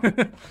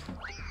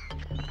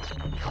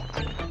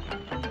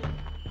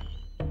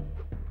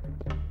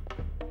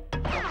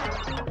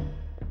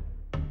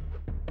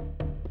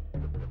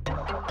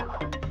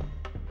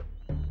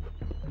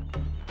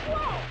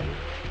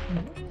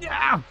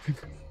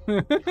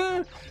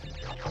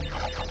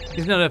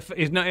 He's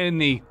not in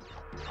the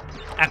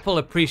Apple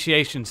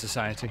Appreciation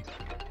Society.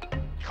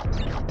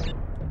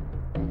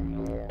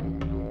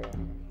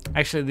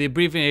 Actually, the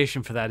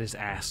abbreviation for that is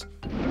ass.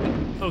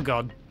 Oh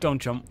god,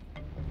 don't jump.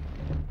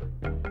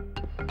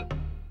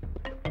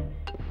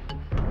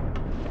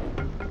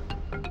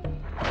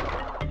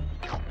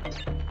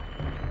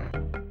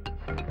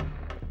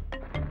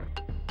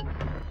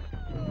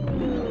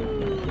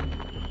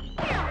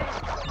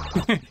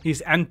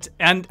 He's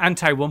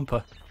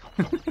anti-Wumpa.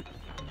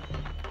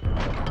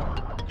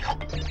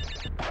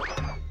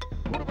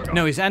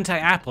 No, he's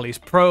anti-Apple. He's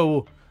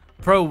pro-Wumpa.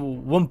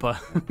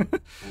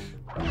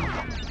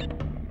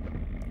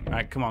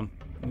 Alright, come on.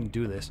 We can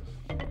do this.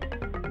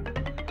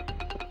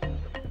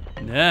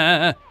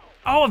 Nah.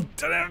 Oh, I've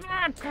done it.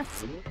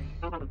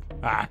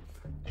 Ah.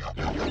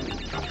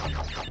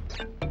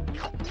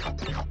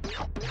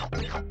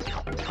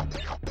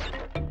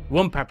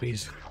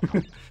 Wumpappies.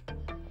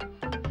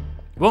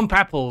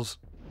 Wumpapples.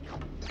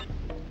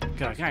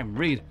 God, I can't even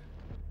read.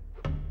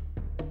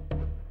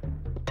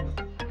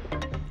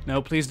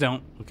 No, please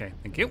don't. Okay,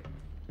 thank you.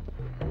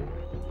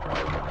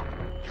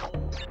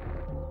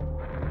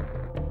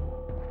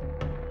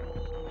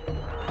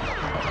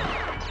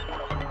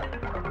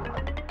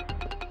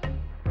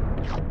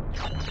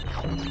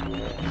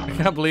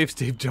 I can't believe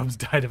Steve Jobs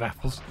died of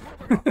apples.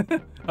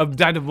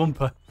 Died of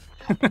Wumpa.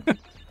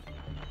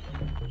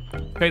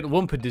 Great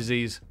Wumpa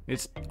disease.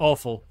 It's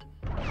awful.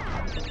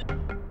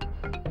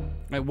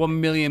 Like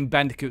 1 million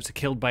bandicoots are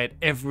killed by it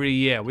every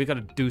year. We've got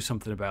to do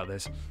something about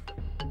this.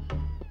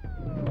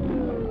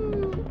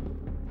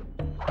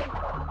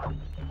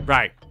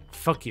 Right.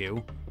 Fuck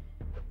you.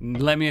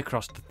 Let me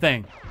across the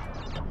thing.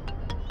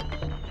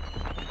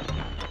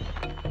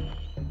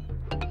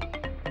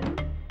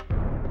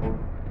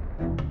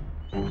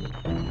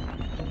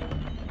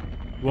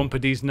 Wumpa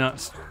D's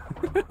nuts.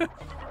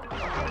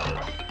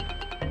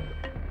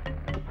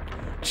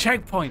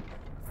 Checkpoint.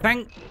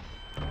 Thank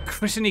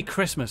Christiny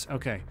Christmas.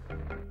 Okay.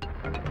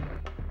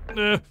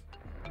 I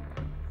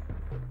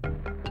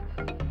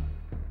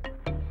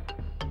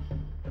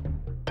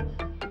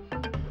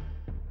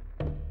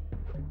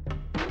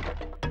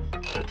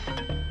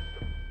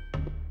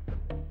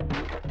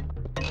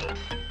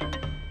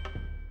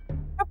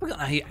forgot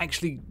how you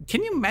actually...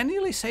 Can you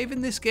manually save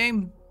in this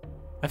game?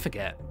 I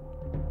forget.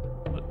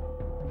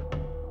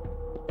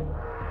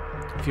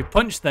 If you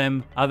punch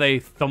them, are they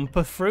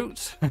thumper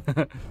fruits?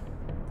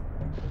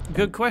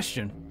 Good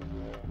question.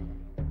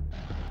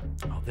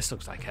 Oh, this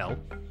looks like hell.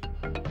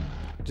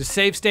 Just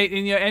save state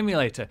in your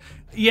emulator.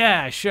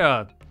 Yeah,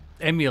 sure.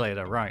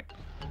 Emulator, right.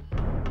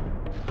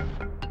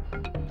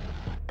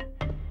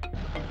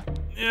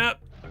 Yep.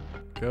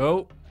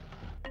 Go.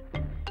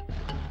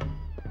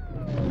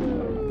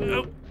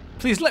 Oh,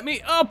 please let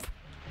me up.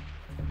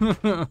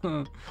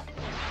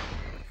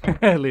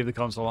 Leave the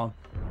console on.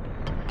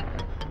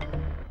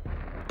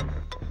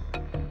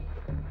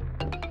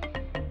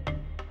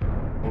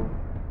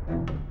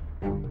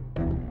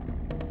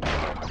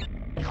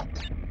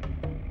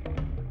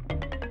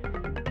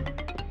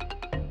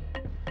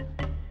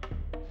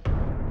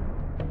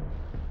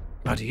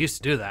 God, you used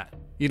to do that.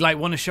 You'd like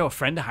want to show a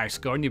friend a high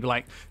score and you'd be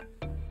like,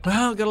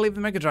 well, gotta leave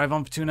the Mega Drive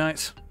on for 2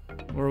 nights.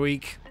 Or a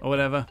week, or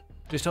whatever.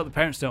 Just hope the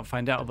parents don't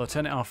find out or they'll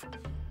turn it off.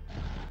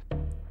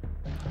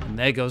 And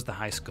there goes the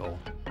high score.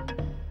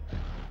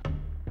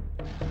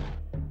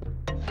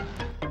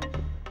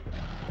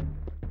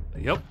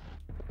 Yup.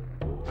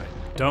 Right.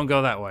 Don't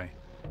go that way.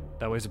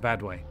 That way's a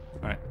bad way.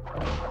 Alright.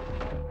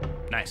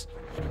 Nice.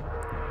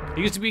 I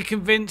used to be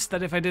convinced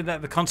that if I did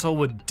that, the console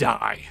would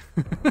die.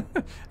 I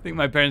think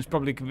my parents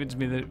probably convinced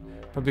me that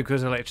probably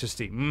because of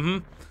electricity. Mm-hmm.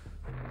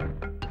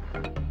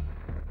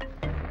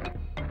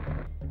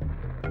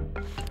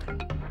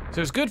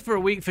 So it's good for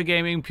a week for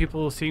gaming.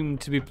 People seem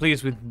to be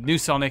pleased with new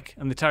Sonic,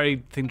 and the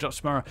Atari thing drops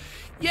tomorrow.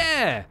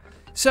 Yeah!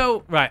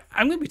 So, right,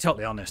 I'm going to be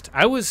totally honest.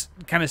 I was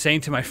kind of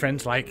saying to my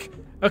friends, like,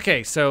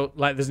 okay, so,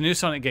 like, there's a new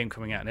Sonic game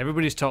coming out, and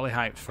everybody's totally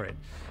hyped for it.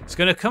 It's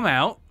going to come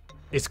out.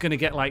 It's going to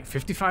get like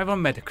 55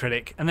 on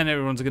Metacritic, and then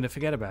everyone's going to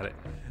forget about it.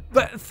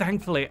 But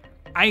thankfully,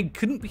 I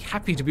couldn't be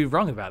happy to be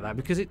wrong about that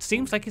because it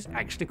seems like it's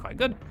actually quite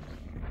good.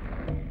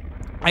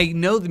 I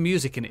know the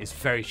music in it is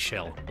very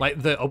chill.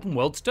 Like the open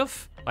world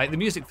stuff, like the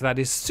music for that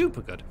is super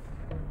good.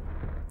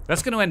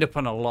 That's going to end up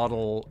on a lot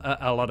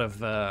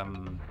of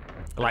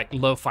like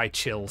lo-fi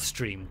chill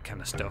stream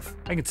kind of stuff.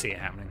 I can see it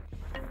happening.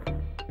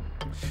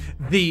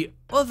 The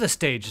other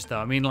stages, though,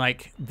 I mean,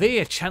 like, they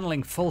are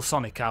channeling full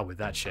Sonic R with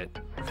that shit.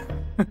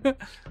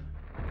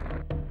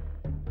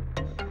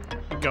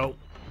 Go.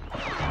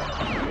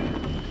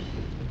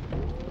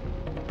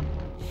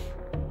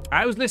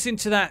 I was listening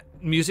to that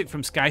music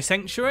from Sky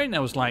Sanctuary, and I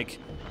was like,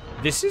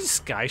 this is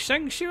Sky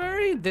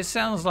Sanctuary? This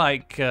sounds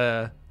like,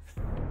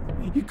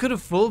 you could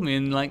have fooled me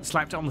and, like,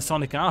 slapped it on the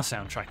Sonic R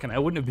soundtrack, and I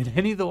wouldn't have been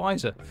any the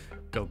wiser.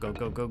 Go, go,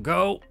 go, go,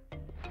 go.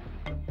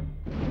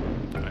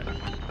 Right.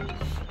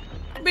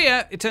 But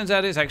yeah, it turns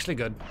out it's actually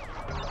good.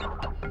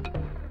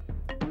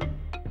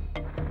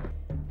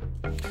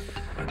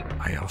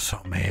 I I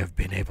also may have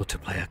been able to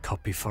play a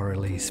copy for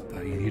release,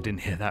 but you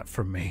didn't hear that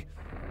from me.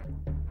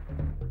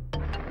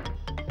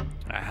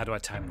 Alright, how do I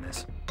time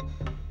this?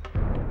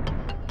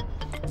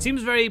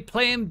 Seems very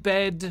play in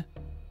bed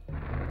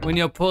when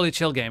you're poorly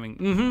chill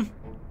gaming.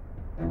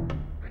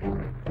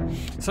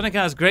 Sonic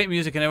has great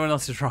music and everyone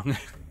else is wrong.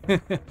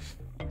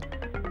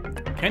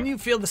 Can you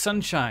feel the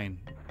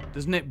sunshine?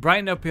 Doesn't it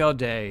brighten up your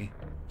day?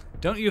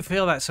 Don't you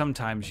feel that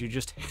sometimes you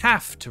just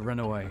have to run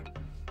away?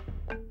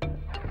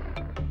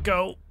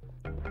 Go.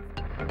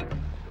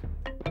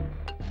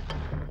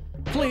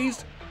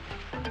 Please.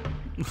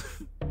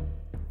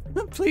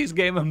 Please,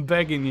 game, I'm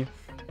begging you.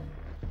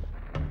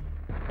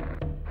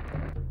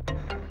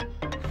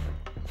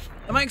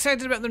 Am I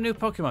excited about the new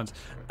Pokemons?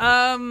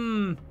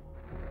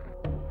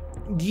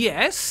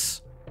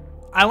 Yes.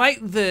 I like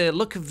the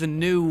look of the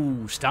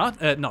new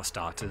not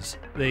starters.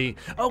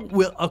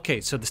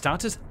 Okay, so the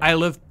starters. I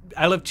love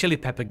Chili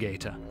Pepper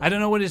Gator. I don't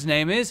know what his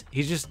name is.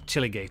 He's just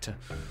Chili Gator.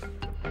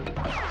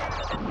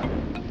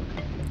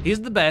 He's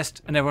the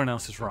best, and everyone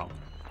else is wrong.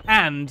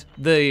 And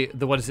the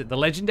what is it? The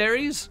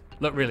legendaries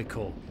look really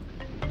cool.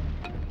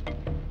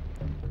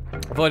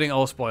 Avoiding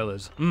all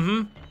spoilers.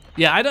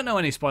 Yeah, I don't know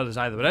any spoilers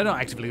either, but I don't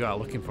actively go out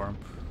looking for them.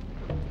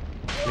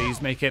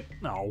 Please make it.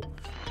 No.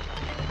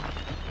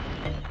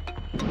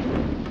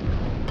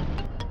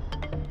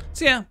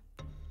 So yeah,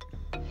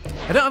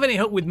 I don't have any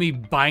hope with me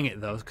buying it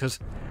though, because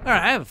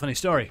alright, I have a funny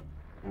story.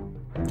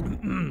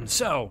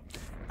 So,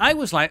 I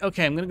was like,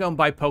 okay, I'm gonna go and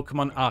buy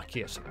Pokemon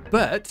Arceus,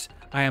 but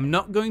I am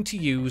not going to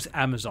use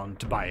Amazon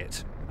to buy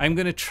it. I'm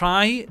gonna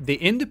try the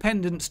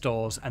independent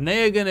stores, and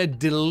they are gonna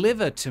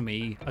deliver to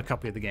me a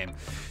copy of the game.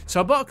 So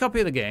I bought a copy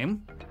of the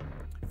game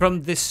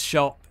from this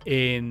shop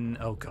in,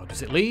 oh god,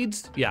 was it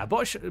Leeds? Yeah, I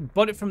bought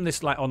it from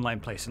this like online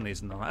place in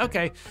Leeds, and I'm like,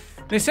 okay.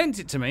 They sent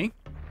it to me.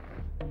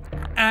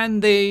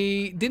 And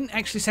they didn't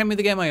actually send me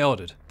the game I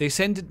ordered. They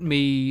sent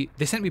me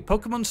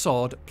Pokemon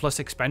Sword plus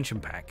expansion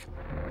pack.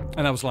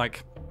 And I was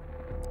like,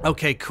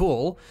 okay,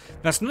 cool.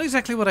 That's not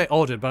exactly what I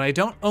ordered, but I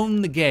don't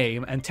own the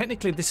game, and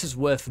technically this is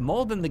worth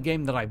more than the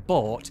game that I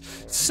bought,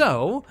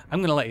 so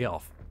I'm gonna let you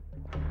off.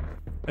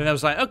 And I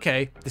was like,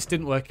 okay, this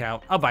didn't work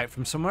out. I'll buy it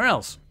from somewhere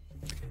else.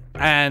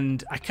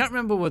 And I can't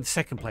remember where the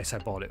second place I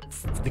bought it,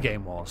 the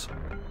game was.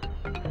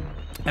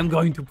 I'm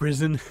going to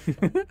prison.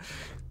 Then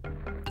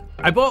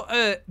I bought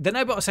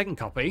a second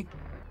copy.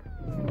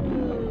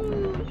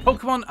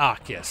 Pokemon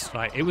Arceus,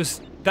 right?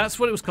 That's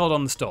what it was called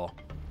on the store.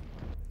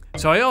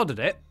 So I ordered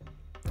it,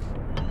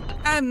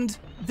 and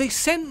they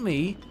sent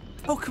me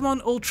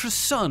Pokemon Ultra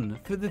Sun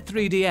for the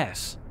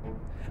 3DS.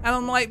 And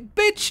I'm like,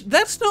 bitch,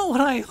 that's not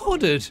what I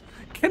ordered.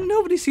 Can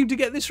nobody seem to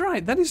get this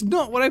right? That is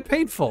not what I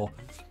paid for.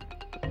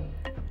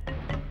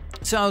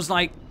 So I was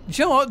like,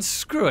 you know what?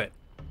 Screw it.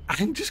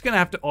 I'm just going to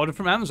have to order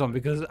from Amazon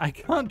because I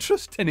can't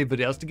trust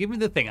anybody else to give me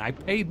the thing I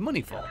paid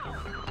money for.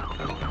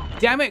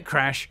 Damn it,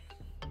 Crash.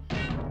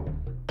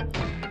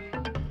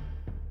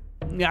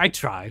 Yeah, I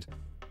tried.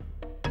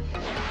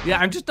 Yeah,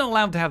 I'm just not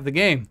allowed to have the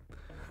game.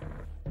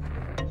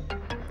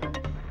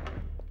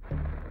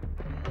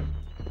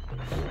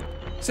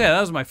 So yeah,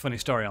 that was my funny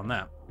story on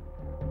that.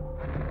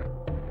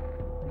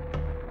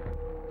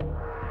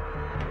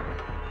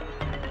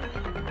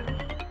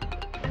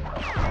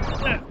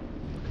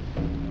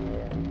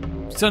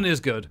 Sun is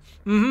good.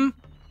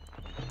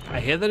 I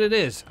hear that it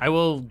is. I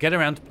will get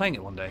around to playing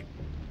it one day.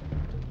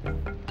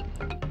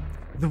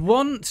 The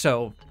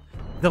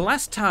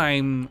last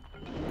time,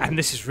 and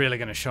this is really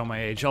going to show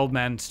my age, old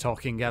man's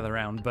talking, gather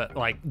round, but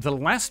like the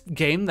last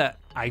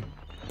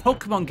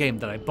Pokemon game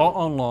that I bought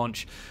on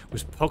launch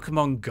was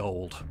Pokemon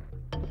Gold.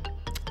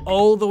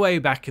 All the way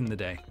back in the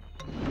day.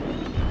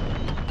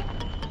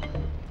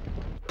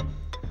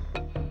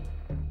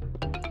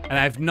 And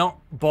I've not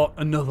bought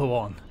another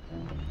one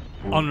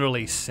on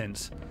release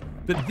since.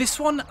 But this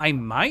one I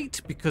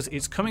might, because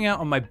it's coming out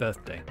on my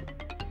birthday.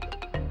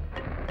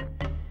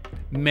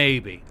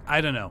 Maybe.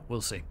 I don't know. We'll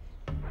see.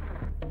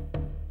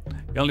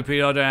 The only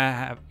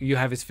pre-order you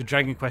have is for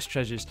Dragon Quest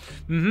treasures.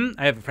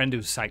 I have a friend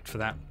who's psyched for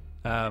that.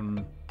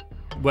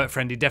 Work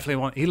friend.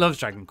 He loves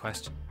Dragon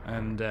Quest.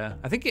 And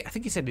I think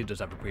he said he does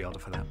have a pre-order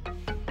for that.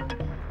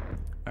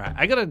 Alright,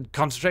 I gotta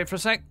concentrate for a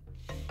sec.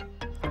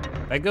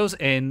 That goes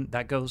in,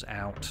 that goes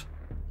out.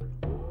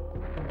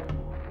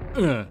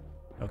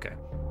 Okay.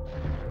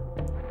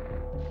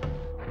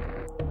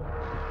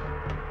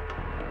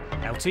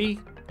 LT?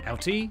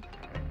 LT?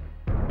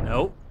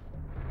 No.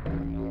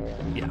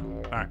 Yeah,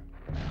 alright.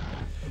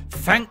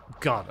 Thank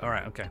God.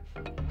 Alright, okay.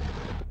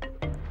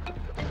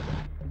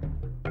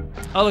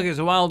 Oh, look, it's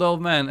a wild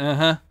old man.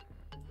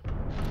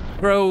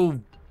 Oh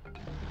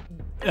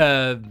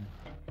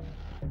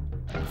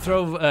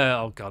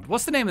God.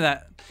 What's the name of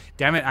that?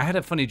 Damn it, I had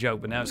a funny joke,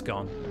 but now it's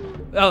gone.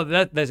 Oh,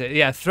 there's it.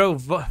 Yeah, throw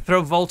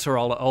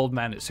Voltarol at old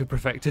man. It's super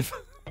effective.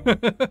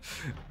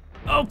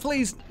 Oh,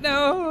 please,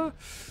 no.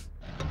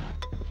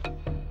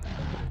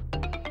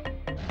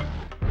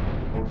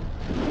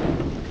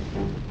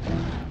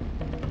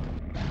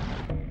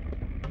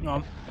 Come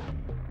on.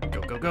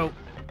 Go, go, go.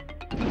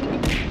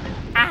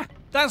 Ah,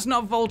 that's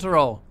not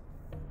Voltarol.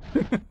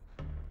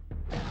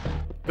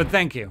 But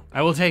thank you.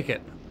 I will take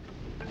it.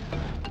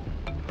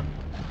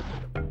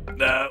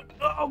 No.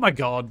 Oh my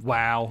god.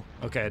 Wow.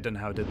 Okay, I don't know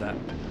how I did that.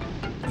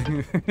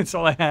 It's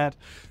all I had.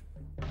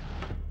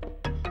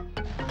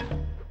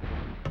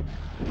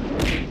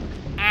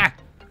 Ah!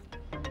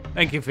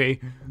 Thank you, Fee.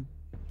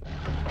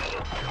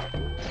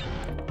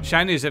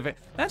 Shiny as if it...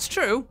 That's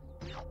true.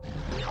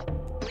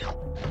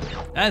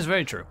 That is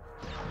very true.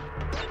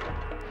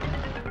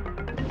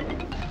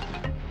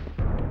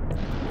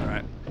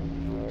 Alright.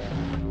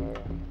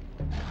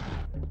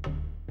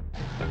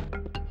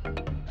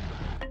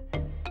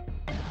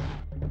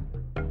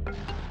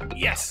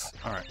 Yes!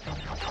 Alright.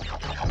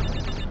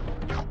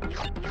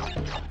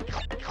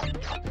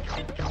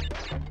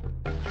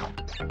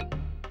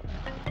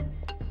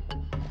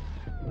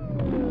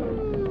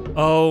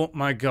 Oh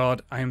my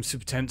god, I am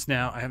super tense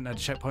now. I haven't had a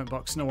checkpoint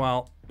box in a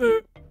while.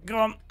 Go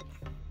on.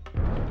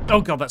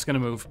 Oh god, that's gonna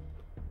move.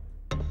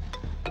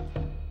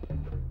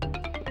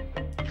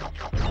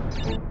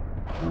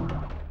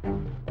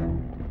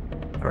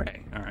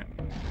 Hooray, alright.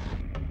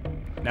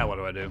 Now what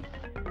do I do?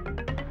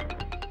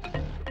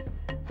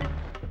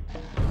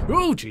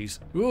 Ooh, jeez.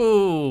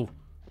 Ooh.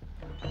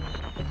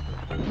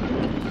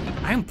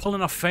 I am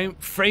pulling off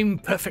frame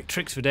perfect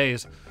tricks for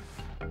days.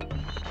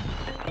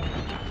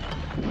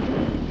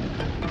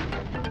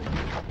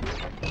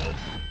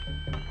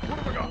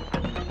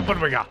 What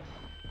do we got?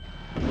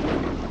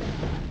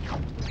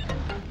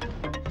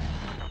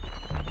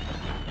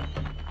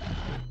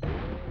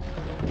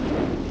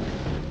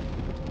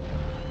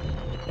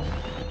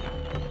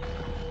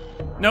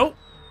 Nope.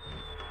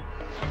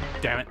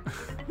 Damn it.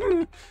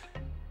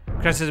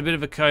 Crash has a bit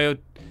of a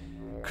coyote.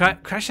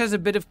 Crash has a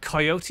bit of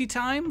coyote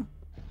time?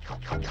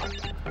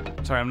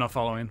 Sorry, I'm not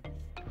following.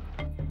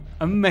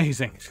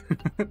 Amazing.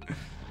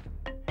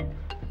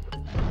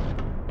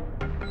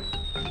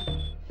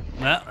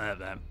 Well,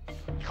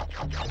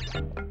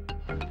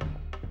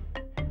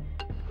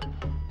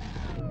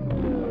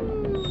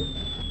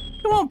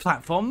 come on,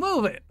 platform,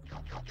 move it.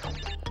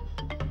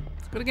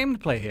 Got a game to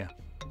play here.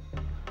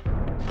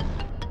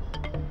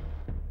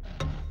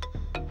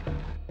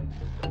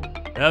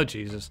 Oh,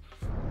 Jesus.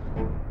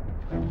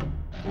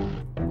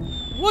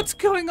 What's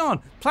going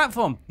on?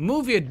 Platform,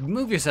 move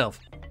yourself.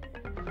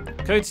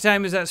 Coyote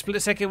time is that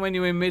split second when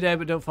you're in midair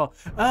but don't fall.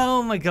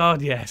 Oh my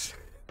god, yes.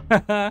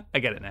 I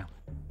get it now.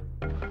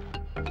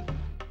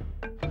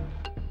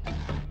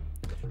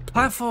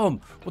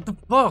 Platform, what the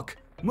fuck?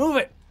 Move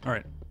it. All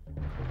right.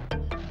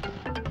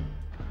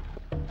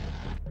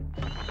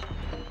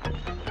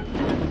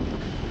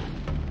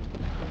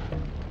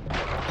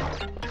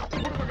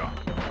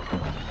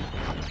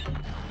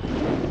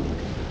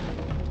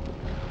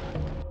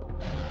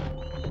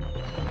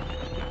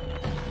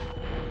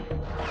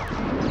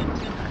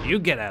 You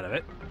get out of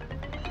it.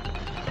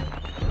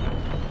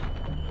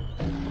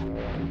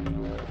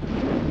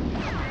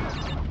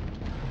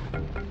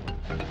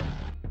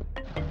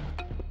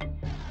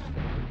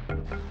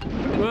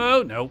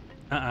 Whoa, no.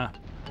 The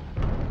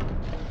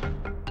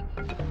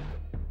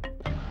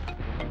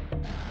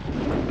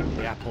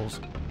apples.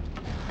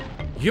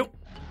 Yup.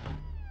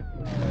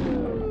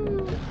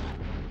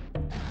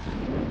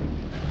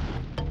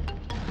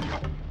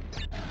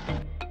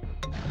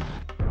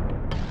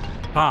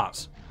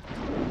 Parts.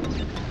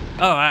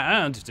 Oh, I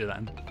don't just do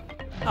that.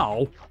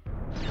 Oh.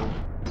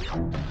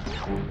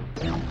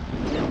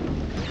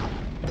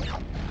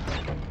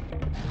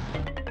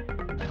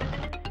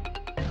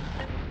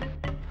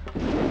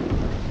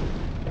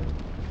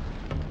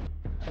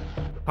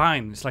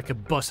 Fine, it's like a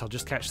bus. I'll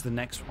just catch the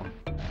next one.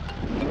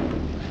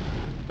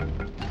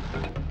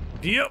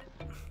 Yep.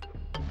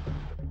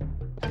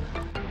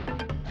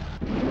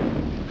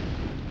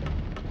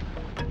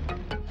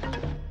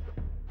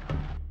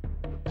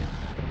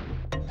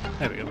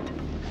 There we go.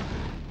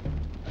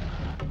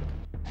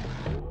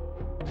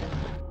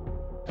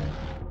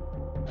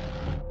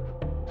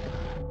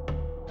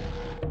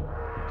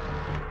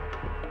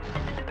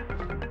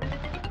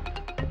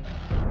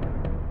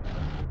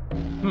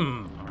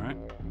 All right.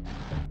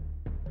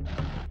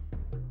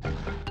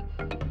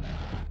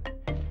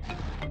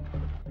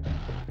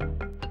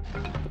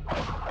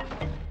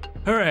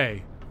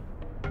 Hooray!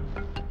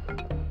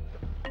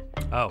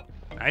 Oh,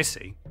 I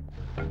see.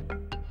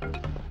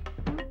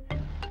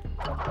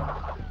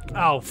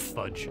 Oh,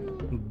 fudge.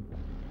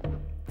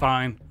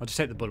 Fine, I'll just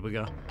take the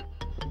Budweiser.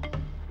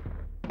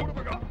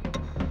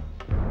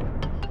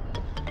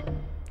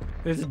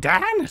 There's a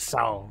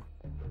dinosaur.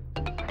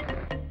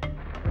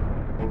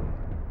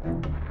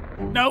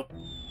 Nope.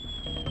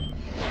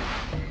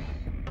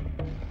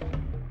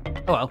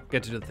 Oh well,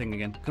 get to do the thing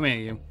again. Come here,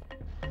 you.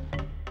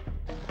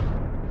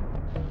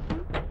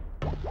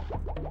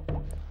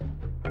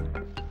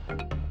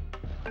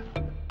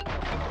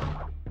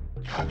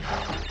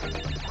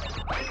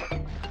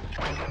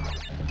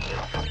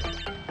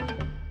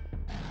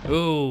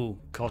 Ooh,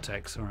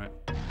 Cortex, alright.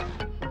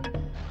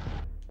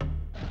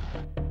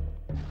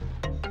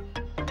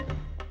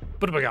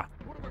 Budweiser.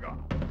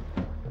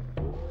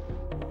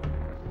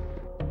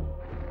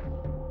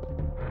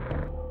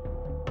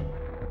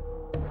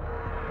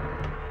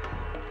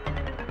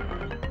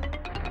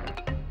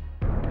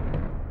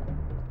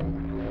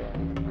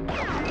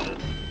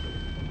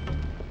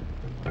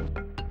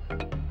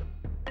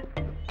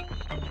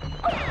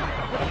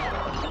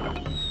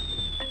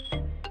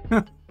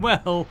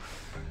 Well,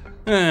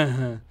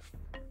 I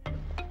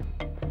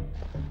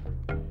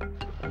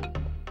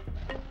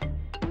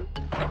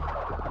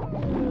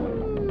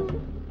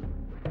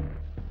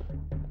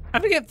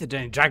forget if there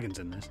are any dragons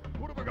in this.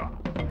 What have I got?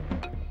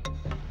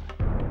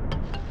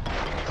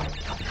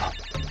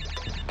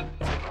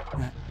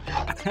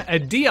 A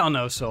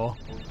Dionosaur.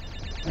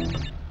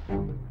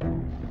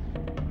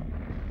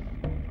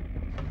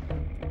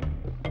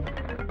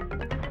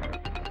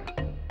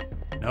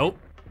 Nope.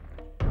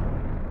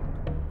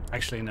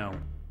 Actually, no.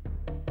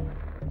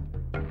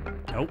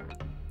 Nope.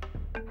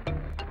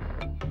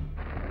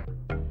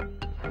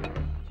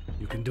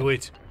 You can do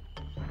it.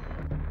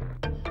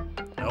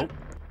 Nope.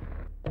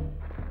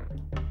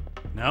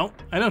 No,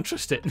 I don't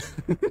trust it.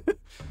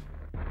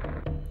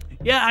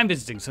 Yeah, I'm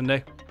visiting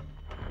Sunday.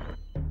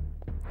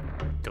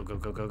 Go, go,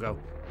 go, go, go.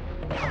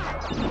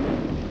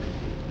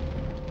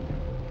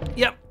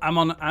 Yep,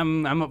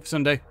 I'm up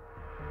Sunday.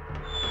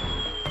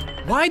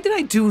 Why did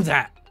I do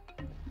that?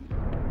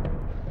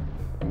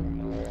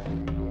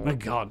 My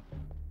God.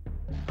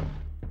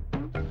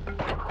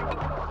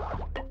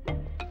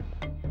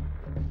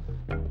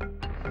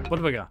 What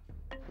have I got?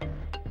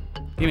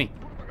 Gimme.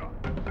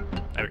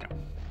 There we go.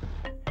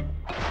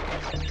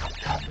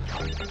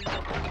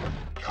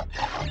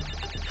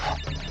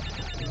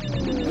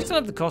 Do I still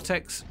have the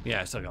Cortex?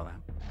 Yeah, I still got that.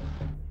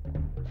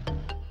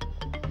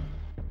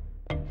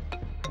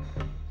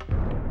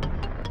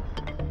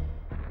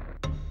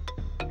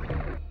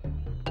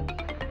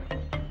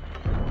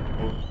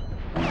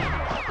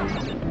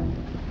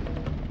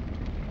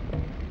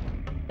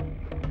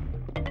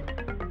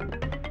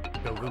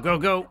 Go, go, go,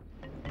 go.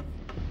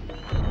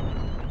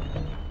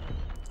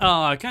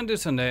 Oh, I can't do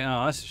Sunday.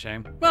 Oh, that's a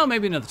shame. Well,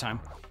 maybe another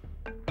time.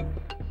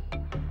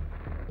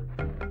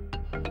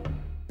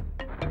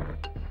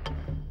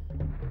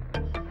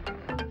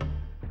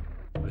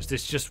 Or is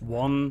this just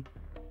one?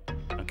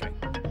 Okay.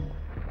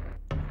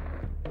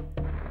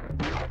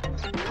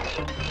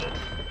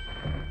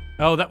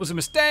 Oh, that was a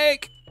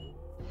mistake!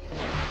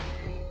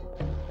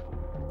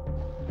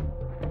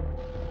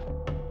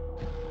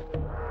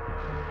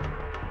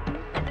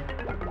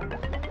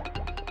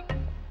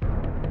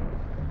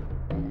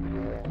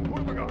 What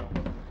have I got?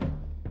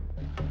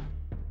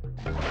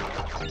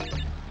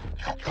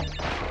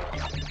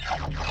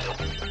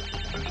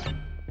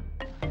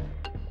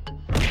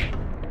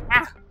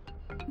 Ah!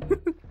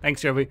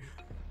 Thanks, Joby.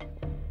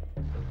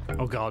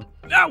 Oh, God.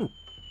 No!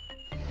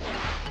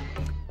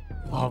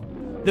 Oh,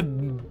 the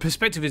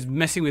perspective is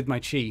messing with my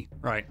chi.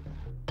 Right.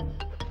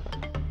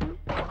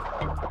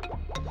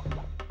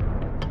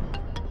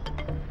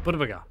 What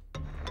have I got?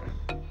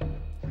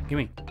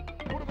 Gimme.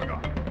 What have I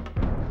got?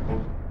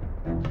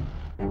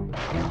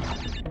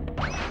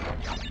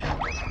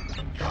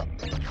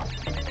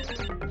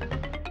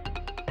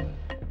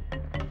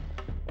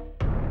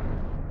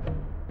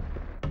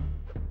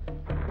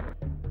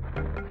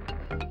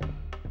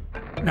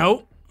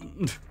 No.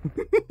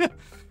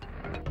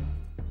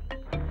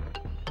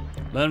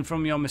 Learn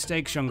from your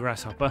mistakes, young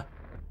grasshopper.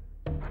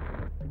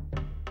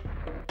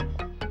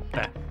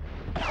 There.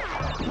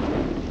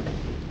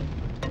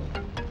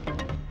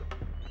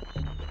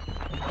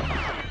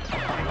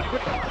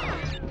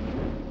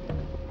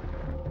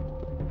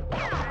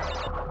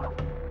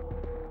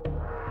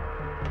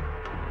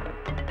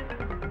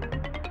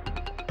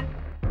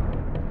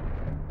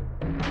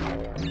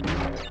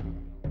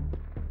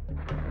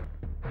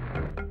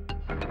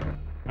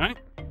 Right.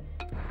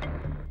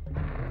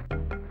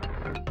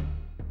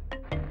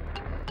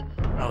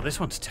 Oh, this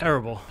one's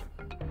terrible.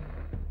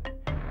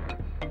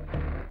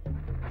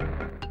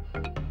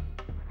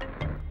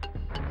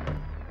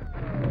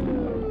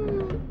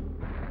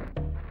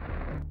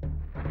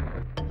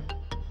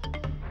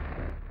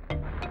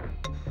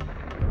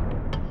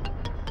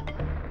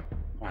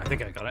 I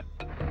think I got it.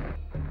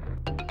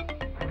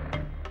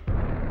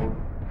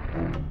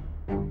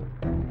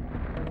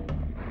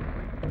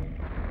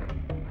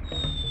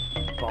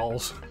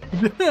 Balls.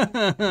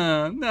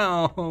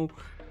 No.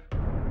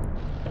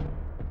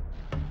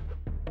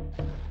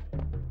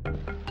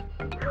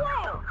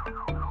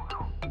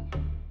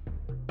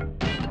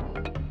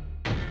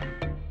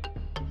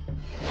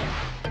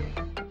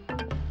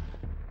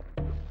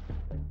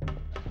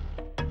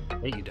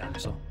 Hey, you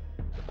dinosaur.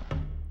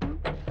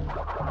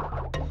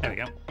 There we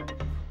go.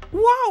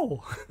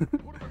 Whoa!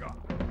 What have I got?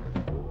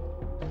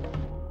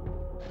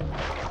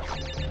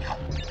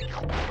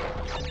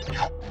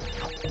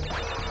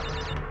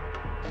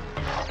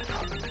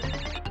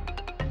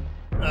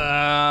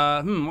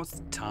 What's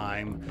the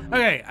time?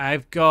 Okay,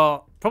 I've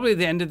got probably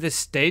the end of this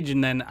stage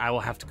and then I will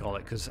have to call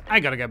it because I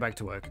gotta go back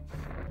to work.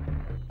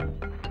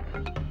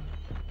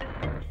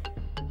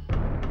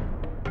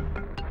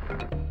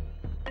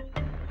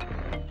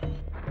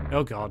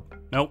 Oh God,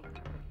 nope.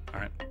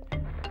 Alright.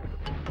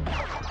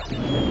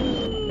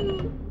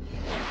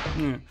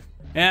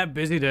 Yeah,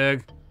 busy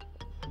Doug.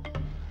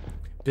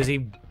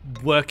 Busy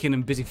working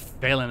and busy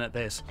failing at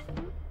this.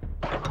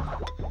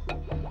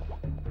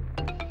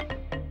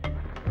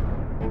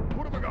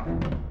 What have I got?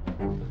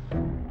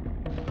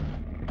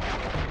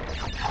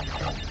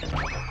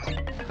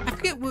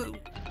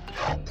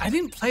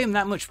 didn't play them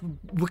that much.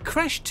 Were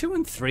Crash 2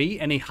 and 3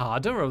 any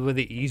harder or were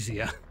they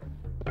easier?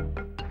 I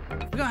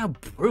forgot how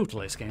brutal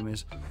this game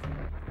is.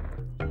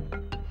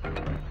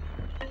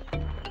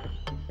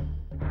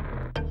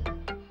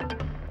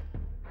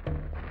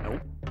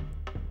 Nope.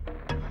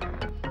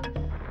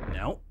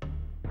 No.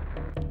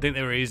 I think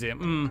they were easier.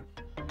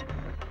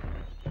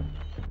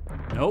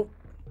 Nope.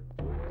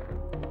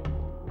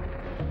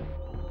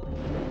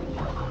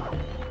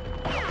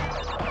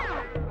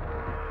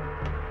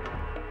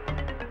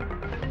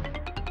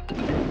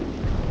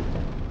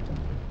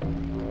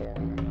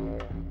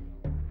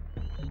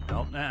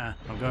 Nope, nah,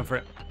 I'm going for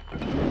it.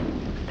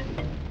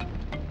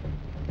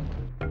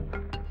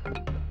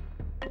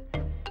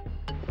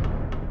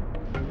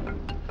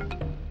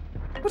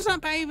 What's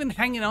that bat even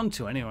hanging on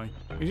to anyway?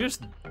 You're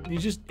just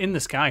in the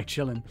sky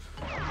chilling.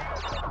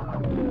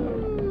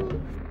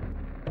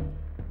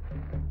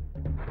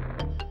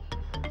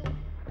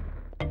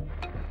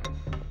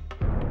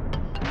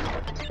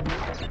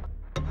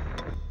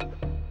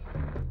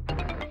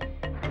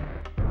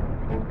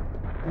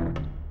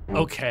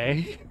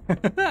 Okay,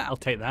 I'll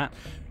take that.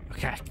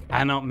 Okay, I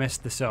cannot mess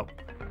this up.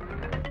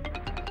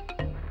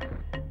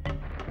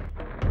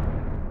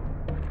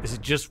 Is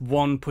it just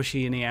one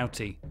pushy inny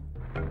outie?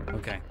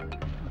 Okay,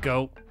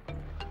 go.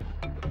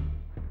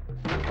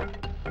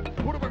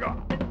 What have I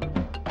got?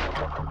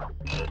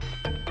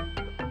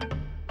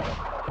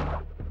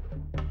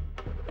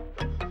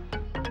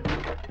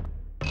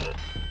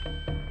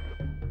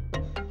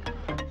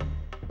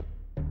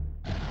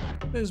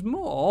 There's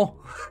more.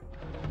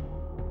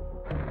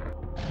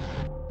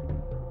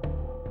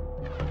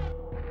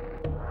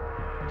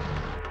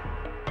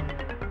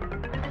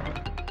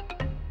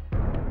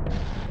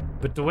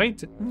 But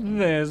wait,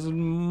 there's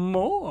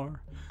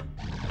more.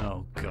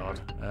 Oh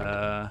God.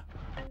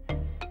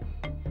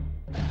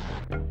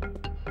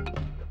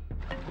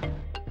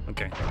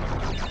 Okay.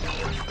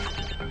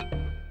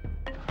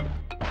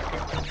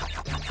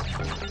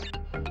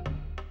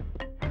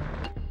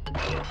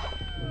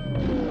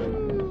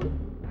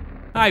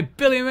 Hi,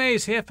 Billy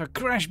Mays here for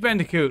Crash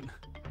Bandicoot.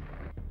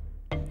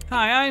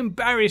 Hi, I'm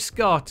Barry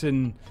Scott,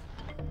 and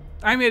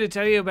I'm here to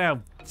tell you about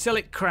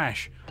Select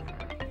Crash.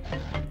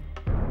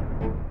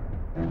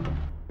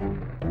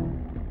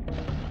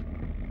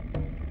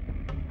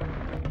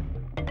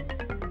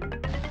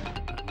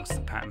 What's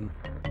the pattern?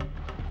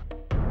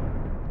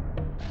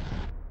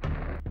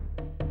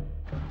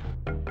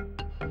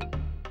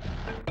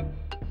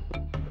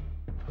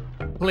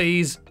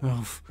 Please.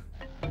 Oh.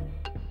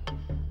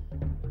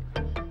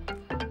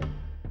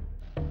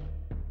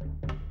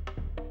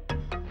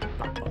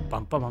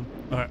 Bum, bum, bum.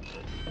 All right.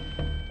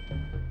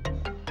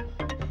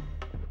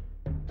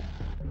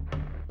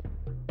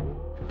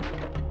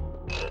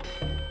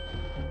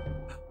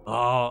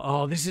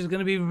 Oh, this is going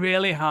to be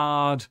really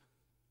hard.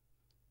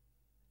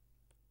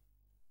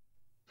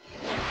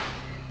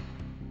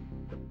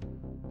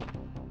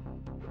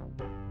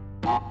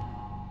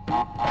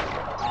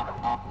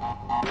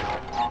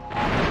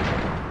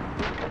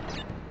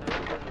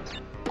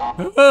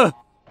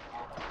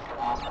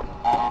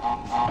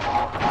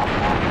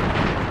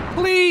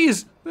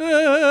 Please!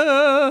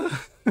 I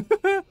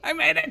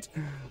made it!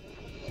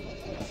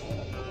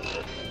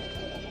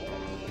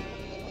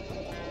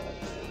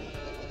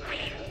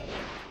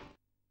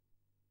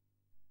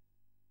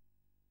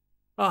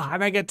 Oh,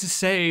 and I get to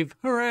save.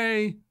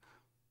 Hooray!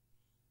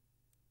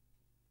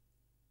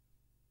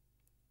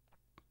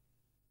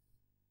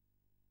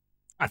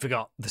 I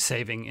forgot the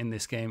saving in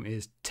this game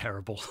is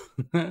terrible.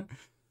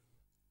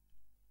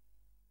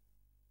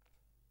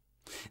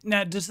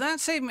 Now, does that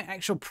save my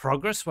actual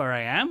progress where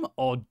I am,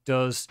 or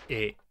does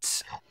it...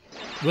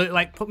 Will it,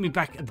 like, put me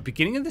back at the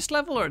beginning of this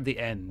level or at the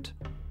end?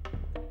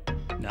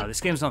 No, this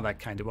game's not that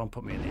kind. It won't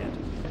put me in the end.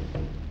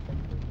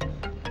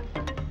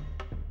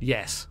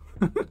 Yes.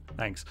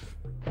 Thanks.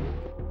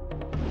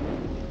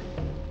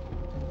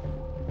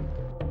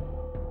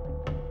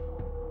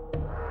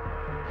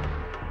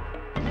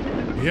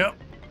 Yep.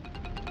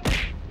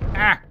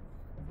 Ah!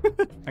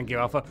 Thank you,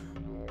 Alpha.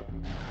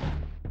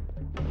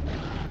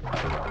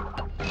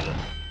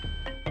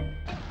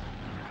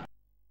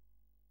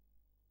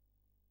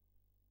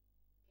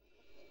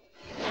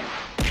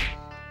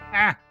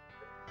 Ah!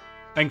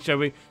 Thanks,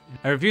 Joey.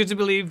 I refuse to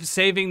believe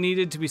saving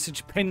needed to be such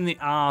a pain in the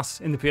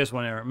arse in the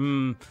PS1 era.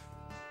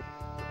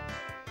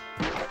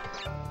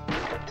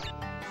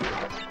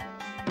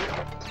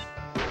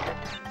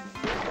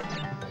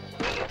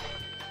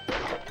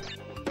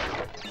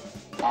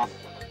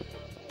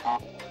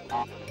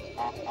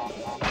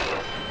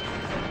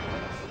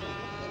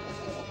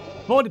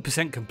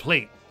 %40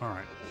 complete. All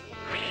right.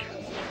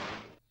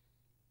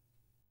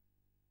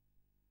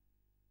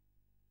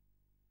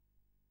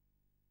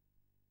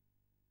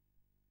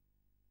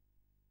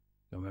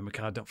 Don't remember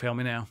card. Don't fail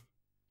me now.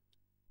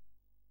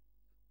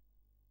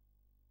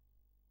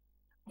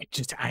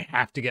 I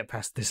have to get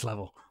past this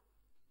level.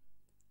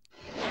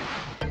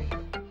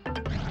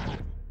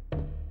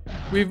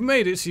 We've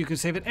made it so you can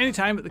save at any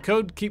time, but the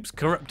code keeps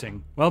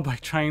corrupting. Well, by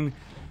try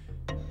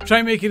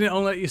making it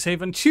only let you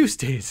save on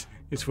Tuesdays.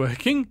 It's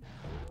working?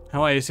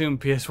 How I assume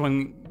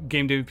PS1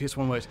 game doing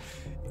PS1 works.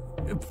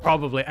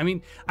 Probably. I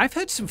mean, I've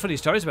heard some funny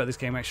stories about this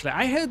game, actually.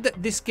 I heard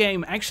that this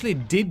game actually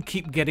did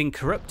keep getting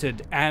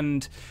corrupted,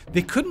 and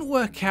they couldn't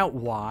work out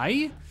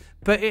why,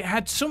 but it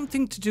had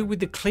something to do with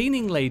the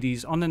cleaning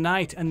ladies on a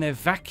night and their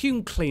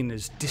vacuum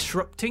cleaners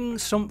disrupting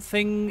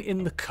something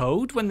in the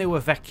code when they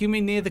were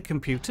vacuuming near the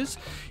computers.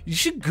 You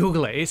should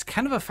Google it. It's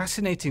kind of a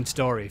fascinating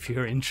story if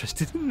you're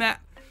interested in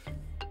that.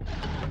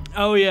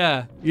 Oh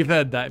yeah, you've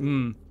heard that.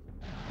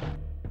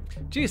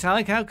 Geez,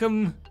 Alec, how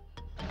come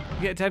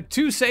you get to have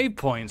 2 save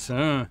points?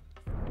 I'll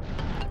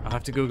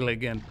have to Google it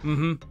again.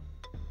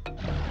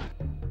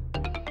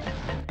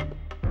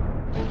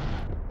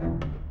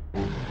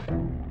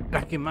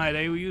 Back in my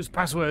day, we used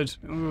passwords.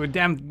 We were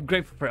damn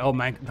grateful for it. Oh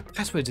man, the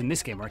passwords in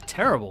this game are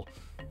terrible.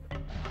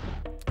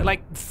 They're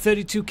like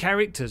 32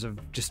 characters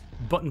of just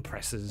button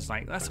presses.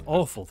 Like, that's an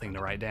awful thing to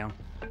write down.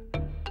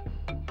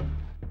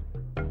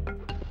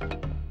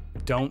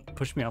 Don't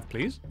push me off,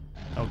 please.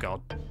 Oh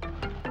god.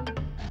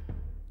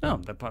 Oh,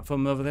 that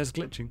platform over there's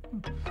glitching.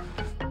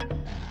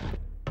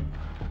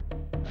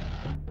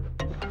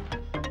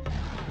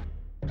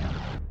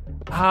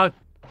 Ah,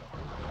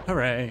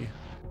 hooray.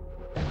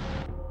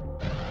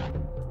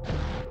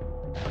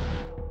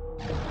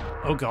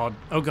 Oh god,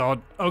 oh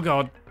god, oh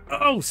god.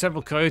 Oh,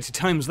 several coyote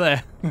times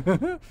there.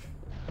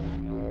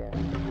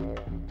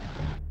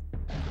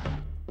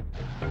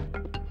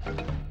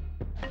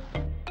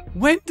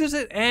 When does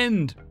it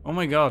end? Oh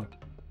my god.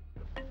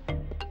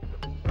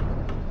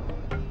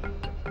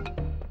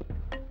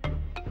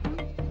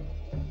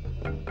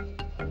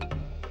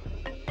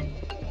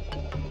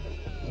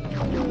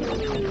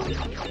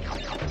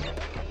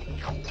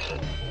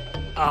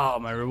 Oh,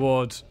 my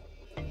rewards.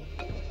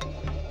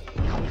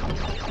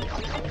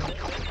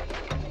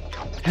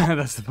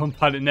 That's the fun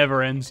part, it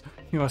never ends.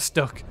 You are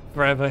stuck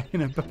forever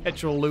in a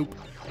perpetual loop.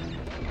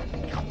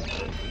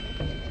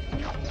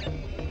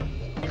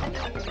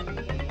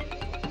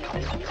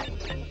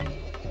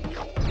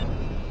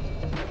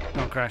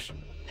 Don't crash.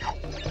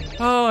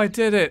 Oh, I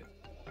did it.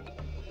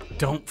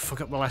 Don't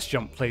fuck up the last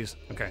jump, please.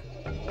 Okay.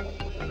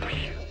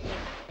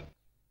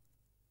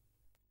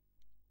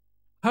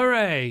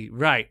 Hooray!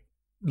 Right.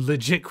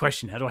 Legit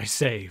question, how do I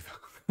save?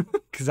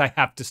 Because I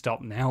have to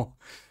stop now.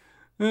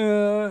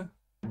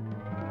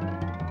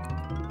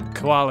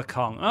 Koala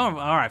Kong. Oh,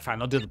 alright,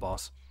 fine, I'll do the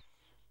boss.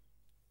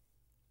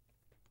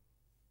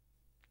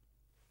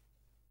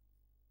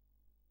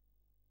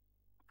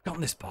 Got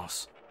this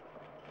boss.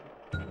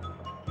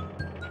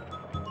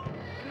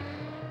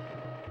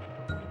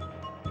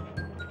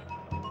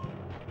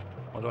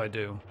 What do I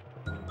do?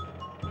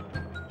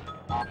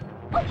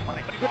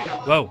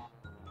 Whoa.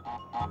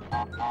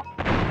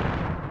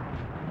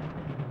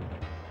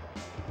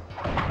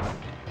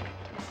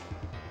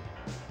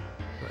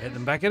 Hit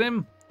them back at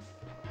him.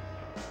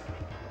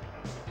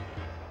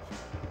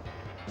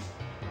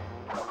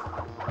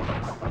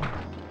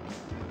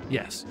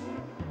 Yes.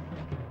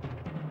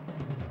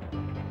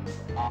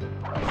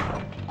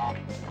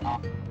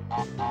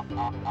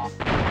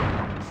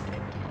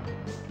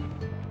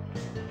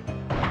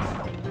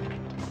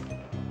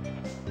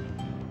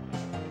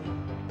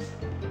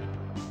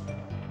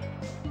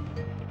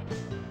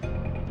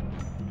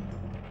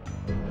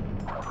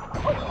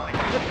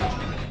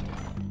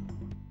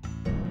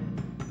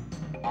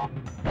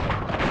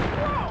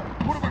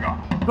 What have I got?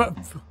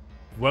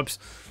 Whoops.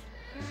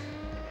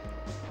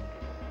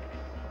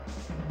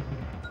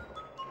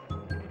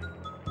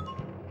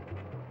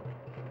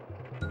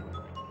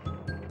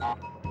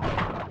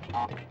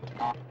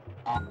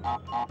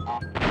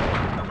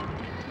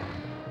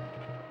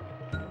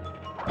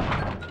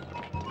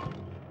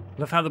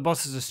 Love how the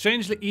bosses are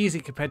strangely easy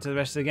compared to the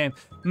rest of the game.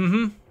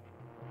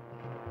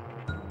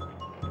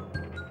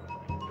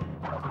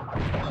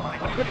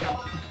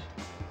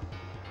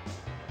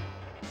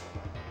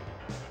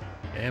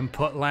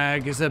 Input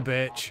lag is a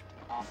bitch.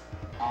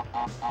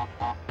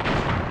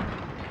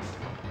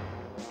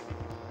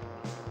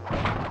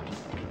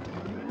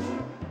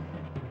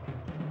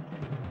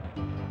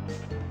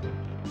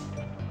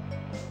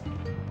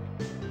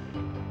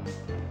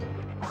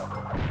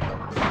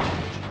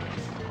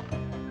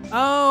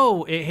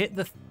 Oh, it hit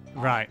the...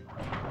 right.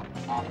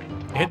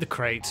 It hit the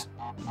crate.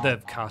 The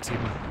cart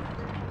even.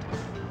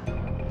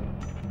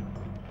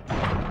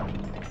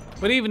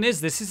 What even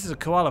is this? This is a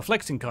koala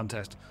flexing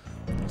contest.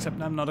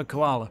 Except I'm not a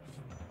koala.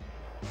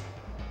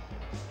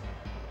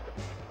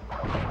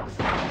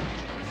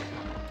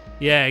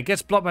 Yeah, it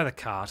gets blocked by the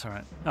cart,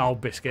 alright. Oh,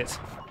 biscuits.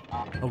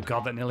 Oh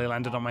god, that nearly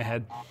landed on my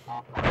head.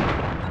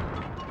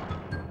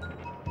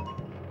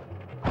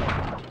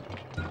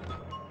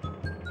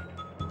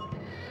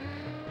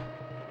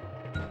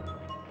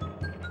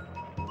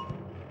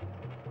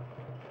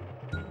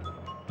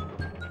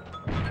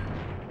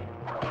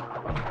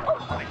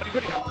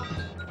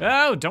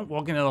 Oh, don't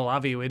walk into the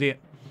lava, you idiot.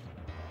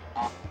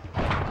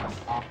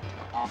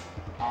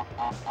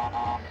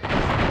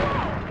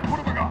 What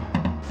have I got?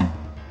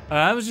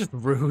 That was just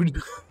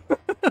rude.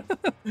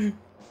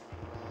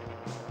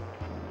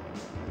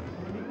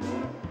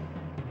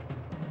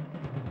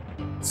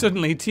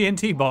 Suddenly,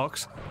 TNT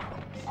box.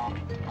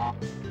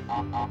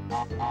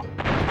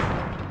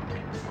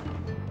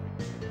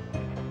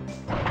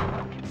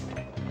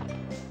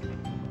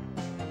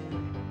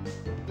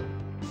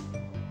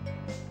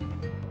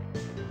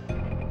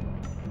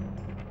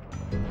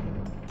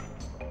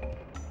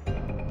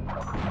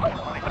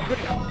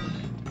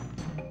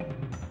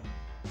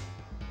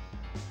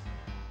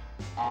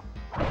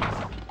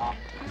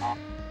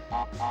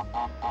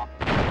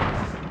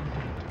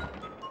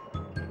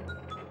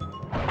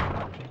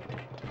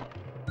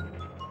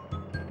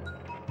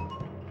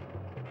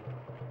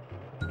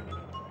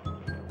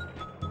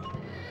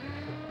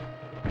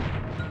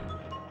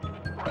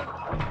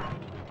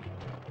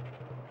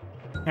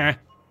 Eh.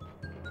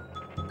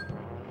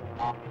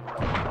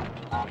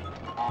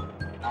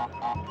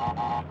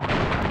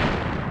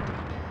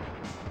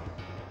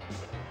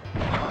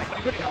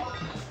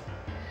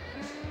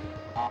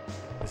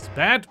 This is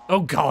bad. Oh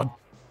God.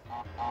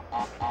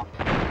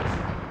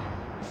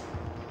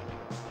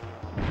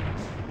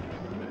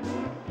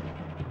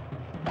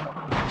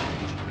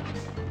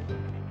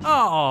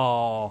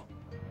 Oh.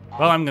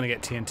 Well, I'm gonna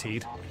get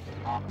TNT'd.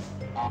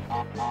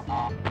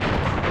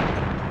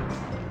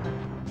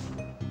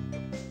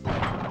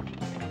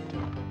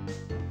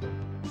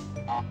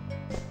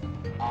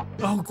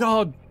 Oh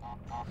God.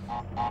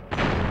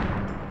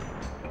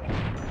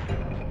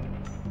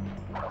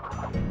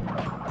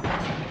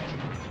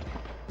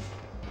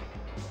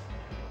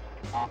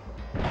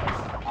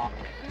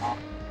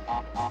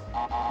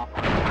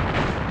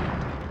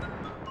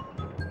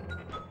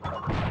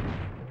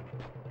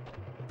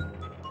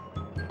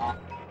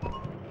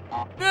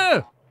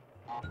 No.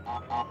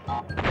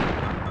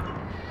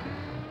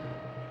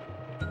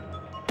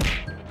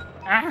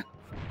 Ah.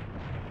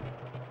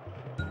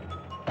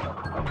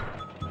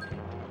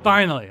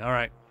 Finally, all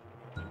right.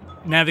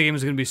 Now the game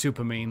is going to be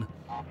super mean.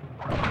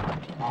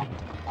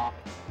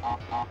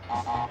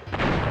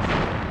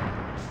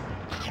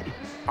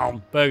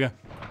 Oh, burger.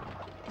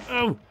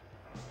 Oh.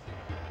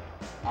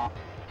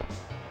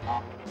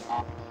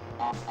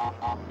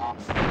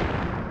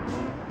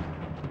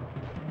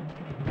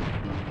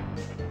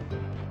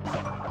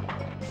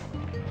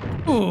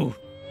 Ooh.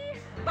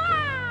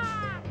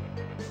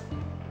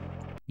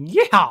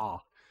 Yeah.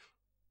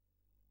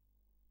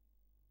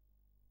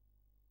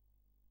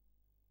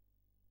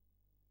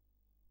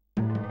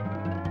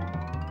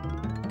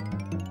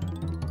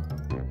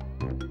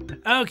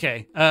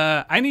 Okay,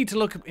 I need to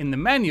look up in the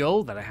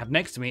manual that I have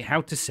next to me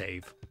how to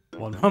save.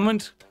 One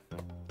moment.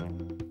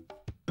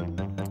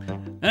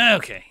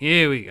 Okay,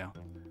 here we go.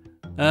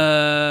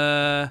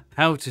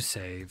 How to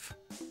save.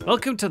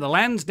 Welcome to the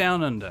lands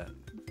down under.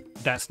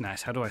 That's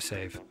nice. How do I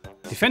save?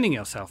 Defending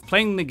yourself,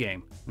 playing the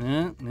game.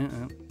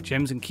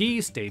 Gems and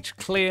keys, stage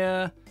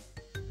clear.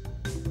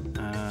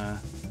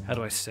 How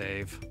do I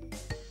save?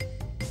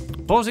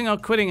 Pausing or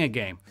quitting a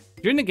game.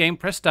 During the game,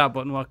 press start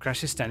button while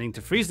Crash is standing.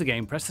 To freeze the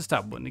game, press the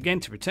start button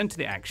again to return to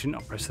the action, or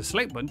press the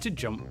select button to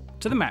jump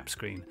to the map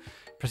screen.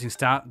 Pressing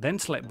start, then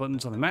select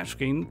buttons on the map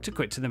screen to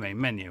quit to the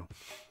main menu.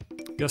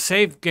 Your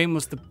save game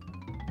was the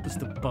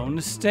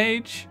bonus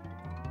stage?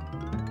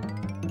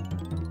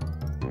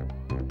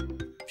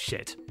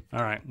 Shit.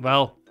 Alright,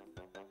 well.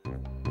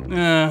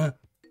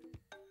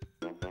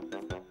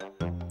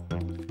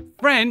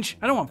 French?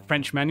 I don't want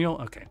French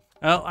manual. Okay.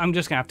 Well, I'm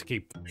just gonna have to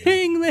keep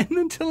playing then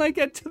until I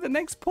get to the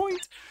next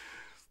point.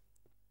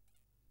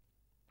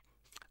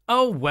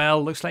 Oh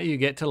well, looks like you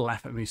get to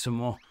laugh at me some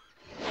more.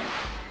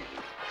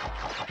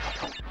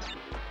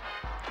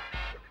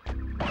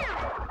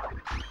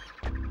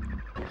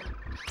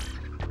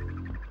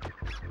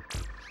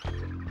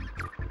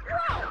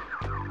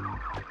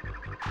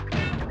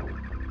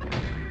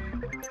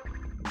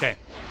 Okay.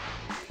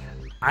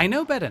 I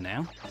know better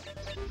now.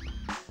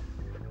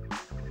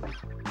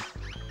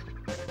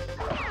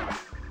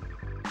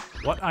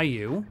 What are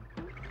you?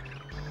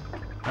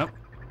 Nope.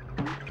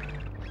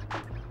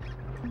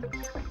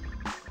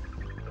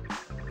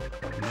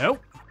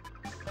 Nope.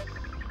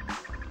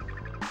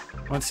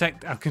 One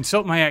sec, I'll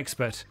consult my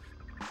expert.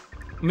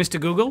 Mr.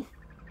 Google?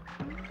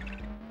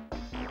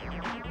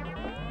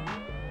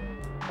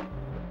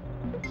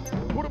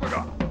 What have I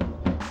got?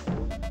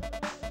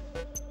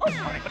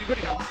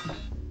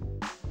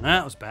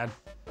 That was bad.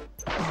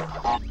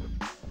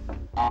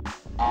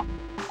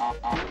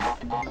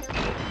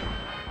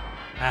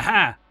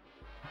 Aha!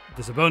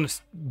 There's a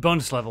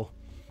bonus level.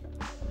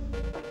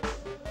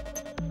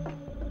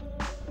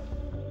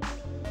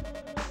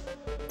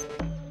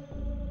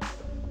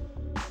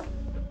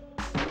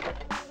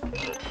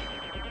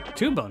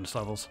 Two bonus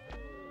levels.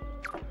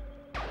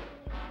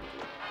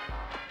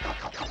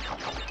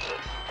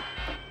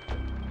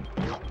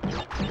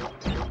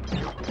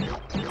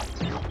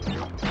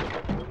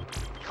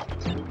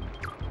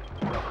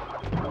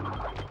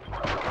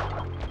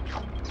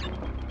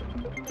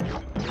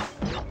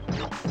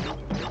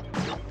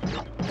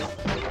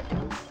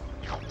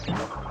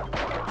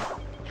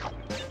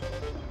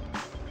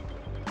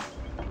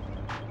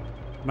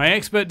 My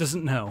expert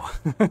doesn't know.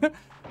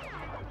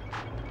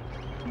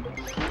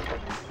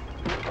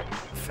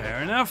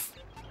 Fair enough.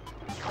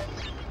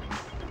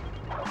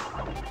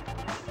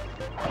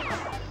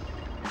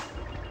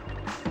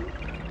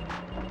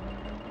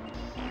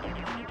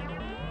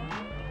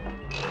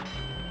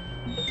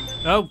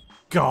 Oh,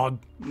 God.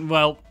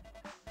 Well.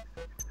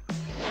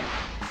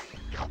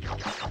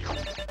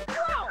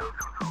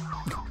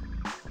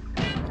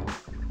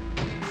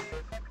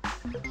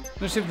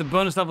 Not sure if the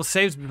bonus level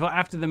saves before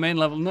after the main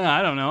level. No,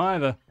 I don't know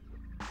either.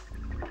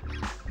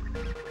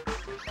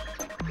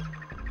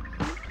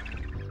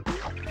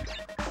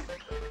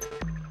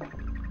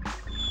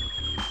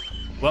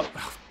 Well,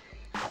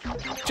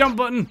 jump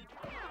button.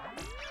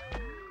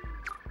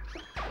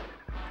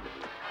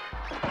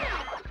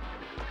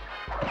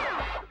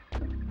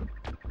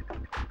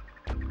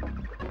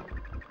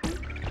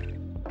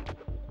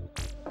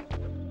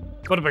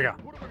 Butterburger.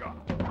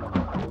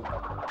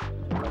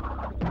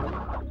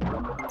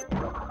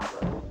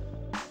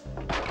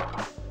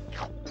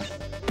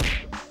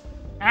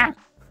 Ah!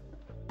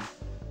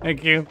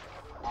 Thank you.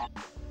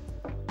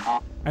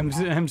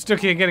 I'm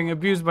stuck here getting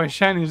abused by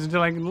shinies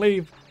until I can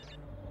leave.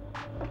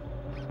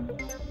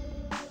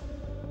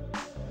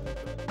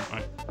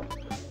 Right.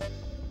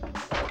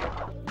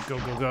 Go,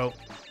 go, go.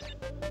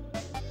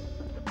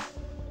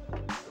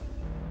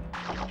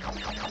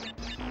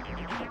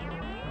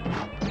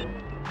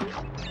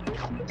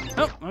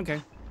 Oh, okay.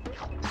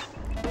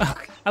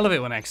 I love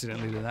it when I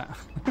accidentally do that.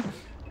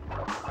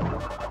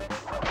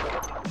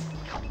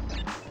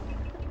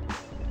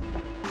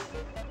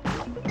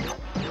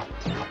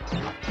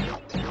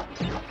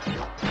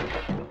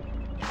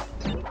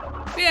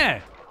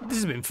 Yeah, this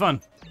has been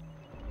fun.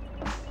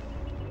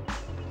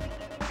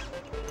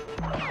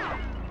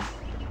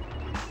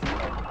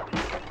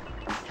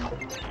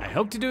 I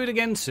hope to do it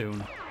again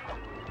soon.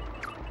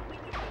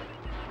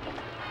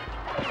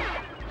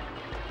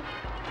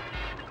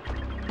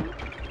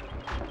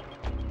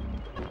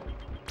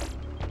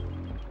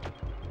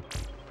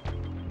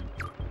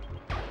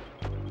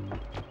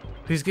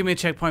 Please give me a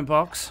checkpoint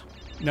box.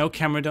 No,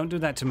 camera, don't do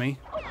that to me.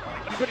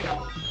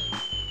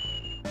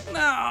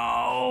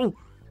 No!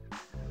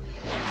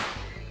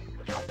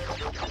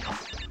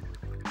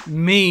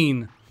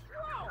 Mean.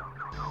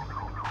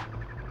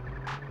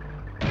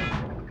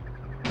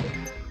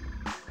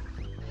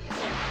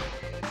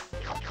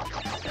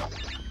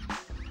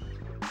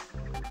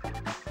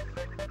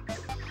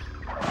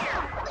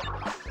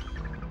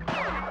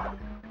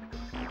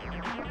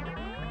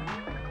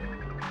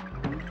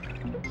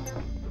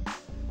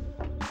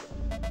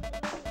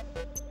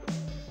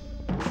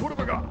 What have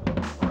I got?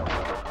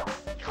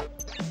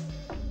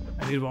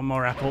 I need one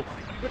more apple.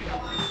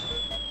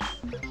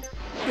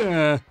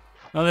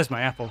 Oh, there's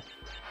my apple.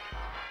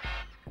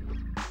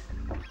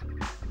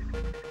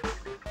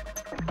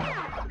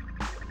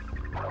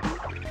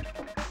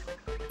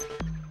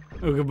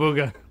 Ooga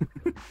booga.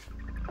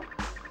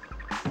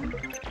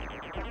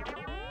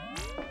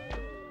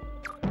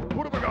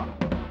 What have I got?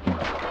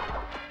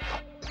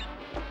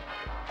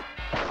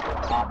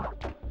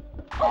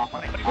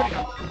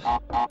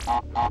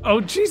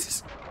 Oh,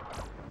 Jesus.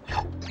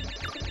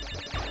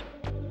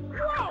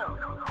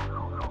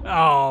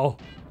 Oh.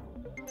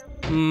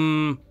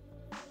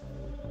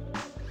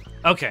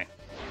 Okay.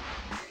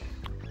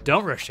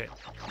 Don't rush it.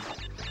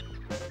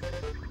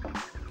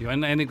 You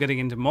end up getting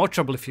into more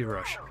trouble if you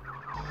rush.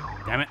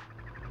 Damn it.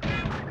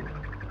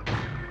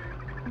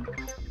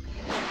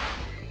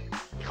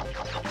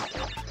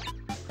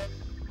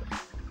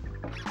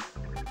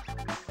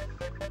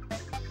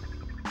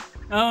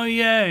 Oh,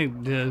 yeah.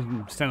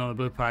 Stand on the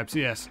blue pipes,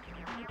 yes.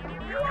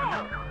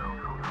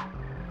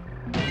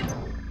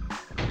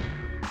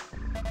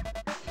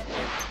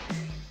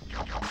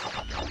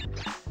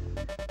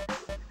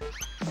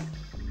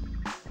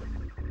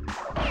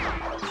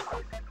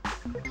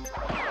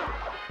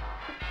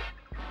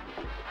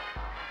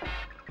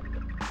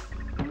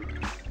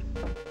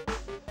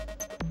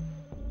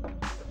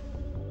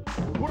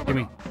 Give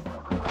me.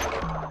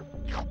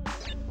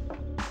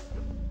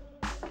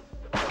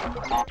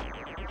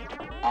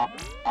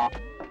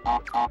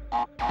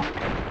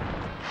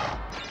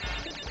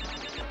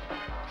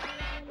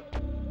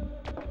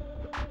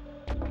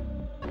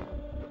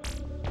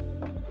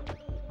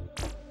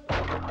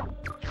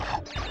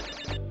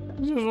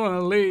 I just want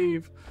to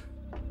leave.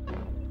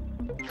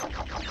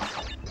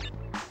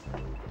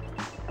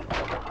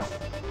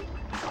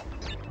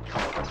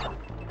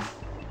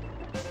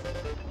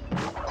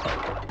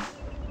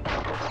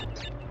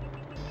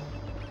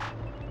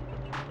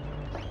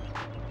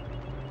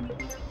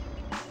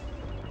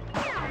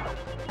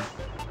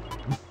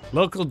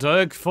 Local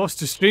dog forced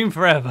to stream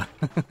forever.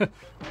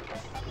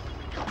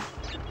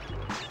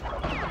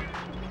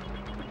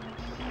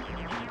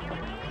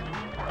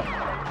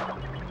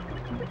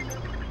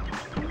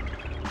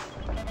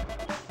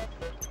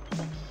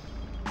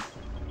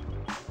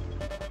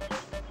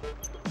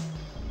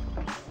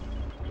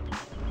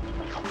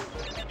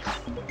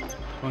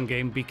 One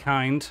game, be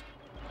kind.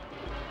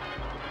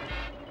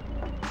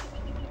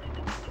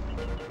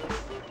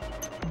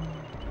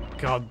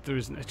 God, there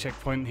isn't a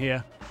checkpoint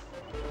here.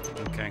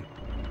 Okay.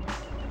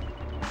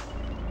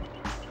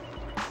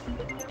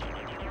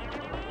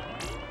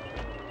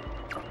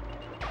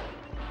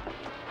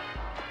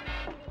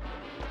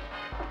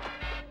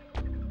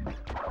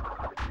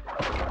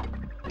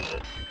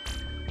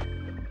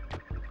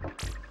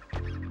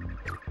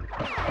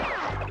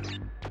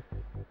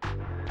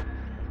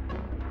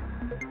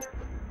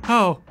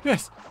 Oh,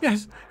 yes,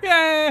 yes,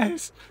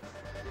 yes!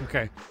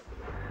 Okay.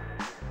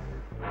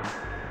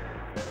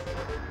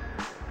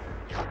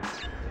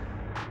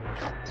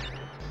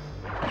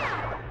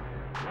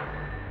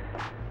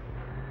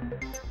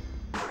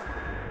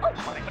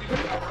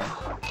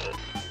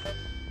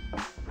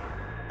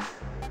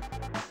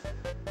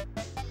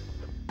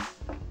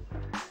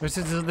 This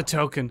is the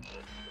token.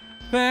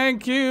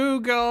 Thank you,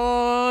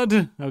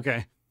 God.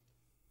 Okay.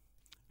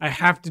 I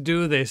have to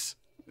do this.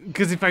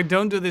 Because if I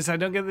don't do this, I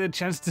don't get the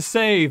chance to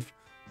save.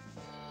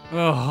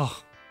 Oh.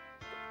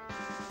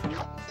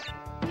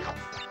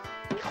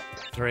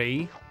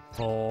 3,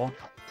 4,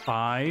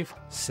 5,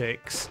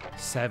 6,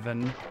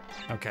 7.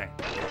 Okay.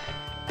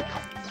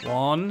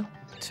 1,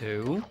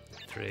 2,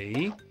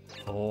 3,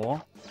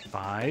 4,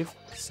 5,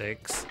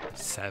 6,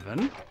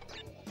 7.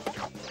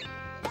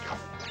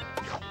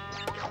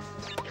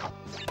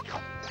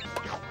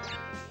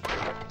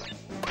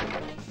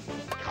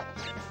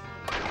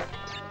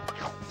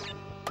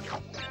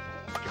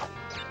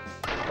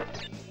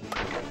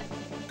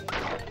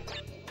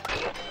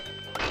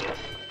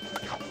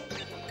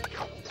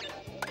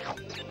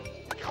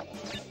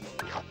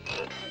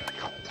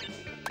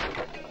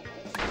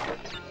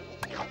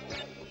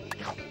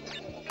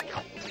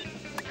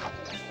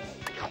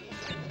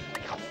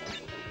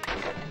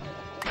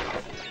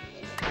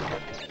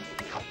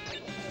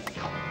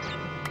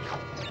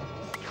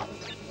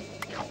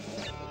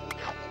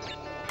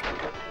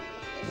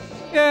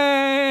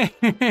 Yay!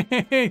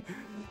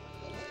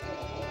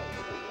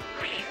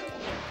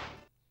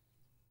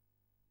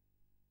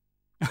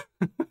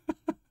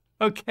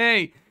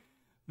 Okay,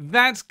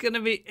 that's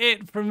gonna be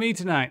it from me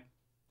tonight.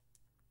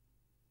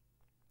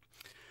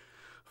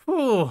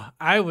 Whew,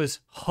 I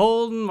was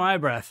holding my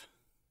breath.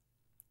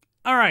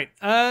 All right,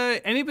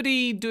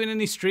 anybody doing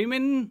any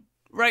streaming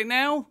right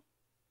now?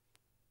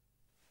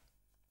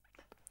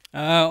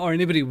 Or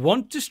anybody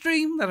want to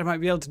stream that I might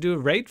be able to do a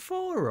raid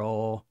for,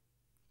 or?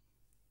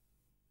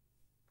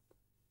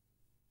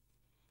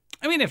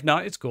 I mean, if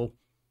not, it's cool.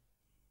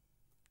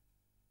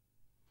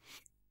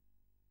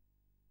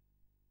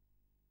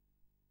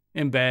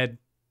 In bed.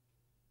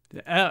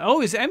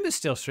 Oh, is Ember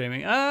still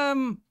streaming? I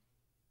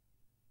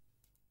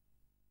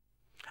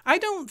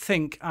don't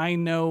think I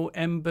know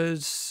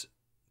Ember's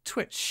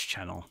Twitch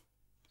channel.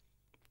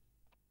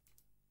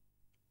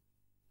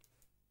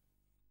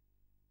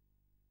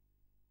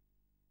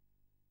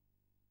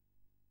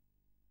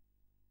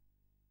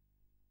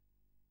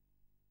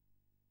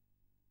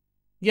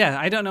 Yeah,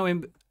 I don't know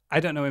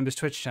Ember's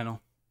Twitch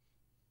channel.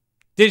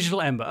 Digital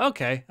Ember.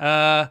 Okay.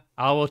 I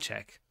will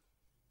check.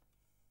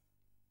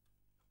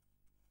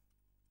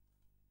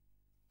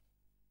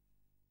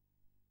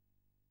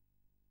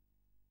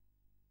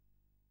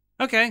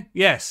 Okay,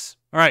 yes.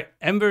 All right,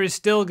 Ember is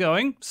still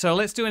going, so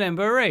let's do an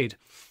Ember raid.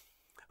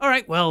 All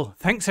right, well,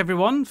 thanks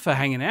everyone for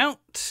hanging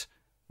out.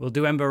 We'll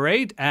do Ember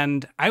raid,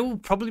 and I will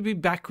probably be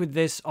back with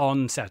this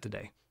on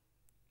Saturday.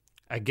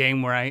 A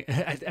game where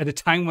at a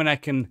time when I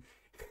can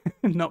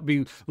not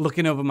be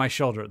looking over my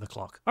shoulder at the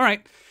clock. All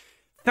right,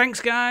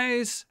 thanks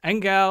guys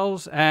and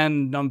gals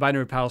and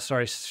non-binary pals.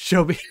 Sorry,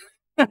 Shelby,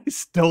 I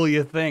stole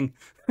your thing.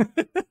 All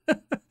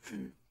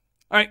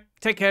right,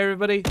 take care,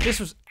 everybody.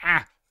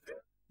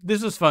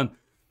 This was fun.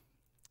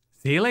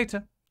 See you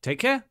later. Take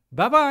care.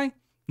 Bye-bye.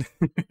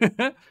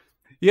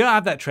 You don't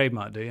have that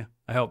trademark, do you?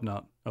 I hope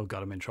not. Oh,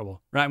 God, I'm in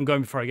trouble. Right, I'm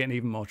going before I get in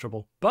even more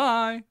trouble.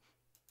 Bye.